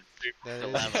 whole nother That is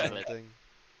dilemma. But, something.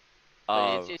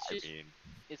 but it's I just mean,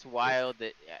 it's wild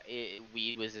that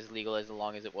weed was as legal as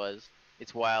long as it was.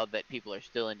 It's wild that people are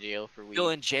still in jail for weed. still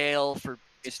in jail for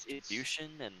It's distribution,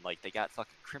 and like they got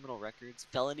fucking criminal records,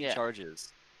 felony Yeah.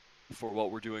 charges for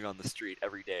what we're doing on the street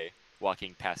every day,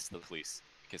 walking past the police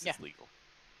because Yeah. it's legal.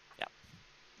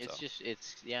 it's So. just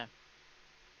it's yeah.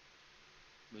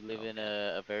 We live Oh, in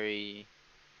a very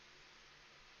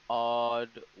odd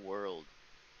world.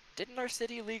 Didn't our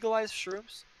city legalize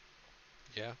shrooms?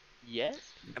 Yeah.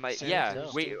 Yes. Am I? Santa Yeah.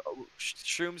 Cruz Wait, too.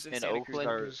 shrooms in In Santa Cruz Oakland?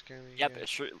 are. Cruz County,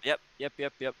 Yep. yeah.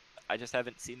 Yep. I just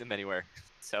haven't seen them anywhere.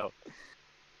 So.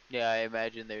 Yeah, I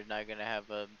imagine they're not gonna have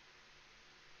a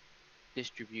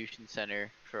distribution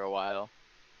center for a while.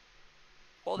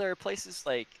 Well, there are places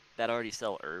like that already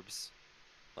sell herbs,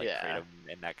 like Yeah. kratom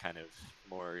and that kind of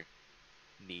more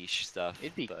niche stuff.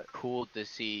 It'd be but cool to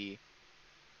see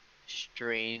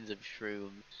strains of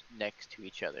shrooms next to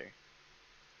each other.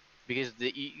 Because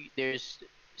there's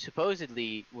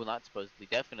supposedly, well, not supposedly,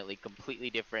 definitely completely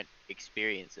different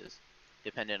experiences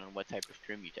depending on what type of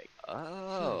shroom you take.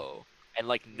 oh, and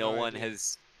like no No one idea.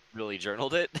 has really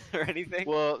journaled it or anything.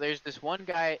 Well, there's this one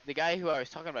guy, the guy who I was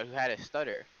talking about who had a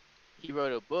stutter. He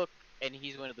wrote a book, and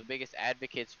he's one of the biggest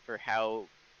advocates for how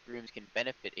shrooms can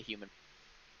benefit a human.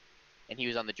 And he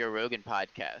was on the Joe Rogan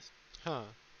podcast. Huh.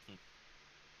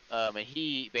 And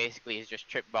he basically has just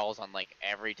tripped balls on like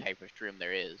every type of shroom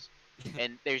there is.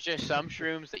 And there's just some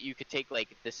shrooms that you could take like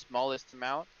the smallest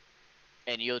amount,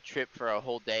 and you'll trip for a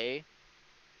whole day,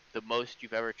 the most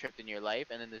you've ever tripped in your life.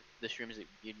 And then the shrooms that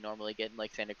you'd normally get in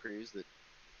like Santa Cruz that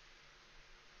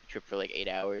you trip for like 8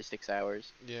 hours, 6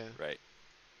 hours. Yeah. Right.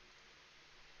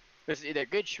 Because they're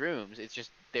good shrooms. It's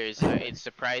just there's it's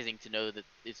surprising to know that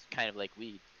it's kind of like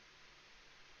weed.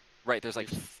 Right. There's like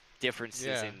differences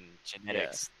Yeah. in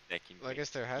genetics that can. Well, I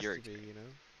guess there has your to be, you know.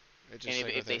 It And just like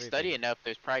if with they study everything. enough,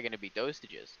 there's probably going to be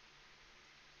dosages.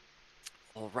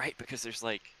 Well, right, because there's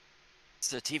like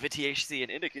sativa THC and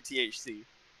indica THC.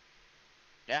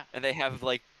 Yeah. And they have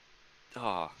like,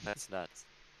 oh, that's nuts.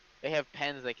 They have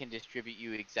pens that can distribute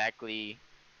you exactly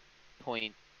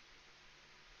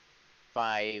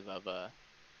 0.5 of a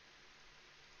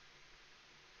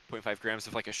 0.5 grams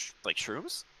of like like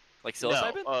shrooms, like no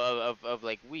psilocybin. of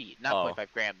like weed, not Oh. 0.5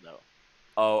 gram though.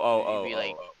 Oh. It'd be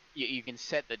like you can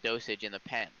set the dosage in the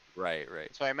pen. Right.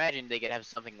 So I imagine they could have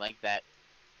something like that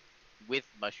with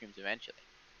mushrooms eventually.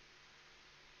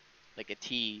 Like a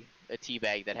tea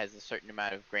bag that has a certain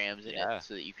amount of grams in Yeah. it,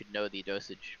 so that you could know the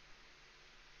dosage.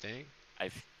 Dang. I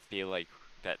feel like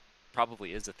that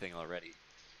probably is a thing already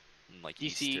in like Do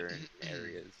you see eastern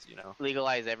areas, you know.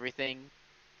 legalize everything,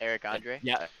 Eric Andre?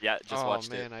 Yeah, yeah, just Oh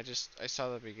watched it. man, I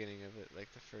saw the beginning of it,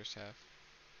 like the first half.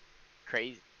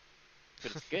 Crazy,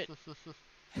 but it's good.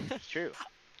 It's true.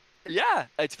 Yeah,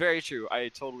 it's very true. I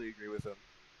totally agree with him.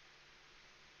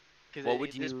 Because What would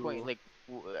at this point, you like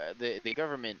the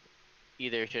government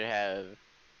either should have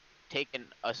taken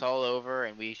us all over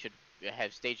and we should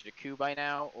have staged a coup by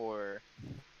now, or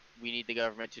we need the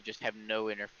government to just have no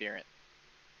interference.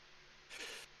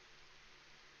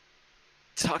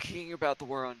 talking about the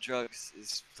war on drugs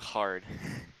is hard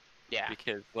Yeah,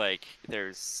 because like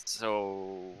there's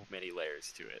so many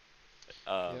layers to it.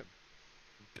 Yep.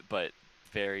 But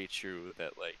very true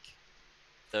that like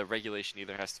the regulation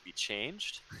either has to be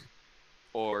changed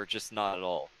or just not at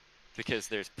all because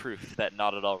there's proof that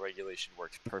not at all regulation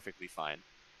works perfectly fine.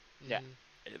 Yeah.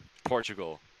 Mhm.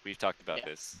 Portugal, we've talked about Yeah.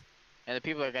 this. and the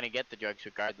people are gonna get the drugs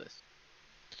regardless.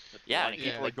 But they Yeah, want to Yeah.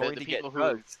 keep people are like going the to get people who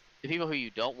drugs. the people who you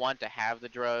don't want to have the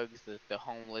drugs, the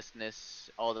homelessness,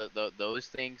 all those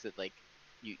things that like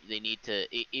they need to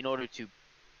in order to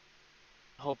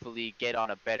hopefully get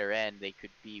on a better end. They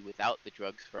could be without the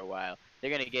drugs for a while. They're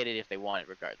gonna get it if they want it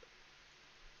regardless.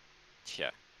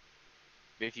 Yeah.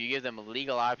 But if you give them a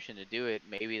legal option to do it,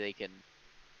 maybe they can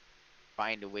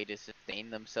find a way to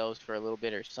sustain themselves for a little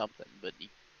bit or something. But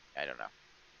I don't know.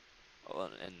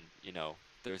 Well, and you know,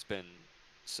 there's been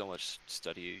so much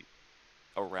study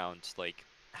around like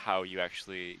how you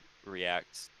actually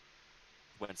react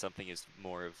when something is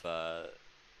more of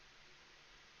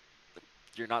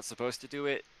you're not supposed to do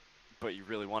it, but you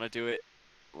really want to do it.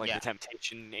 Like Yeah. the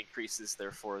temptation increases,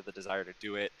 therefore the desire to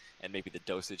do it, and maybe the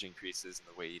dosage increases, and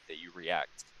the way that you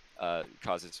react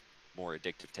causes more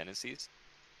addictive tendencies.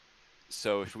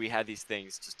 So if we had these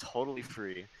things just totally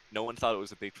free, no one thought it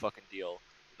was a big fucking deal,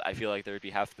 I feel like there would be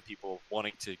half the people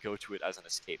wanting to go to it as an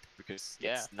escape because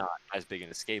Yeah. it's not as big an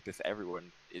escape if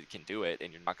everyone can do it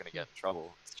and you're not going to get in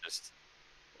trouble. It's just,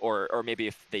 or maybe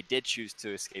if they did choose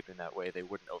to escape in that way, they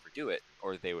wouldn't overdo it,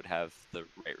 or they would have the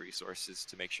right resources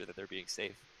to make sure that they're being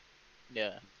safe.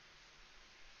 Yeah.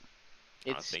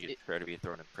 I don't think it's fair to be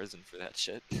thrown in prison for that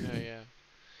shit. Oh yeah.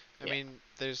 I Yeah. mean,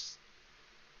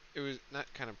 it was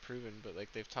not kind of proven, but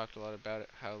like they've talked a lot about it,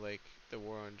 how like the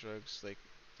war on drugs, like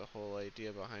the whole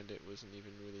idea behind it wasn't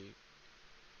even really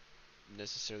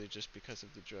necessarily just because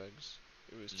of the drugs.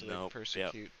 It was to like Nope. Yep.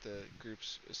 persecute the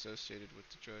groups associated with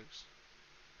the drugs.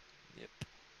 Yep.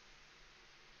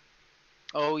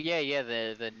 Oh yeah.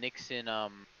 The Nixon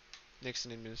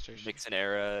Nixon administration. Nixon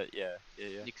era. Yeah.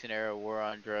 Yeah. Nixon era war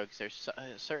on drugs. There's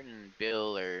a certain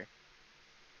bill or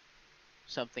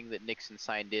something that Nixon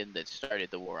signed in that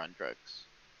started the war on drugs.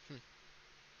 Hmm.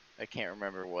 I can't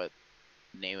remember what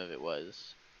the name of it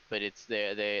was, but it's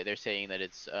they're saying that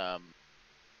it's Do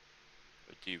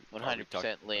you, are we talking 100%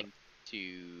 about? linked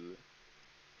to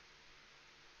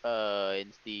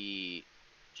it's the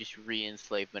just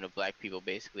re-enslavement of black people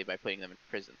basically by putting them in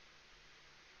prison.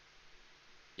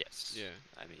 Yes. Yeah.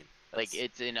 I mean, Like that's,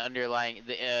 it's an underlying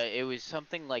it was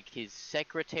something like his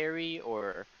secretary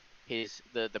or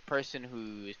the person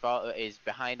who is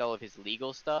behind all of his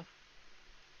legal stuff,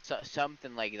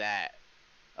 something like that.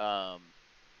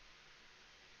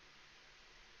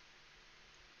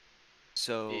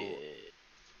 so eh,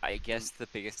 I guess the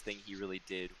biggest thing he really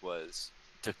did was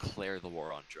declare the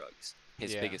war on drugs.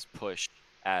 His Yeah. biggest push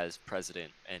as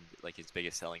president and like his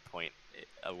biggest selling point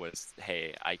was,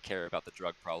 "Hey, I care about the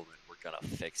drug problem and we're gonna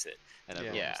fix it." And Yeah.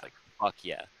 everyone Yeah. was like, "Fuck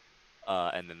yeah!"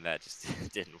 And then that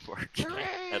just didn't work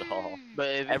at all.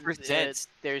 But Ever since,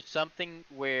 there's something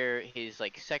where his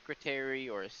like secretary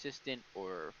or assistant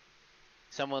or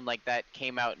someone like that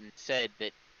came out and said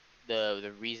that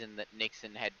the reason that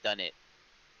Nixon had done it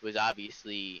was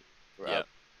obviously yeah,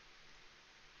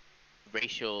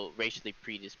 racially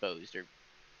predisposed, or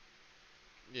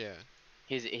Yeah.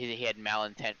 he had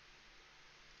malintent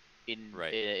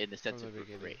right, in the sense From of the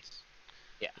beginning. race.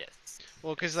 Yeah. yes,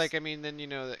 Well, because yes. like I mean, then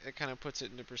that kind of puts it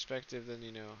into perspective. Then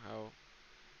how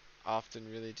often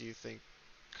really do you think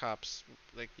cops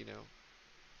like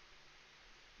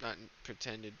not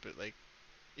pretended, but like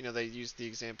they use the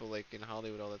example like in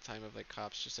Hollywood all the time of like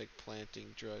cops just like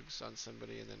planting drugs on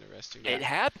somebody and then arresting them. It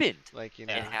happened. Like It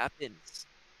happens.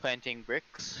 Planting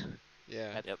bricks yeah,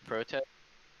 at Yep. the protest.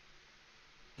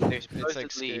 They're it's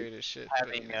like supposedly scary as shit.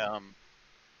 having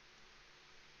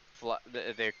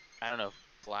they're I don't know if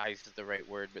flies is the right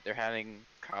word, but they're having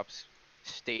cops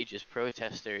stage as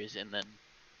protesters and then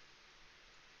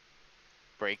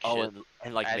break Oh, shit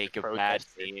and like as make a bad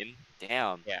protesters. scene.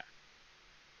 Damn. Yeah.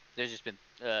 There's just been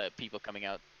people coming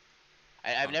out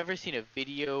I've never seen a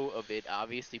video of it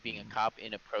obviously being a cop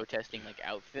in a protesting like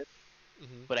outfit,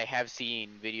 Mm-hmm. but I have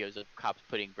seen videos of cops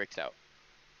putting bricks out.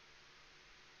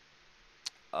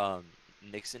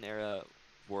 Nixon era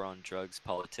war on drugs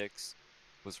politics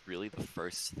was really the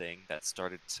first thing that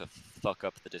started to fuck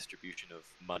up the distribution of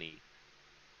money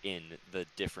in the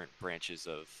different branches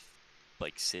of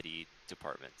like city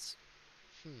departments.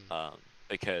 Hmm.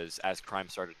 Because as crime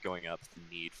started going up, the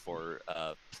need for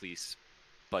police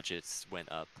budgets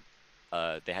went up.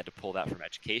 They had to pull that from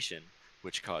education,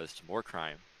 which caused more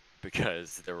crime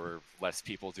because there were less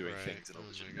people doing Right. things in a Oh my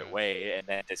legitimate gosh. way, and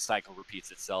then the cycle repeats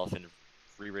itself and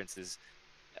re-rinses.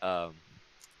 Um,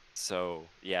 so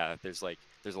yeah, there's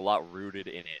a lot rooted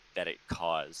in it that it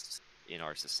caused in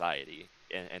our society,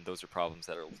 and those are problems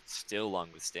that are still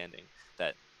long withstanding.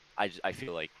 That I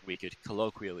feel like we could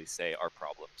colloquially say are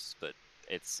problems, but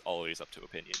it's always up to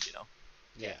opinion, you know.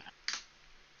 Yeah.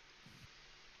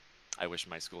 I wish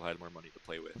my school had more money to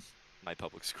play with. My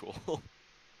public school.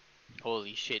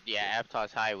 Holy shit! Yeah,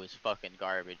 Aptos High was fucking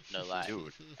garbage. No lie.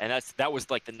 Dude. And that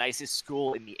was like the nicest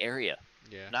school in the area.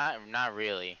 Yeah. Not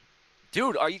really.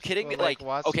 Dude, are you kidding Well, me? Like, okay,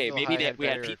 Watsonville maybe High had we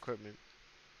had better equipment.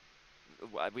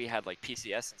 we had like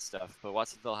PCS and stuff, but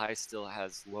Watsonville High still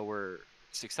has lower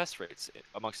success rates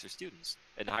amongst their students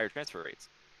and higher transfer rates.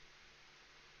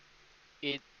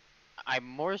 I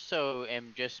more so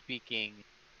am just speaking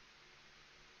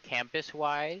campus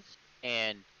wise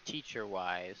and teacher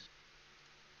wise.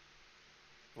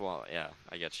 Well, yeah,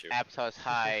 I get you. Aptos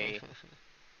High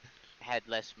had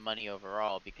less money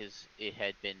overall because it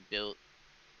had been built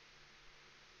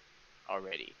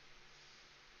already.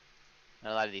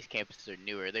 And a lot of these campuses are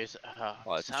newer. There's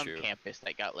Well, that's some true. campus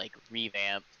that got like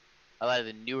revamped. A lot of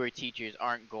the newer teachers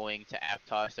aren't going to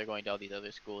Aptos. They're going to all these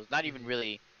other schools. Not even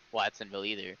really Watsonville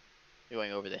either. They're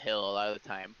going over the hill a lot of the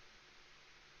time.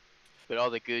 But all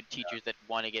the good teachers that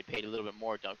want to get paid a little bit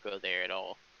more don't go there at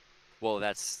all. Well,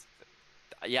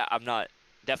 yeah, I'm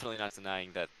definitely not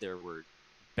denying that there were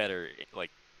better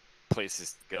like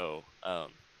places to go.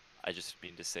 I just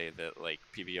mean to say that like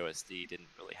PBOSD didn't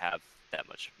really have that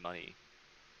much money.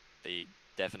 They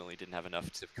definitely didn't have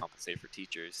enough to compensate for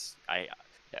teachers.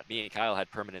 Me and Kyle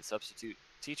had permanent substitute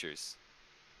teachers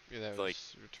Yeah, that like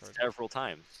was retarded. several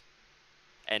times,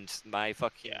 and my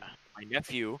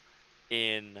nephew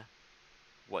in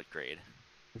what grade?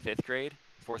 Fifth grade,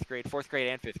 fourth grade,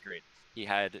 and fifth grade. He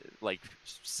had like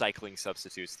cycling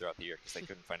substitutes throughout the year because they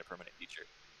couldn't find a permanent teacher.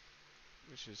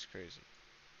 Which is crazy.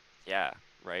 Yeah,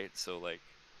 right. So like,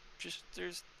 just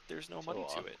there's no money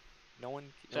to it. No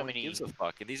one gives a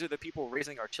fuck, and these are the people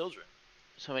raising our children.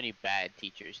 So many bad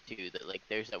teachers too. That like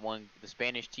there's that one, the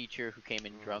Spanish teacher who came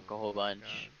in drunk a whole bunch.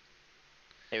 God.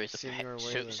 There was Senor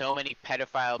so Whalen. many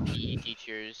pedophile PE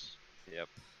teachers. Yep.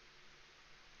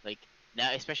 Like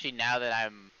now, especially now that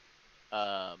I'm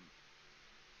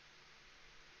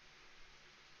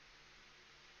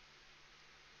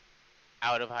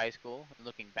out of high school and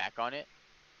looking back on it,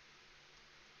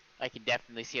 I can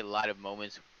definitely see a lot of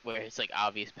moments where it's like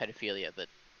obvious pedophilia that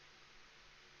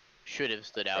should have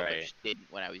stood out but Right. just didn't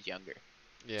when I was younger.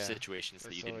 Yeah. Situations that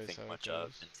that's you didn't always think how it much of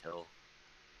goes. until.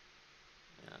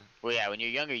 Yeah. Well, yeah, when you're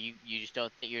younger, you just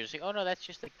don't think, you're just like, oh no, that's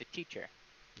just like the teacher.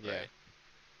 Yeah. Right.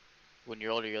 When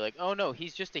you're older, you're like, oh no,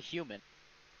 he's just a human,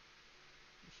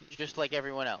 just like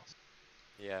everyone else.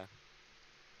 Yeah.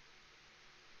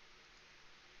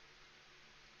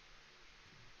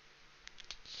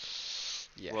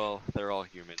 Yeah. Well, they're all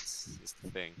humans, is the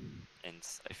thing, and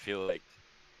I feel like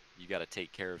you got to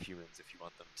take care of humans if you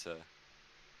want them to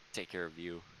take care of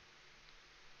you.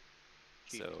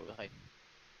 Treat So, people like-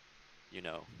 you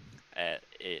know,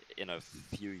 in a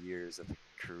few years of a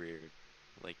career,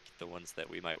 like the ones that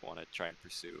we might want to try and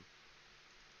pursue,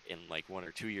 in like 1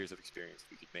 or 2 years of experience,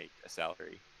 we could make a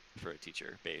salary for a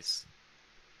teacher base,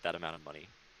 that amount of money,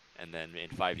 and then in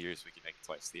 5 years we could make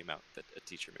twice the amount that a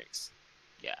teacher makes.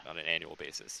 Yeah. On an annual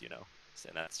basis, you know,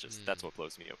 and that's what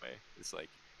blows me away. It's like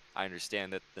I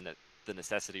understand that the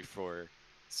necessity for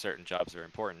certain jobs are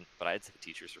important, but I'd say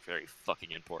teachers are very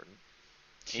fucking important.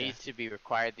 It needs to be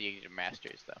required that you get a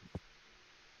master's though.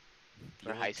 The For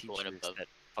only high school and teachers above. that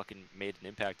fucking made an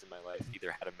impact in my life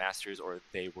either had a master's or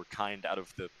they were kind out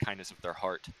of the kindness of their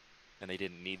heart, and they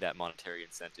didn't need that monetary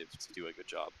incentive to do a good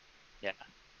job. Yeah,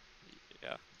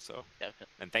 Yeah. So,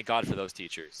 definitely. and thank God for those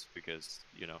teachers because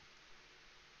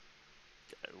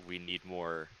we need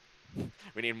more.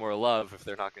 We need more love if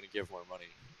they're not going to give more money.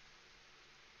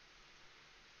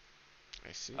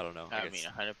 I see. I don't know. I guess- mean,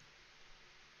 100.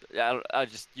 Yeah,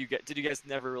 did you guys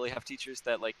never really have teachers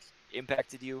that like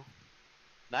impacted you?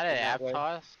 Not in at that way?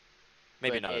 Aptos.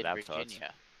 Maybe but not at in Aptos.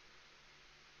 Virginia.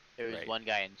 There was Right. one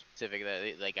guy in specific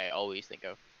that like I always think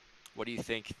of. What do you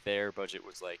think their budget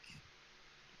was like?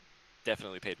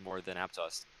 Definitely paid more than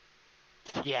Aptos.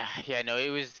 Yeah, no, it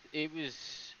was.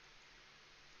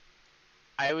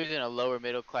 I was in a lower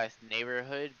middle class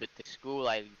neighborhood, but the school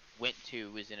I went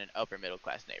to was in an upper middle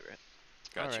class neighborhood.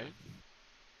 Gotcha. Alright.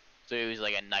 So it was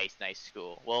like a nice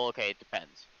school. Well, okay, it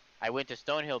depends. I went to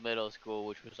Stonehill Middle School,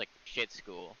 which was like a shit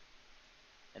school.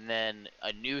 And then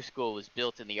a new school was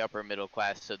built in the upper middle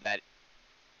class so that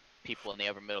people in the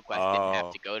upper middle class didn't have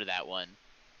Oh. to go to that one.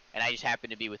 And I just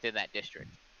happened to be within that district.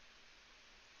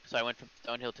 So I went from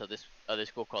Stonehill to this other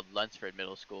school called Lunsford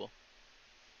Middle School.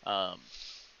 And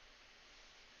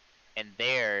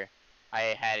there I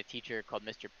had a teacher called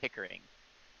Mr. Pickering,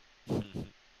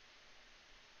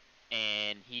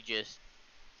 and he just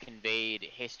conveyed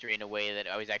history in a way that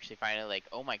I was actually finding like,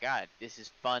 oh my god, this is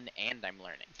fun and I'm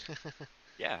learning.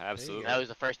 Yeah, absolutely. That was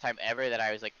the first time ever that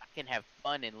I was like, I can have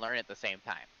fun and learn at the same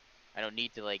time. I don't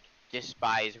need to like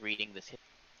despise reading this history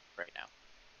right now.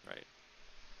 Right.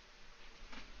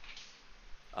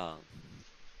 I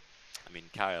mean,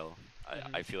 Kyle,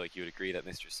 I feel like you would agree that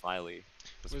Mr. Smiley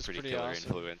was a pretty killer awesome.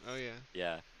 influence. Oh yeah.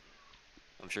 Yeah.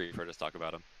 I'm sure you've heard us talk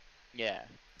about him. Yeah,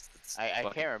 It's I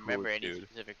fucking can't remember cool any dude.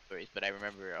 specific stories, but I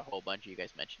remember a whole bunch of you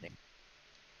guys mentioning.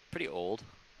 Pretty old.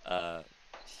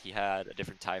 He had a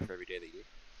different tie for every day of the year,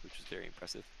 which was very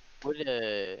impressive. What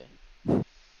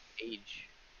age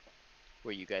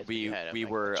were you guys? when you had him? We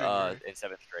Like, were junior. In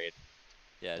 7th grade.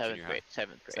 Yeah, seventh junior grade. high.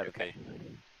 Seventh grade. Seventh Okay.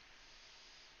 grade.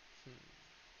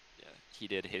 Yeah, he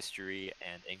did history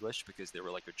and English because they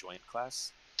were like a joint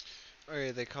class. Oh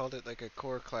yeah, they called it like a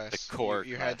core class. core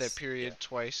You had that class, period yeah.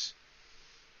 twice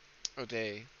a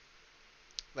day.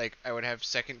 Like I would have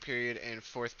second period and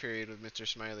fourth period with Mr.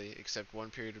 Smiley, except one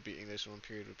period would be English, one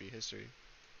period would be history.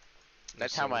 It was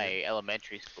That's so how my weird.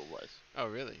 elementary school was. Oh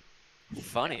really?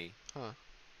 Funny.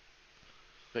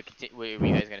 But were you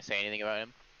guys gonna say anything about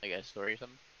him? Like a story or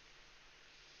something?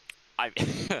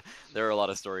 There are a lot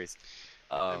of stories.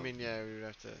 I mean, yeah, we would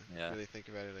have to yeah. really think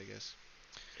about it, I guess.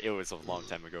 It was a long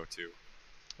time ago too.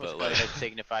 What's But part like, of it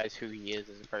signifies who he is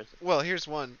as a person. Well, here's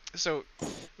one. So,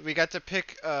 we got to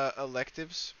pick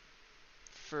electives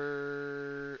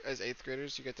for as 8th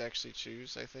graders. You get to actually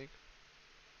choose, I think.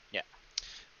 Yeah.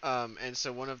 And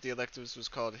so one of the electives was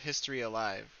called History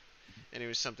Alive, and it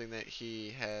was something that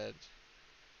he had.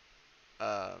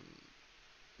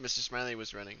 Mr. Smiley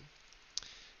was running,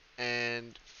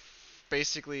 and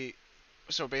basically,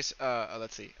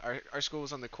 let's see. Our school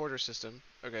was on the quarter system.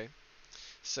 Okay.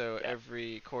 So Yeah.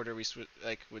 every quarter we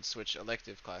would switch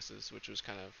elective classes, which was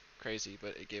kind of crazy,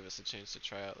 but it gave us a chance to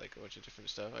try out like a bunch of different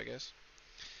stuff, I guess.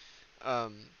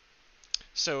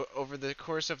 So over the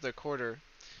course of the quarter,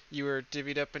 you were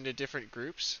divvied up into different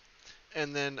groups,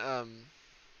 and then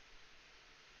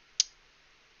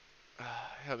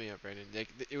help me out, Brandon. Like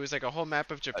it was like a whole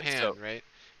map of Japan, right?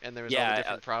 And there was all the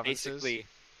different provinces. basically,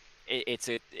 it's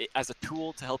as a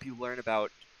tool to help you learn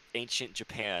about ancient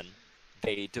Japan.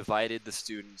 They divided the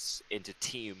students into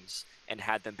teams and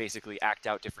had them basically act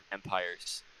out different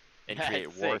empires and create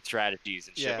That's war sick. strategies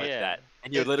and shit Yeah. like Yeah. that.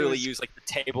 And you It literally was- use like the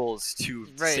tables to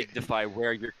Right. signify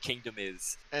where your kingdom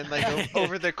is. And like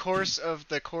over the course of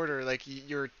the quarter, like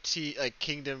your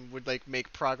kingdom would like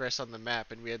make progress on the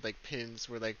map, and we had like pins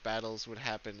where like battles would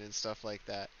happen and stuff like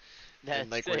that. That's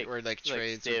And like sick. where like It's like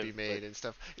trades would be Civ, made but- and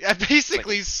stuff. Yeah,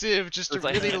 basically Civ, just it a was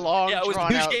like- really long, Yeah, it was a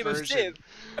drawn huge out game of version. Civ,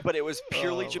 but it was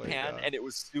purely Oh my Japan, God. and it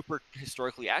was super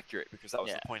historically accurate because that was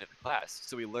Yeah. the point of the class.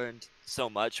 So we learned so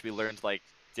much. We learned like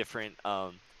different,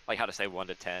 like how to say 1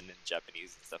 to 10 in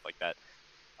Japanese and stuff like that.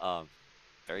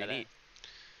 Very Badass. neat.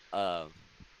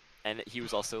 And he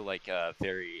was also like a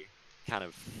very kind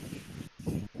of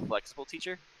flexible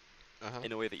teacher Uh-huh.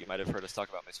 in a way that you might have heard us talk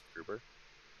about Mr. Gruber.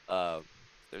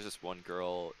 There's this one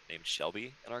girl named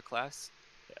Shelby in our class,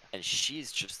 and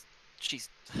she's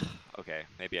okay.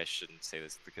 Maybe I shouldn't say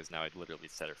this because now I literally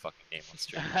said her fucking name on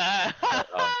stream.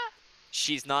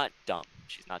 She's not dumb.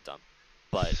 She's not dumb,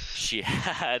 but she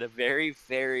had a very,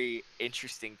 very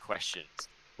interesting questions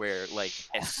where, like,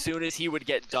 as soon as he would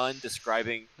get done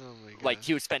describing, Oh my God. like,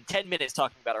 he would spend 10 minutes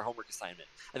talking about her homework assignment,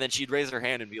 and then she'd raise her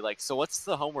hand and be like, "So what's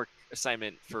the homework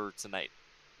assignment for tonight?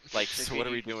 Like, so what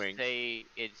are we doing?" Say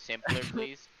it simpler,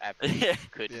 please. After Yeah. you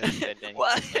could Yeah. have said anything.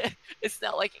 Well, it's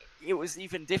not like it was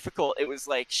even difficult. It was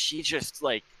like she just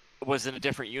like was in a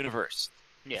different universe.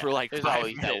 Yeah. for, like, There's 5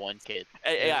 always that minutes. one kid.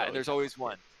 Yeah, and there's always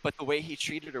one. But the way he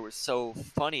treated her was so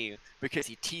funny because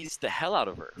he teased the hell out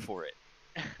of her for it.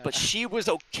 But she was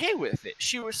okay with it.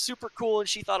 She was super cool and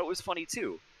she thought it was funny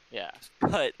too. Yeah.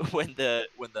 But when the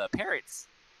parents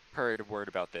heard word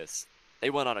about this, they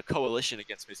went on a coalition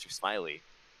against Mr. Smiley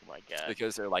Oh my god.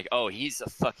 because they're like, oh, he's a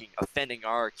fucking offending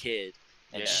our kid,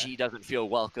 and Yeah. she doesn't feel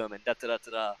welcome, and da da da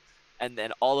da da. And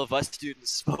then all of us students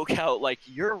spoke out like,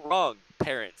 you're wrong,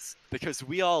 parents, because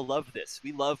we all love this.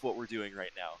 We love what we're doing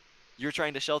right now. You're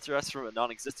trying to shelter us from a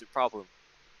non-existent problem.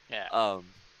 Yeah.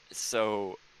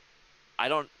 So I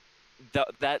don't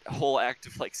that whole act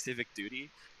of like civic duty,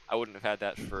 I wouldn't have had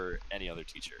that for any other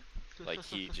teacher. Like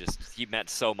he meant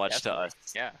so much to Definitely. us.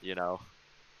 Yeah. You know,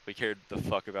 we cared the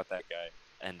fuck about that guy,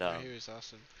 and Oh, he was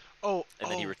awesome. Oh,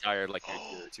 then he retired like a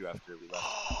year or two after we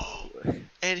left.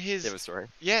 and his Same story.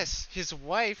 yes, his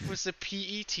wife was a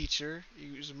PE teacher.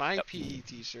 He was my Yep. PE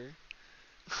teacher.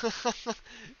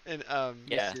 And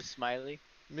Yeah. Mrs. Smiley.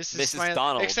 Mrs. Mrs. Smiley,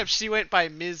 Donald. except she went by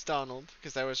Ms. Donald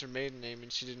because that was her maiden name,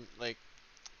 and she didn't like.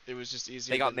 It was just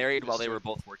easier. They got than married while they Mr. were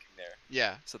both working there,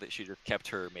 Yeah, so that she just kept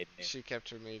her maiden name. she kept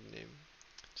her maiden name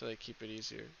to like keep it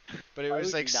easier. But it Why was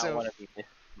would like you not so. want to be Miss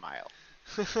Smile?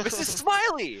 Mrs.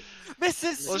 Smiley.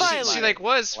 Mrs. Well, Smiley. she like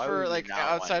was Why would for you like not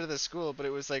outside want of the school, but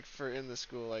it was like for in the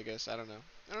school, I guess. I don't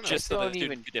know. just so the Don't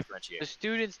student even- could differentiate. The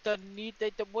students don't need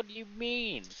that. What do you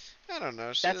mean? I don't know.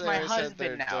 That's they my always had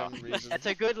their husband now. dumb reasons. That's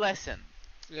a good lesson.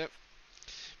 Yep.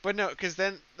 But no, because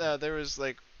then there was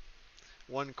like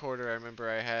one quarter I remember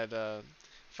I had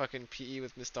fucking PE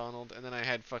with Miss Donald, and then I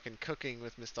had fucking cooking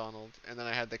with Miss Donald, and then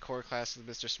I had the core class with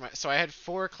Mr. Smiley. So I had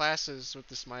 4 classes with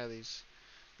the Smileys.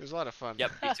 It was a lot of fun.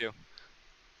 Yep, me too.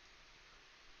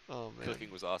 Oh man.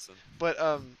 Cooking was awesome. But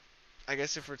I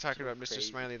guess if we're talking So about Mr. crazy.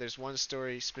 Smiley, there's one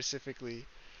story specifically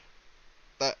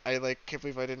that I like can't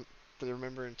believe I didn't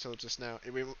remember until just now.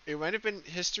 It might have been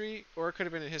history, or it could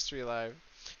have been in History Live,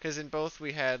 because in both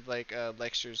we had like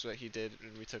lectures that he did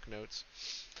and we took notes.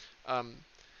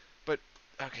 But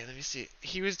okay, let me see.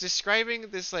 He was describing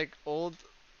this like old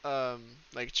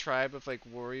like tribe of like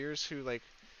warriors who like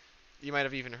you might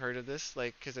have even heard of this,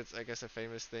 like because it's I guess a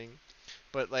famous thing,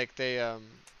 but like they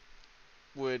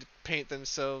would paint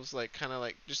themselves like kind of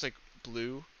like just like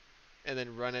blue, and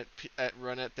then run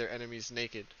at their enemies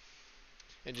naked,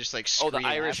 and just like Oh, scream. the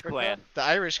Irish Africa? clan. The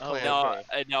Irish Oh, clan. No,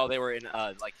 Okay. no, they were in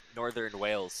like northern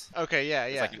Wales. Okay, yeah,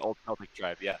 It's yeah. like an old Celtic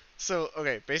tribe. Yeah. So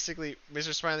okay, basically,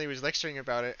 Mr. Smiley was lecturing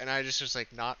about it, and I just was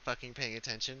like not fucking paying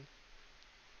attention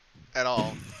at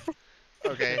all.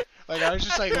 Okay, like I was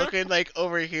just like looking like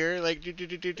over here, like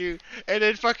do, and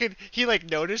then fucking he like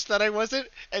noticed that I wasn't,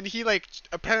 and he like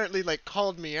apparently like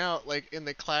called me out like in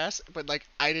the class, but like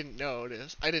I didn't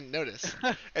notice,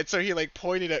 and so he like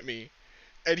pointed at me,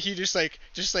 and he just like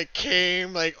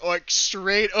came like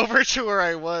straight over to where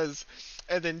I was,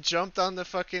 and then jumped on the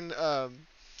fucking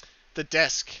the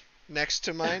desk next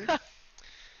to mine.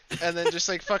 And then just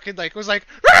like fucking like was like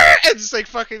 "Rah!" And just like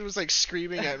fucking was like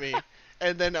screaming at me.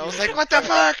 And then I was like, what the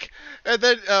fuck? And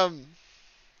then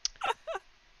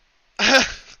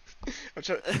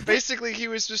basically he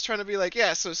was just trying to be like,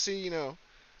 yeah, so see, you know,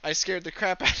 I scared the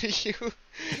crap out of you.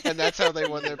 And that's how they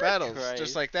won their battles, Christ.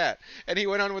 just like that. And he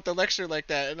went on with the lecture like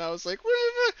that, and I was like,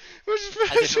 As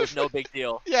if it was no big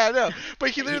deal. yeah, I know. But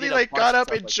he He literally did a like bunch got of up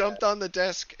stuff and like jumped on the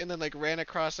desk, and then like ran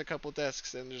across a couple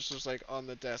desks, and just was like on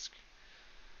the desk.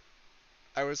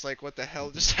 I was like, what the hell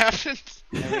just happened?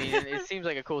 I mean, it seems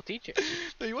like a cool teacher.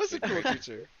 He was a cool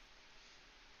teacher.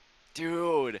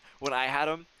 Dude, when I had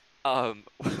him,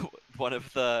 one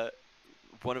of the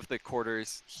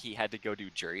quarters he had to go do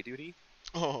jury duty,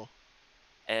 Oh.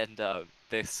 and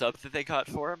the sub that they got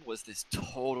for him was this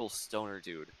total stoner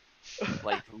dude,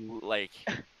 like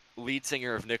lead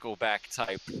singer of Nickelback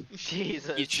type.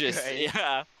 Jesus He just Christ.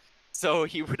 yeah. So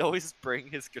he would always bring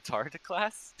his guitar to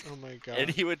class, Oh my god. and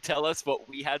he would tell us what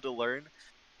we had to learn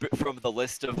from the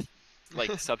list of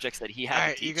like subjects that he had to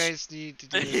Alright, teach. you guys need to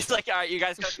do He's this. like, all right, you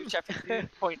guys got to do chapter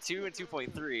 2.2 and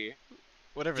 2.3.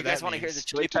 Whatever Do you that guys want to hear the means.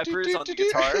 Chili Peppers on the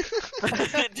guitar?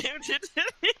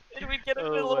 And we'd get in a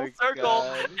Oh little my circle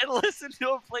God. and listen to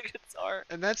him play guitar.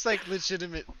 And that's like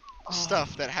legitimate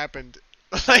stuff that happened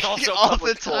like Also all the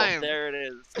public school. time. There it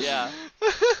is. Yeah.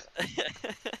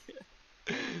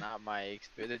 Not my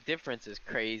experience. The difference is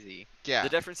crazy. Yeah. The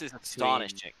difference is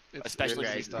astonishing, It's especially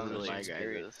your if guys' you really and my guys'.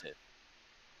 experienced it.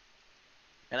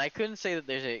 And I couldn't say that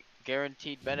there's a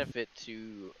guaranteed benefit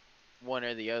to one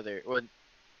or the other, or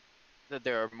that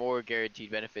there are more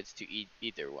guaranteed benefits to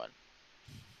either one.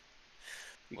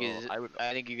 Because Well,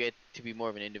 I think you get to be more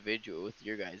of an individual with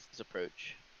your guys'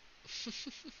 approach.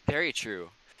 Very true.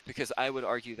 Because I would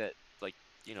argue that, like,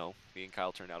 you know, me and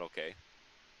Kyle turned out okay.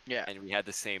 Yeah. And we had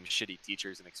the same shitty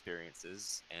teachers and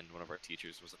experiences, and one of our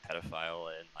teachers was a pedophile,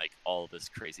 and like all this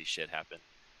crazy shit happened.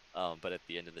 But at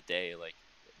the end of the day, like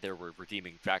there were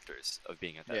redeeming factors of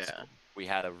being at that Yeah. school. We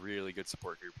had a really good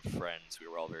support group of friends. We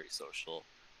were all very social.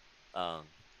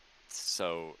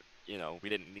 So we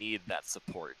didn't need that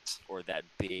support or that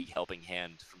big helping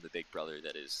hand from the big brother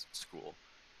that is school.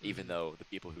 Even though the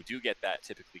people who do get that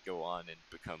typically go on and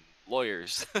become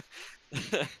lawyers,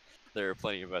 there are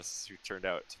plenty of us who turned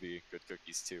out to be good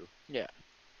cookies too. Yeah,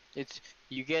 it's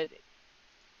you get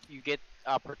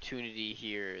opportunity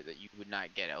here that you would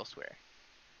not get elsewhere.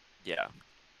 Yeah.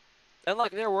 And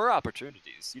like there were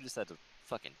opportunities, you just had to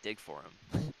fucking dig for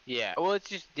them. Yeah, well, it's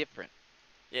just different.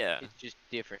 Yeah. It's just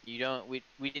different. You don't we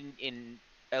didn't in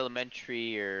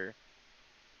elementary or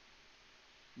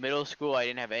middle school. I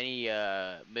didn't have any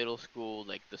middle school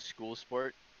like the school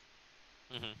sport.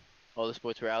 Mhm. All the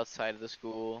sports were outside of the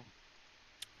school.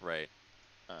 Right.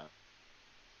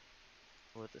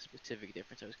 What the specific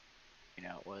difference I was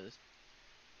pointing out was.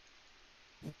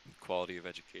 Quality of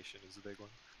education is a big one.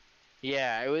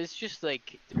 Yeah, it was just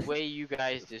like the way you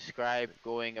guys described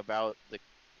going about the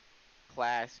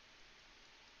class.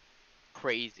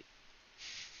 Crazy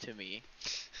to me.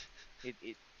 It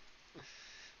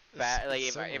like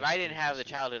if I didn't have the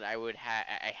childhood I would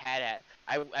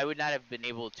I would not have been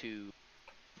able to,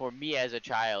 for me as a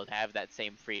child, have that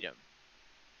same freedom.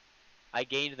 I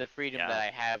gained the freedom Yeah. that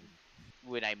I have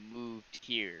when I moved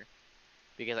here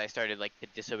because I started like to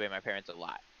disobey my parents a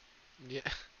lot. Yeah.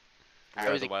 We I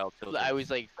are was the wild children. I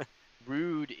was like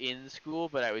rude in school,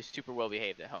 but I was super well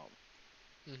behaved at home.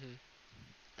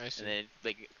 I see. And then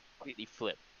like completely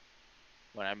flipped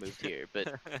when I moved here.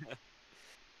 But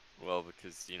Well,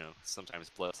 because sometimes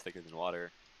blood's thicker than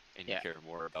water, and you Yeah. care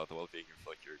more about the well-being of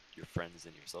like your friends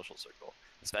and your social circle,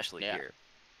 especially Yeah. here.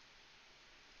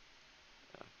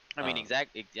 I mean, Um,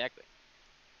 exactly.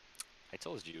 I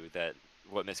told you that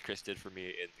what Miss Chris did for me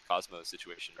in the Cosmos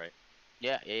situation, right?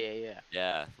 Yeah.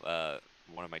 Yeah.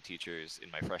 One of my teachers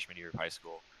in my freshman year of high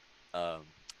school,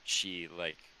 she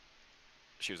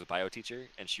was a bio teacher,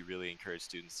 and she really encouraged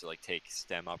students to like take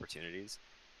STEM opportunities.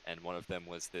 And one of them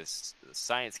was this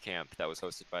science camp that was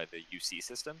hosted by the UC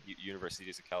system,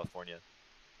 Universities of California.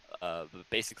 But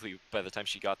basically, by the time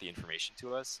she got the information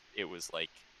to us, it was like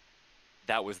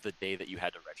that was the day that you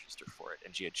had to register for it,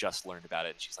 and she had just learned about it,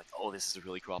 and she's like, "Oh, this is a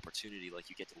really cool opportunity. Like,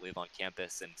 you get to live on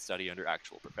campus and study under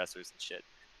actual professors and shit."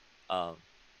 And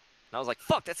I was like,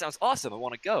 "Fuck, that sounds awesome. I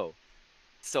want to go."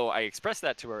 So I expressed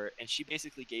that to her, and she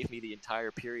basically gave me the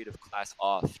entire period of class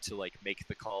off to like make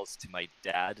the calls to my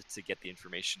dad to get the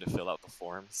information to fill out the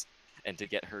forms and to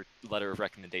get her letter of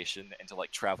recommendation, and to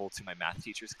like travel to my math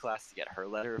teacher's class to get her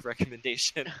letter of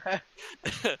recommendation.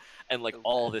 And like So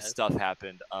all this badass. stuff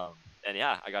happened. And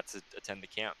yeah, I got to attend the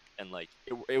camp, and like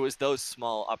it was those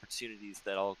small opportunities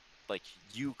that all like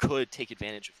you could take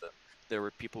advantage of them. There were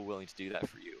people willing to do that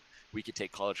for you. We could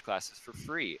take college classes for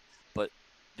free, but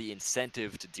the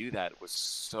incentive to do that was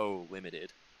so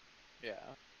limited.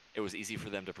 Yeah. It was easy for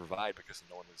them to provide because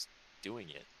no one was doing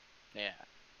it.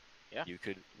 Yeah.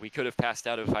 We could have passed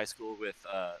out of high school with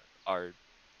our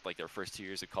first 2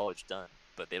 years of college done,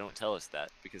 but they don't tell us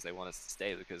that because they want us to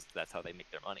stay because that's how they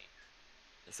make their money.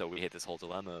 So we hit this whole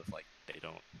dilemma of like they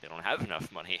don't have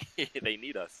enough money. They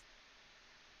need us.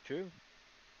 True.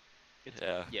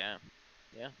 Yeah. Yeah.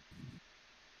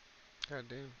 God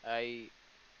damn.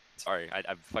 Sorry,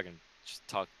 I fucking just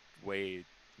talked way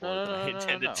more No, than I no,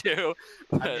 intended no. to.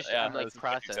 But, yeah, I'm like this is making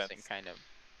processing sense. kind of.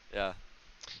 Yeah,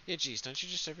 Yeah, geez, don't you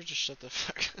just ever just shut the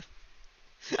fuck up?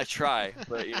 I try,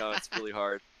 but it's really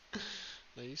hard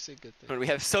No, you say good when things. we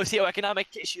have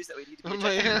socioeconomic issues that we need to be Oh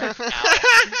my addressing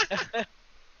now.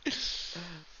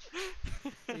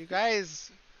 You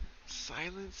guys,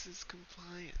 silence is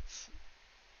compliance.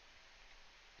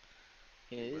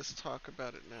 It Let's is. talk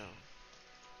about it now.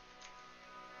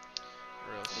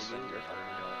 Or else.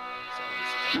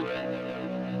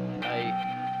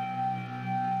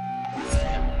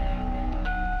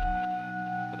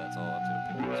 But that's all up to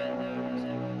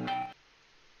opinions.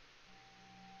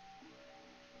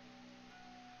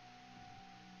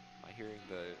 Am I hearing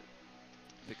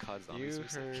the COD Zombies You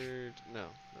music? heard. No,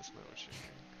 that's not what you're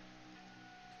hearing.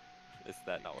 Is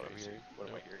that not what I'm Crazy. hearing? What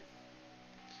am I Nope.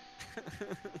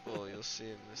 hearing? Well, you'll see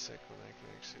it in a sec when I can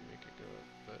actually make it go up.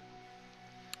 But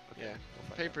Okay, yeah, we'll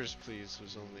find out. Papers, Please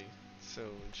was only so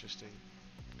interesting.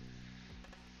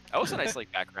 That was a nice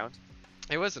like background.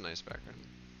 It was a nice background.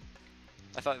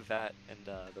 I thought that and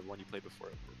the one you played before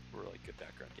were like good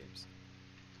background games.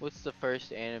 What's the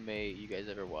first anime you guys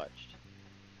ever watched?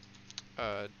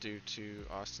 Due to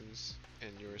Austin's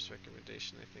and yours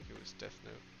recommendation, I think it was Death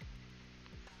Note.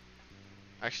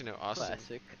 Actually, no, Austin.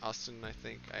 Classic. Austin, I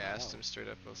think I asked Wow. him straight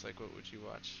up. I was like, "What would you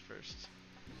watch first?"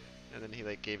 And then he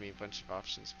like gave me a bunch of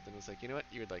options, but then was like, "You know what?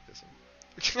 You would like this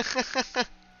one."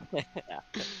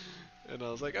 And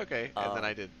I was like, "Okay." And then Um,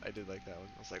 I did like that one.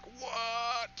 I was like,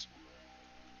 "What?"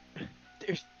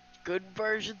 There's good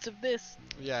versions of this.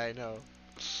 Yeah, I know.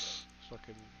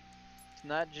 Fucking. It's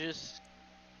not just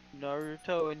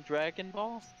Naruto and Dragon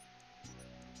Ball.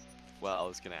 Well, I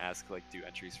was gonna ask, like, do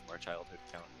entries from our childhood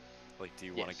count? Like, do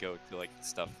you want to Yes. go to like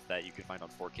stuff that you can find on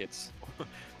 4Kids?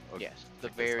 Or Yes, the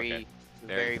like this? Okay. very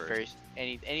Very first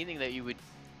anything that you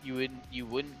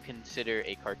wouldn't consider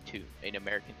a cartoon, an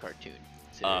American cartoon,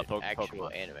 consider actual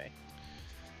Pokemon. anime.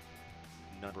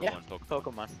 Number Yeah, one Pokemon.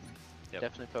 Pokemon. Yep.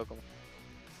 Definitely Pokemon.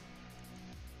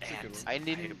 It's a good And one. I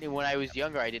didn't when I was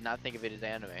younger. I did not think of it as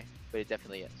anime, but it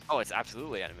definitely is. Oh, it's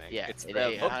absolutely anime. Yeah, It's it-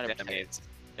 most 100%.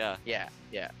 anime. Yeah.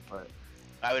 Yeah. But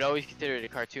I would always consider it a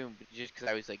cartoon, but just because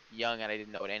I was like young and I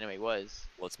didn't know what anime was.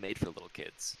 well, it's made for little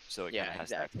kids, so it Yeah, kind of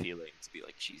has exactly. that feeling to be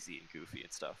like cheesy and goofy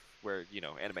and stuff. Where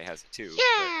anime has it too,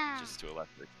 Yeah. but just to a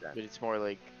lesser extent. But it's more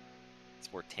like.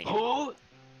 It's more tame. Oh!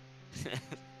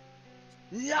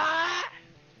 Yeah!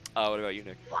 What about you,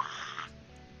 Nick?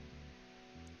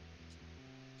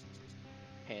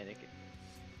 Panic.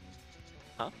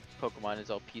 Huh? Pokemon is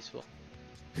all peaceful.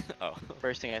 Oh.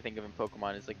 First thing I think of in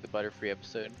Pokemon is like the Butterfree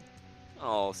episode.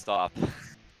 Oh, stop.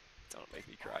 Don't make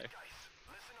me cry.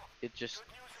 It just.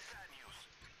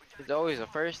 It's always the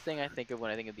first thing I think of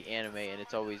when I think of the anime, and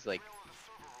it's always like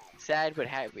sad but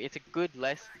happy. It's a good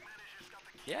lesson.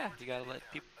 Yeah, you gotta let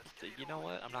people. You know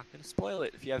what? I'm not gonna spoil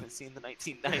it if you haven't seen the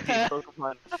 1990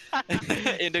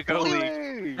 Pokemon Indigo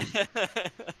League.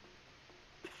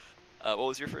 What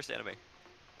was your first anime?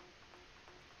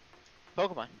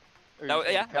 Pokemon. Or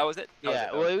Yeah, that was it.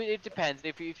 Yeah, well, it depends.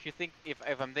 If you think if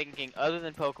I'm thinking other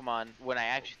than Pokemon, when I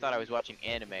actually thought I was watching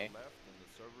anime,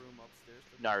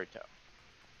 Naruto.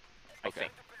 I Okay.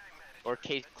 think. Or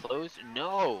Case Closed?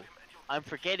 No, I'm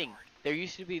forgetting. There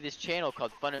used to be this channel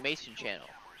called Funimation Channel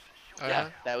Oh, Yeah. yeah.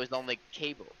 that was on like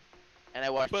cable, and I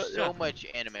watched But, so yeah. much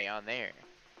anime on there,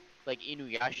 like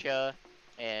Inuyasha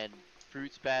and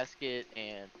Fruits Basket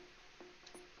and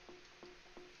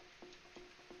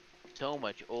so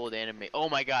much old anime. Oh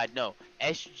my God, no!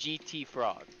 SGT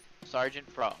Frog, Sergeant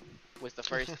Frog was the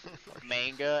first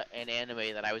manga and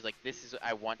anime that I was like, this is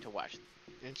I want to watch.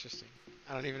 Interesting.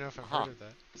 I don't even know if I've Huh. heard of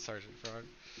that. Sergeant Frog.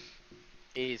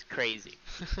 It is crazy.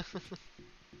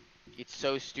 It's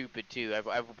so stupid too.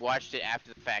 I've watched it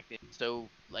after the fact. It's so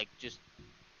like just.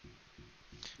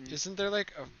 Isn't there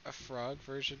like a frog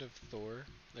version of Thor?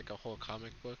 Like a whole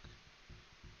comic book?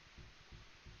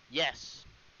 Yes.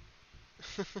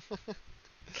 I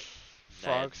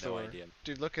Frog had no Thor. idea.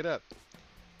 Dude, look it up.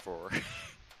 For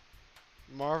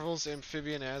Marvel's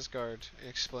Amphibian Asgard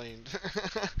explained. from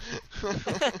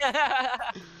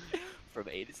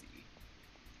A to Z.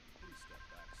 Please step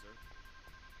back, sir.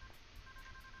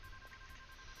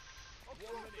 All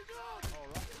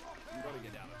right. I'm gonna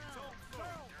get down.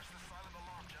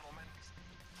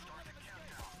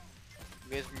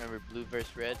 You guys remember Blue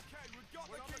vs Red?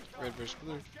 Red vs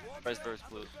Blue. Red vs.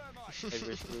 Blue. Red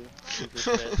vs Blue. Blue vs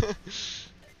Red.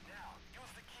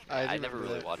 I do never remember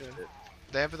really that, watched yeah. it.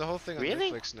 They have the whole thing on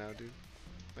Really? Netflix now, dude.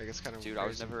 Like it's kind of. Dude, I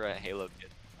was never a Halo kid.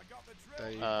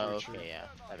 Oh, okay, yeah,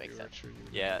 that makes sense.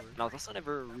 Yeah, and I was also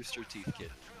never a Rooster Teeth kid.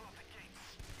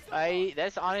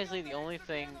 That's honestly the only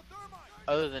thing,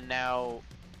 other than now,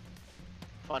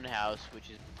 Funhouse, which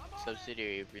is a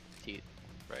subsidiary of Rooster Teeth.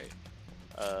 Right.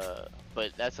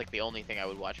 But that's like the only thing I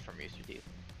would watch from Rooster Teeth.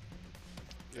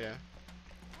 Yeah.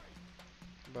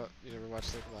 But you never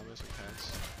watched like Llamas and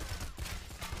Cats?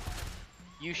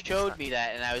 You showed me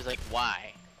that, and I was like,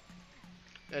 why?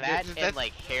 That and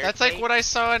like hair. That's like tape what I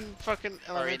saw in fucking are in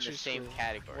elementary the same school.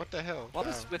 category. What the hell?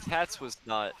 Llamas Wow. with Hats was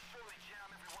not.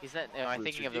 Is that? Am I Rooster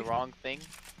thinking of the Teeth. wrong thing?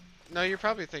 No, you're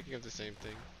probably thinking of the same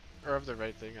thing. Or of the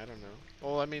right thing, I don't know.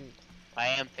 Well, I mean, I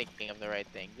am thinking of the right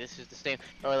thing. This is the same,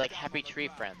 or like Happy Tree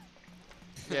Friend.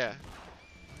 yeah.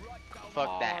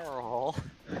 Fuck that. Oh.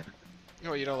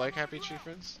 Oh, you don't like Happy Tree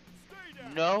Friends?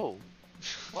 No.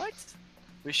 What?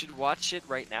 We should watch it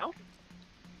right now?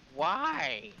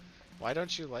 Why? Why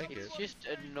don't you like It's it? just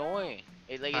annoying.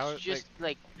 It's How- just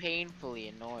like painfully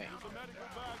annoying.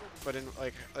 But in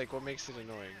like what makes it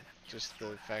annoying? Just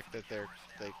the fact that they're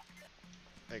like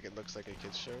it looks like a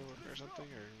kids show or something,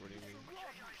 or what do you mean?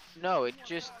 No, it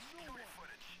just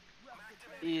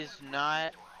is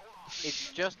not.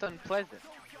 It's just unpleasant.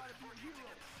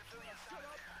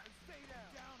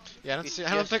 Yeah, I don't It's see. I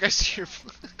don't just- think I see your.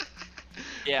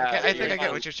 Yeah. I think I you're get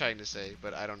not- what you're trying to say,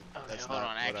 but I don't. Okay, That's hold not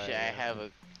on. what Actually, I have a.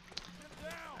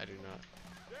 I do not.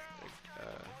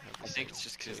 Have I the think same it's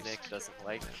just because taste. Nick doesn't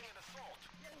like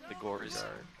the gores.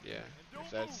 Regard. Yeah.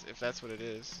 If that's what it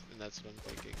is, and that's what I'm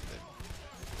thinking, then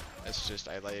that's just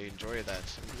I enjoy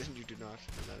that, and then you do not,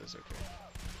 and that is okay.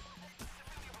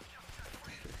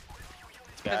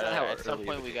 Depends on how At some early in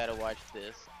point the we game. gotta watch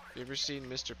this. You ever seen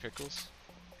Mr. Pickles?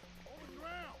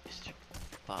 Mr.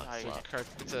 Fuck. Nice.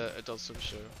 It's a Adult Swim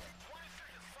show.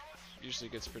 Usually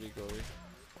gets pretty gory.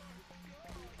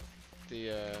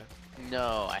 The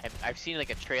No, I've seen like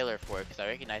a trailer for it because I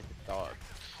recognize the dog.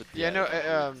 yeah,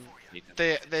 no, Need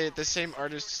them. the same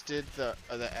artists did the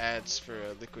ads for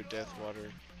Liquid Death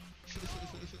water.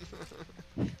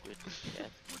 Yeah.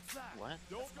 What?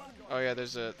 Oh yeah,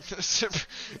 there's a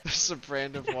there's a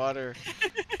brand of water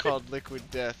called Liquid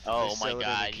Death. They Oh my sell it in a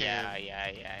god, can.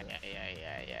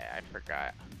 yeah, I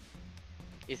forgot.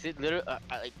 Is it literally,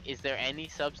 like, is there any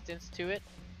substance to it?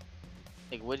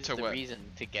 Like, what is To the what? reason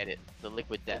to get it? The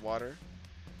liquid The death. water.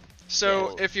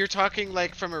 So Yeah. if you're talking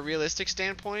like from a realistic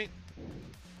standpoint,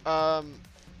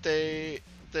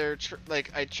 they're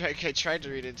like I tried to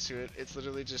read into it. It's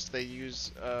literally just they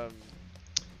use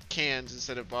cans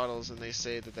instead of bottles, and they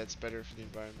say that that's better for the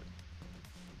environment.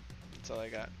 That's all I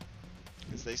got.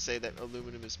 Because they say that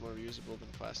aluminum is more reusable than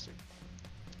plastic.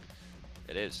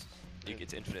 It is.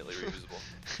 It's infinitely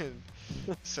reusable.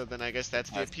 So then I guess that's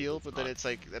the Plastic appeal, is but then not. it's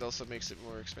like that also makes it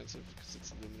more expensive because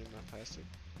it's aluminum, not plastic.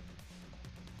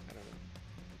 I don't know.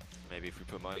 Maybe if we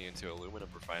put money into aluminum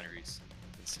refineries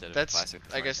instead of That's plastic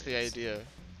I guess the refineries. idea.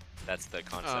 That's the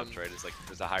concept, right? It's like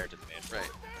there's a higher demand for Right.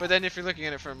 it. But then if you're looking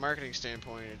at it from a marketing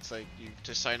standpoint, it's like you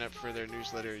to sign up for their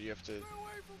newsletter, you have to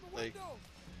like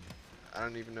I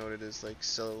don't even know what it is, like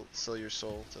sell your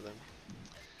soul to them.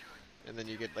 And then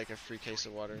you get like a free case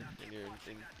of water and you're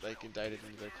like indicted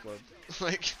into their club.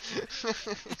 Like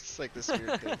it's like this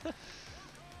weird thing.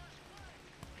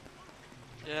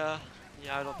 Yeah,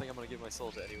 I don't think I'm gonna give my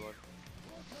soul to anyone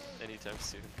anytime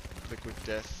soon. Liquid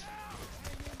death.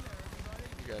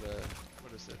 You gotta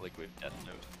what is it? Liquid death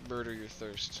note. Murder your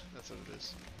thirst. That's what it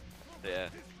is. Yeah.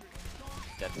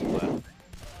 Death's black.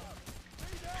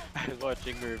 I was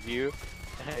watching a review,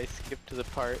 and I skipped to the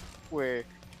part where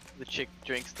the chick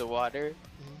drinks the water,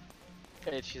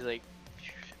 and she's like,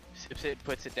 sips it,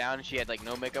 puts it down, and she had like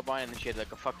no makeup on, and then she had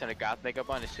like a fuck ton of goth makeup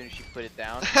on as soon as she put it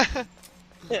down.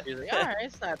 She was like, alright,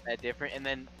 it's not that different. And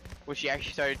then when she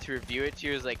actually started to review it,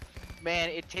 she was like, man,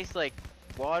 it tastes like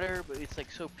water, but it's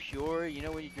like so pure. You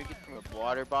know when you drink it from a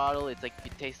water bottle, it's like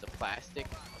you taste the plastic.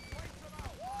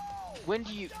 When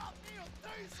do you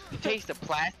taste the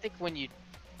plastic when you...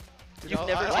 You've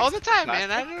never all the tasted time,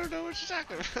 man. I plastic? don't know what you're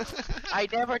talking about. I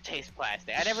never taste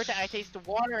plastic. I taste the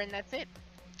water and that's it.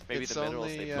 Maybe It's the minerals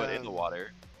they only, put in the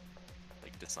water,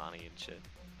 like Dasani and shit.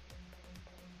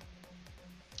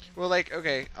 Well, like,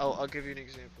 okay, I'll give you an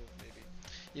example, maybe.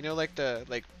 You know, like the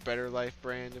Better Life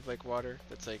brand of like water.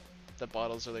 That's like the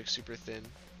bottles are like super thin.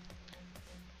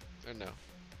 Or no.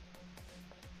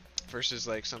 Versus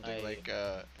like something like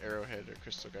Arrowhead or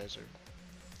Crystal Geyser.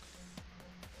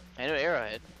 I know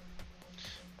Arrowhead.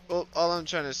 Well, all I'm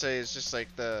trying to say is just like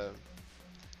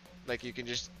like you can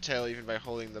just tell even by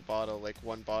holding the bottle, like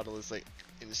one bottle is like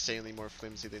insanely more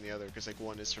flimsy than the other because like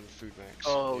one is from Food Max.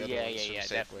 Oh, the other yeah, one is yeah,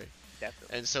 from yeah, Safeway.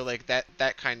 Definitely. And so like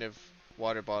that kind of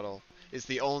water bottle is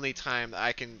the only time that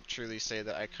I can truly say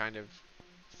that I kind of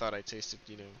thought I tasted,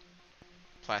 you know,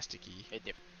 plasticky. It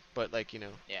different. But like, you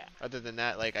know, Yeah. other than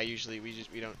that, like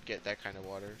we don't get that kind of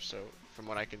water. So from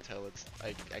what I can tell, it's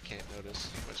I can't notice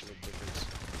much of a difference.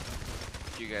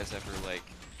 Do you guys ever like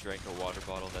drank a water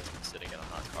bottle that's been sitting in a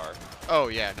hot car? Oh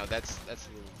yeah, no, that's a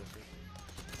little different.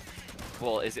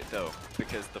 Well, is it though?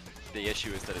 Because the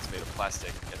issue is that it's made of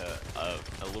plastic, and a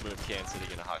aluminum can sitting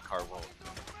in a hot car won't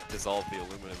dissolve the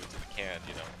aluminum into the can,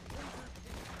 you know.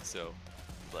 So,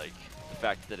 like, the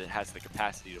fact that it has the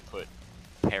capacity to put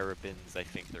parabens, I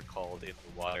think they're called, in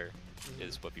the water,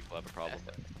 is what people have a problem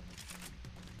with.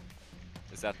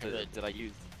 Is that the? Did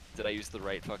I use the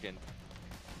right fucking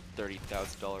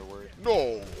 $30,000 word?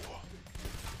 No.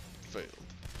 Failed.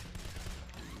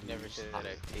 Never said that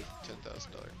I've tasted.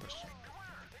 $10,000 question.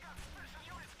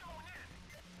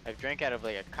 I've drank out of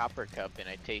like a copper cup and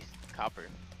I taste copper.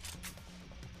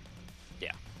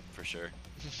 Yeah, for sure.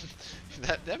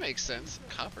 that makes sense.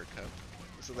 Copper cup.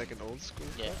 Is it like an old school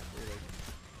Yeah. cup? Or like...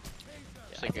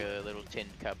 It's like a little tin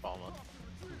cup almost.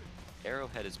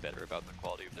 Arrowhead is better about the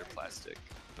quality of their plastic,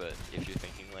 but if you're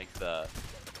thinking like the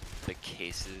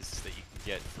cases that you can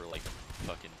get for like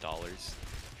fucking dollars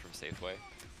from Safeway,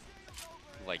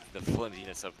 like the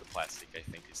flimsiness of the plastic, I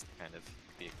think is kind of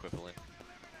the equivalent.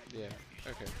 Yeah.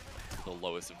 Okay. The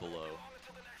lowest of the low.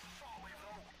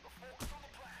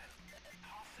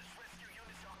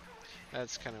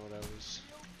 That's kind of what I was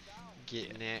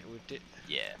getting at with it.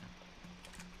 Yeah.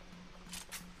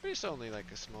 But it's only like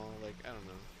a small, like, I don't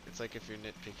know. It's like if you're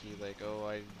nitpicky, like, oh,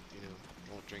 I, you know,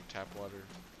 won't drink tap water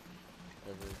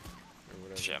ever. or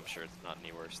whatever. Shit, I'm sure it's not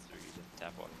any worse than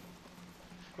tap water.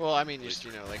 Well, I mean, just,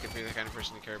 you know, like if you're the kind of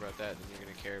person to care about that, then you're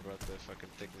gonna care about the fucking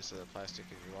thickness of the plastic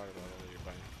in your water bottle that you're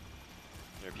buying.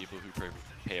 There are people who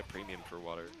pay a premium for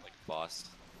water, like Boss.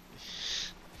 I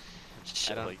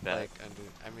Shit don't like that.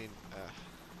 I mean, I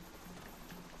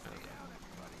don't know.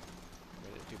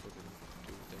 But people can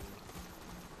do what they want.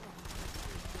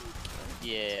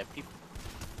 Yeah, people.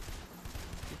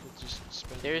 People just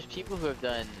spend. There's money people on who have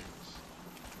done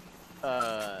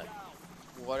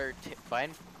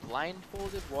things.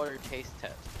 blindfolded water taste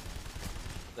tests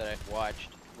that I've watched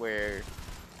where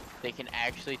they can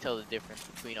actually tell the difference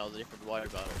between all the different water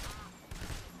bottles.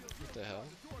 What the hell?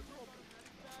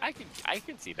 I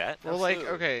can see that. Well, like,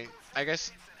 absolutely. okay, I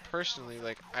guess personally,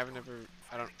 like, I don't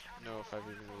know if I've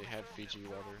even really had Fiji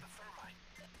water.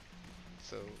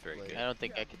 So, Very like, good. I don't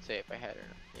think I could say if I had it.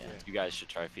 Yeah. You guys should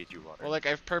try Fiji water. well, like,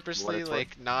 I've purposely, it's worth.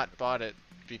 like, not bought it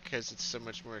because it's so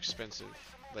much more expensive.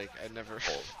 Like, I never,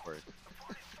 Oh, of course.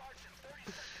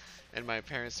 and my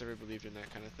parents never believed in that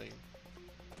kind of thing.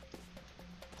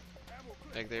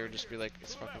 Like, they would just be like,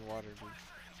 it's fucking water, dude.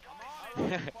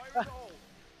 Get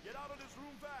out of this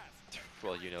room fast.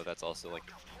 Well, you know that's also like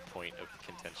a point of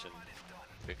contention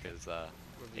because What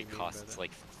do you it mean by costs that?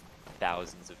 like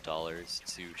thousands of dollars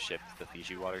to ship the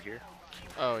Fiji water here.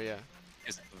 Oh, yeah.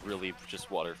 It's really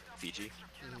just water from Fiji.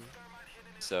 Mhm.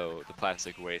 So the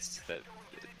plastic waste that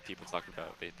people talk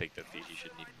about, they think that Fiji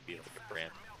shouldn't even be like a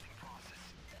brand.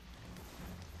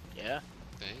 Yeah.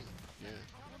 Dang, yeah.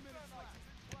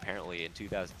 Apparently, in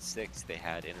 2006, they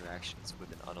had interactions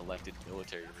with an unelected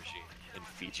military regime in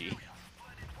Fiji.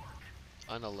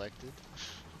 Unelected?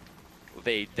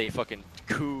 They fucking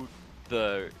couped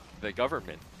the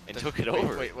government and took it Wait,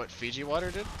 over. wait, what, Fiji water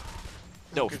did?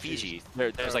 No, I'm confused. Fiji.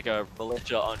 There's Oh. like a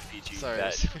militia on Fiji Sorry,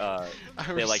 that sorry. I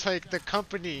they was like. like, the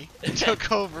company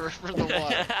took over for the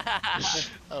water.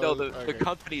 No, Oh, the okay.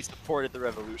 company supported the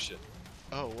revolution.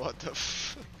 Oh, what the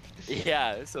f...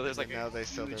 Yeah, so there's And like now a they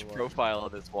sell their huge water. profile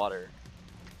of this water.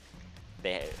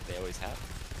 They always have.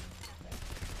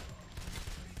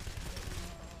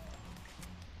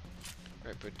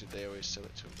 Right, but did they always sell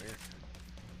it to America?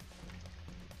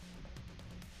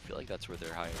 I feel like that's where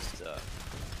their highest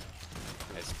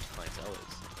clientele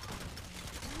is.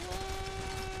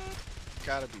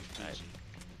 Gotta be Right. Fiji.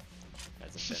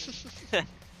 Hasn't been.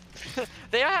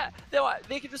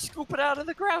 They can just scoop it out of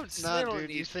the ground. So Nah, they don't dude,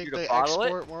 need you think you to they bottle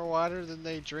export more water than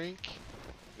they drink? it.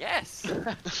 Yes.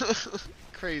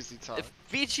 Crazy talk. If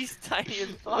Fiji's tiny as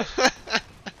fuck.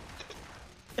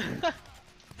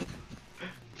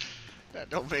 That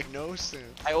don't make no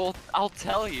sense. I'll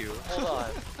tell you. Hold on.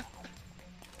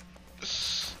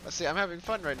 See, I'm having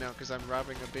fun right now because I'm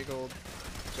robbing a big old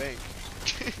bank.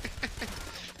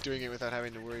 Doing it without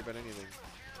having to worry about anything.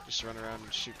 Just run around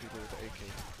and shoot people with the AK.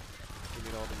 Give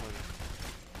me all the money.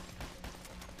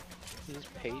 Is this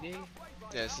payday?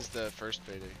 Yeah, this is the first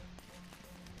payday.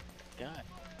 God.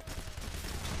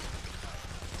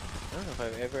 I don't know if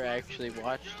I've ever actually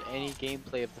watched any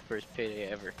gameplay of the first payday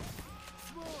ever.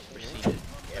 Or seen it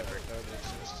ever. That would make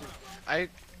sense too. I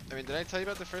mean, did I tell you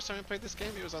about the first time I played this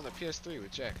game? It was on the PS3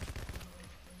 with Jack.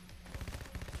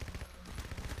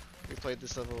 We played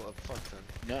this level a fuck ton.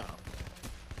 No.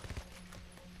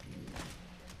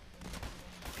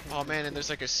 Oh man, and there's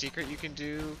like a secret you can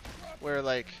do where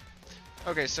like,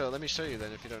 okay, so let me show you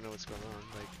then if you don't know what's going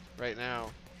on. Like right now,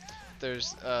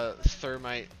 there's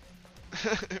thermite,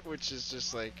 which is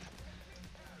just like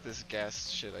this gas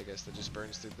shit, I guess, that just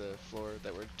burns through the floor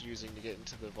that we're using to get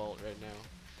into the vault right now.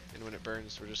 And when it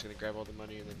burns, we're just gonna grab all the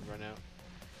money and then run out.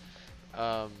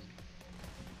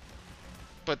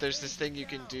 But there's this thing you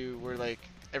can do where like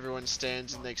everyone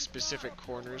stands in like specific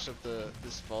corners of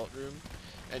this vault room,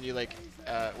 and you like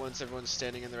once everyone's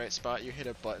standing in the right spot, you hit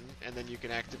a button, and then you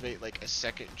can activate like a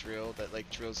second drill that like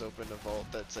drills open a vault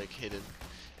that's like hidden,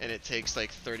 and it takes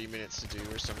like 30 minutes to do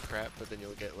or some crap, but then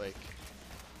you'll get like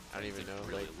I don't even know,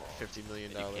 really like long. $50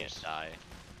 million. And you can't die.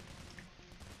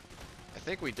 I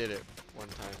think we did it one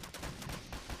time.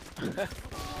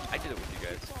 I did it with you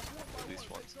guys at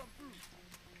least once.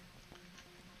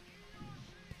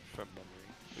 From memory.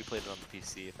 We played it on the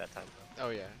PC at that time. Oh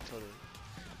yeah, totally.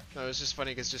 No, it was just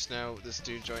funny because just now this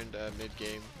dude joined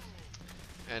mid-game,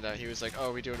 and he was like, "Oh,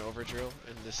 are we doing overdrill?"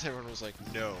 And this everyone was like,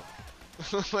 "No."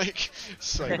 Like,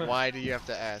 it's like, why do you have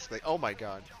to ask? Like, oh my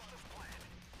god.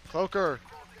 Cloaker!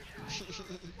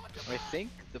 I think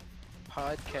the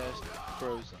podcast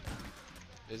frozen.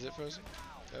 Is it frozen?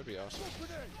 That'd be awesome.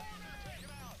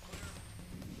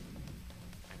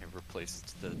 I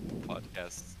replaced the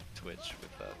podcast Twitch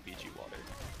with Fiji water.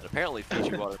 And apparently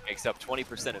Fiji water makes up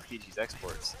 20% of Fiji's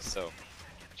exports, so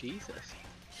Jesus.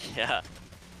 Yeah.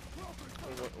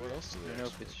 What else do I they don't know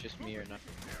ask if it's just me or not.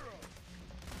 for?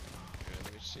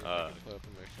 Let me see if I can pull up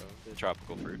on my phone. The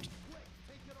tropical fruit.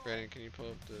 Brandon, can you pull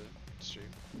up the stream?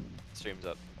 Stream's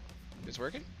up. It's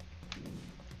working?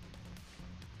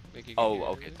 Like you can Oh, hear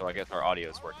okay. everything? So I guess our audio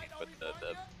is working, but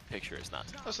the picture is not.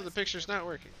 Oh, so the picture's not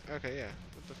working. Okay, yeah.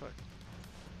 What the fuck?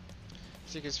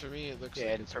 See, because for me it looks Yeah,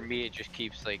 like and it's for working. me it just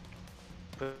keeps like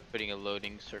putting a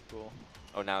loading circle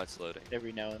Oh, now it's loading.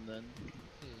 every now and then.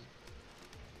 Hmm,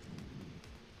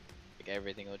 Like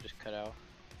everything will just cut out.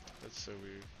 that's so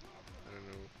weird. I don't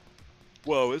know.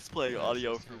 Whoa, it's playing Yeah,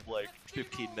 audio it's from just- like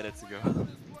 15 minutes ago.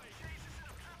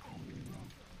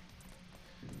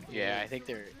 Yeah, I think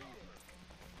they're.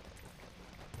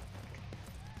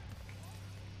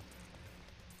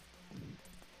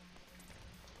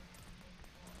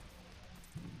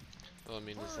 Well, I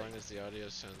mean, as long as the audio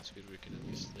sounds good, we can at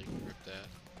least like rip that.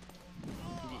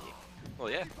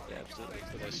 Well, yeah, absolutely.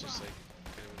 But that's just like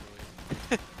kind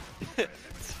of annoying.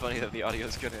 It's funny that the audio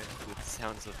is gonna with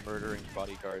sounds of murdering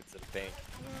bodyguards at a bank,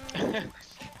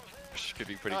 which could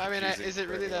be pretty. Oh, I mean, confusing is it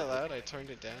for really that everyone. loud? I turned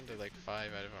it down to like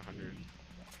 5 out of 100.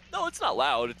 No, it's not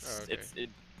loud. It's Oh, okay.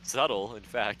 it's subtle, in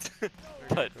fact. Okay,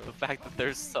 But cool. the fact that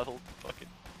there's subtle fucking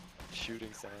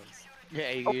shooting sounds.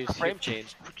 Yeah, Oh, you just frame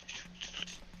change.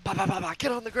 Ba ba ba ba!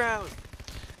 Get on the ground.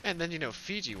 And then, you know,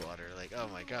 Fiji water, like, oh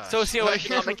my gosh.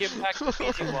 Socioeconomic impact of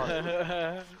Fiji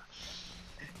water.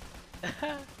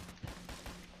 Oh,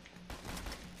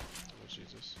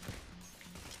 Jesus.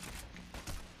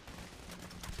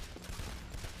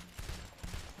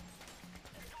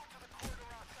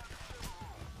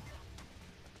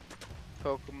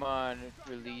 Pokemon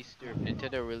released, or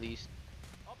Nintendo released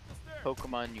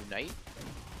Pokemon Unite?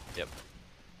 What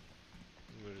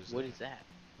What is is that?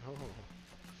 Oh.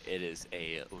 It is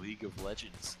a League of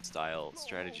Legends style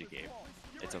strategy game.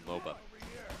 It's a MOBA.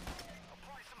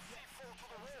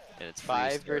 And it's free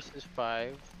 5 start. versus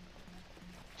 5.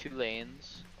 2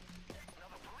 lanes.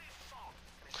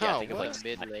 Yeah, Oh, think of what? like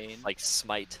Mid lane. like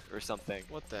Smite or something.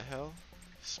 What the hell?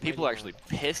 People are Smiting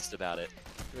actually pissed about it,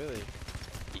 on- Really?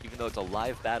 even though it's a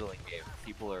live battling game.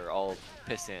 People are all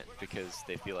pissant because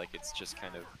they feel like it's just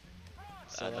kind of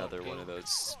Sellout another one game? of those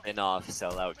spin-off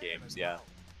sellout games. Yeah.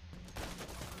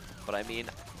 But I mean,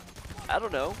 I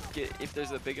don't know. If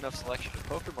there's a big enough selection of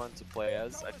Pokemon to play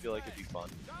as, I feel like it'd be fun.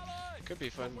 Could be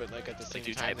fun, but like at the same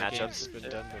do time, type the game's matchups been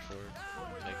and done before.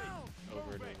 Like,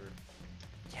 over and over.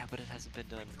 Yeah, but it hasn't been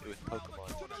done with Pokemon,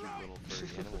 cute little furry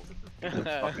animals. Beat the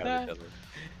fuck out of each other.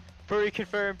 Furry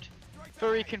confirmed!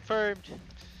 Furry confirmed!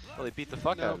 Well, they beat the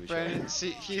fuck out No, of each other. Brandon,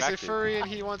 see, he's a Distracted. furry and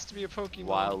he wants to be a Pokemon.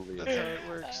 Wildly That's how it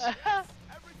works.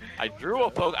 I drew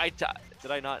a poke.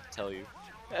 Did I not tell you?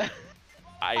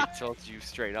 I told you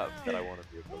straight up that I want to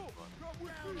be a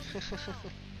Pokemon.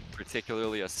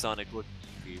 Particularly a Sonic looking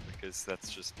Eevee, because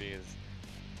that's just me.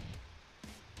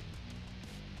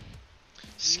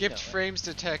 Skipped know it. frames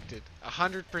detected.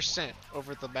 100%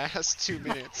 over the last 2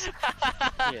 minutes.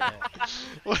 Yeah.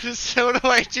 So do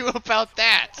I do about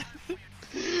that?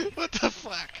 What the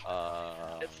fuck?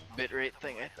 It's a bitrate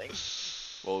thing, I think.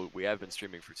 Well, we have been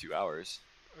streaming for 2 hours.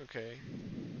 Okay.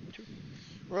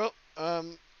 Well,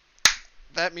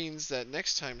 that means that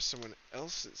next time someone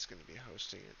else is going to be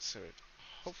hosting it, so it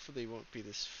hopefully won't be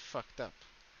this fucked up.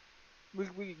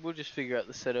 We'll just figure out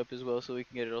the setup as well so we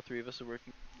can get it all 3 of us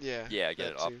working. Yeah. Yeah,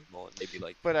 get that it too. optimal and maybe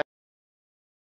like But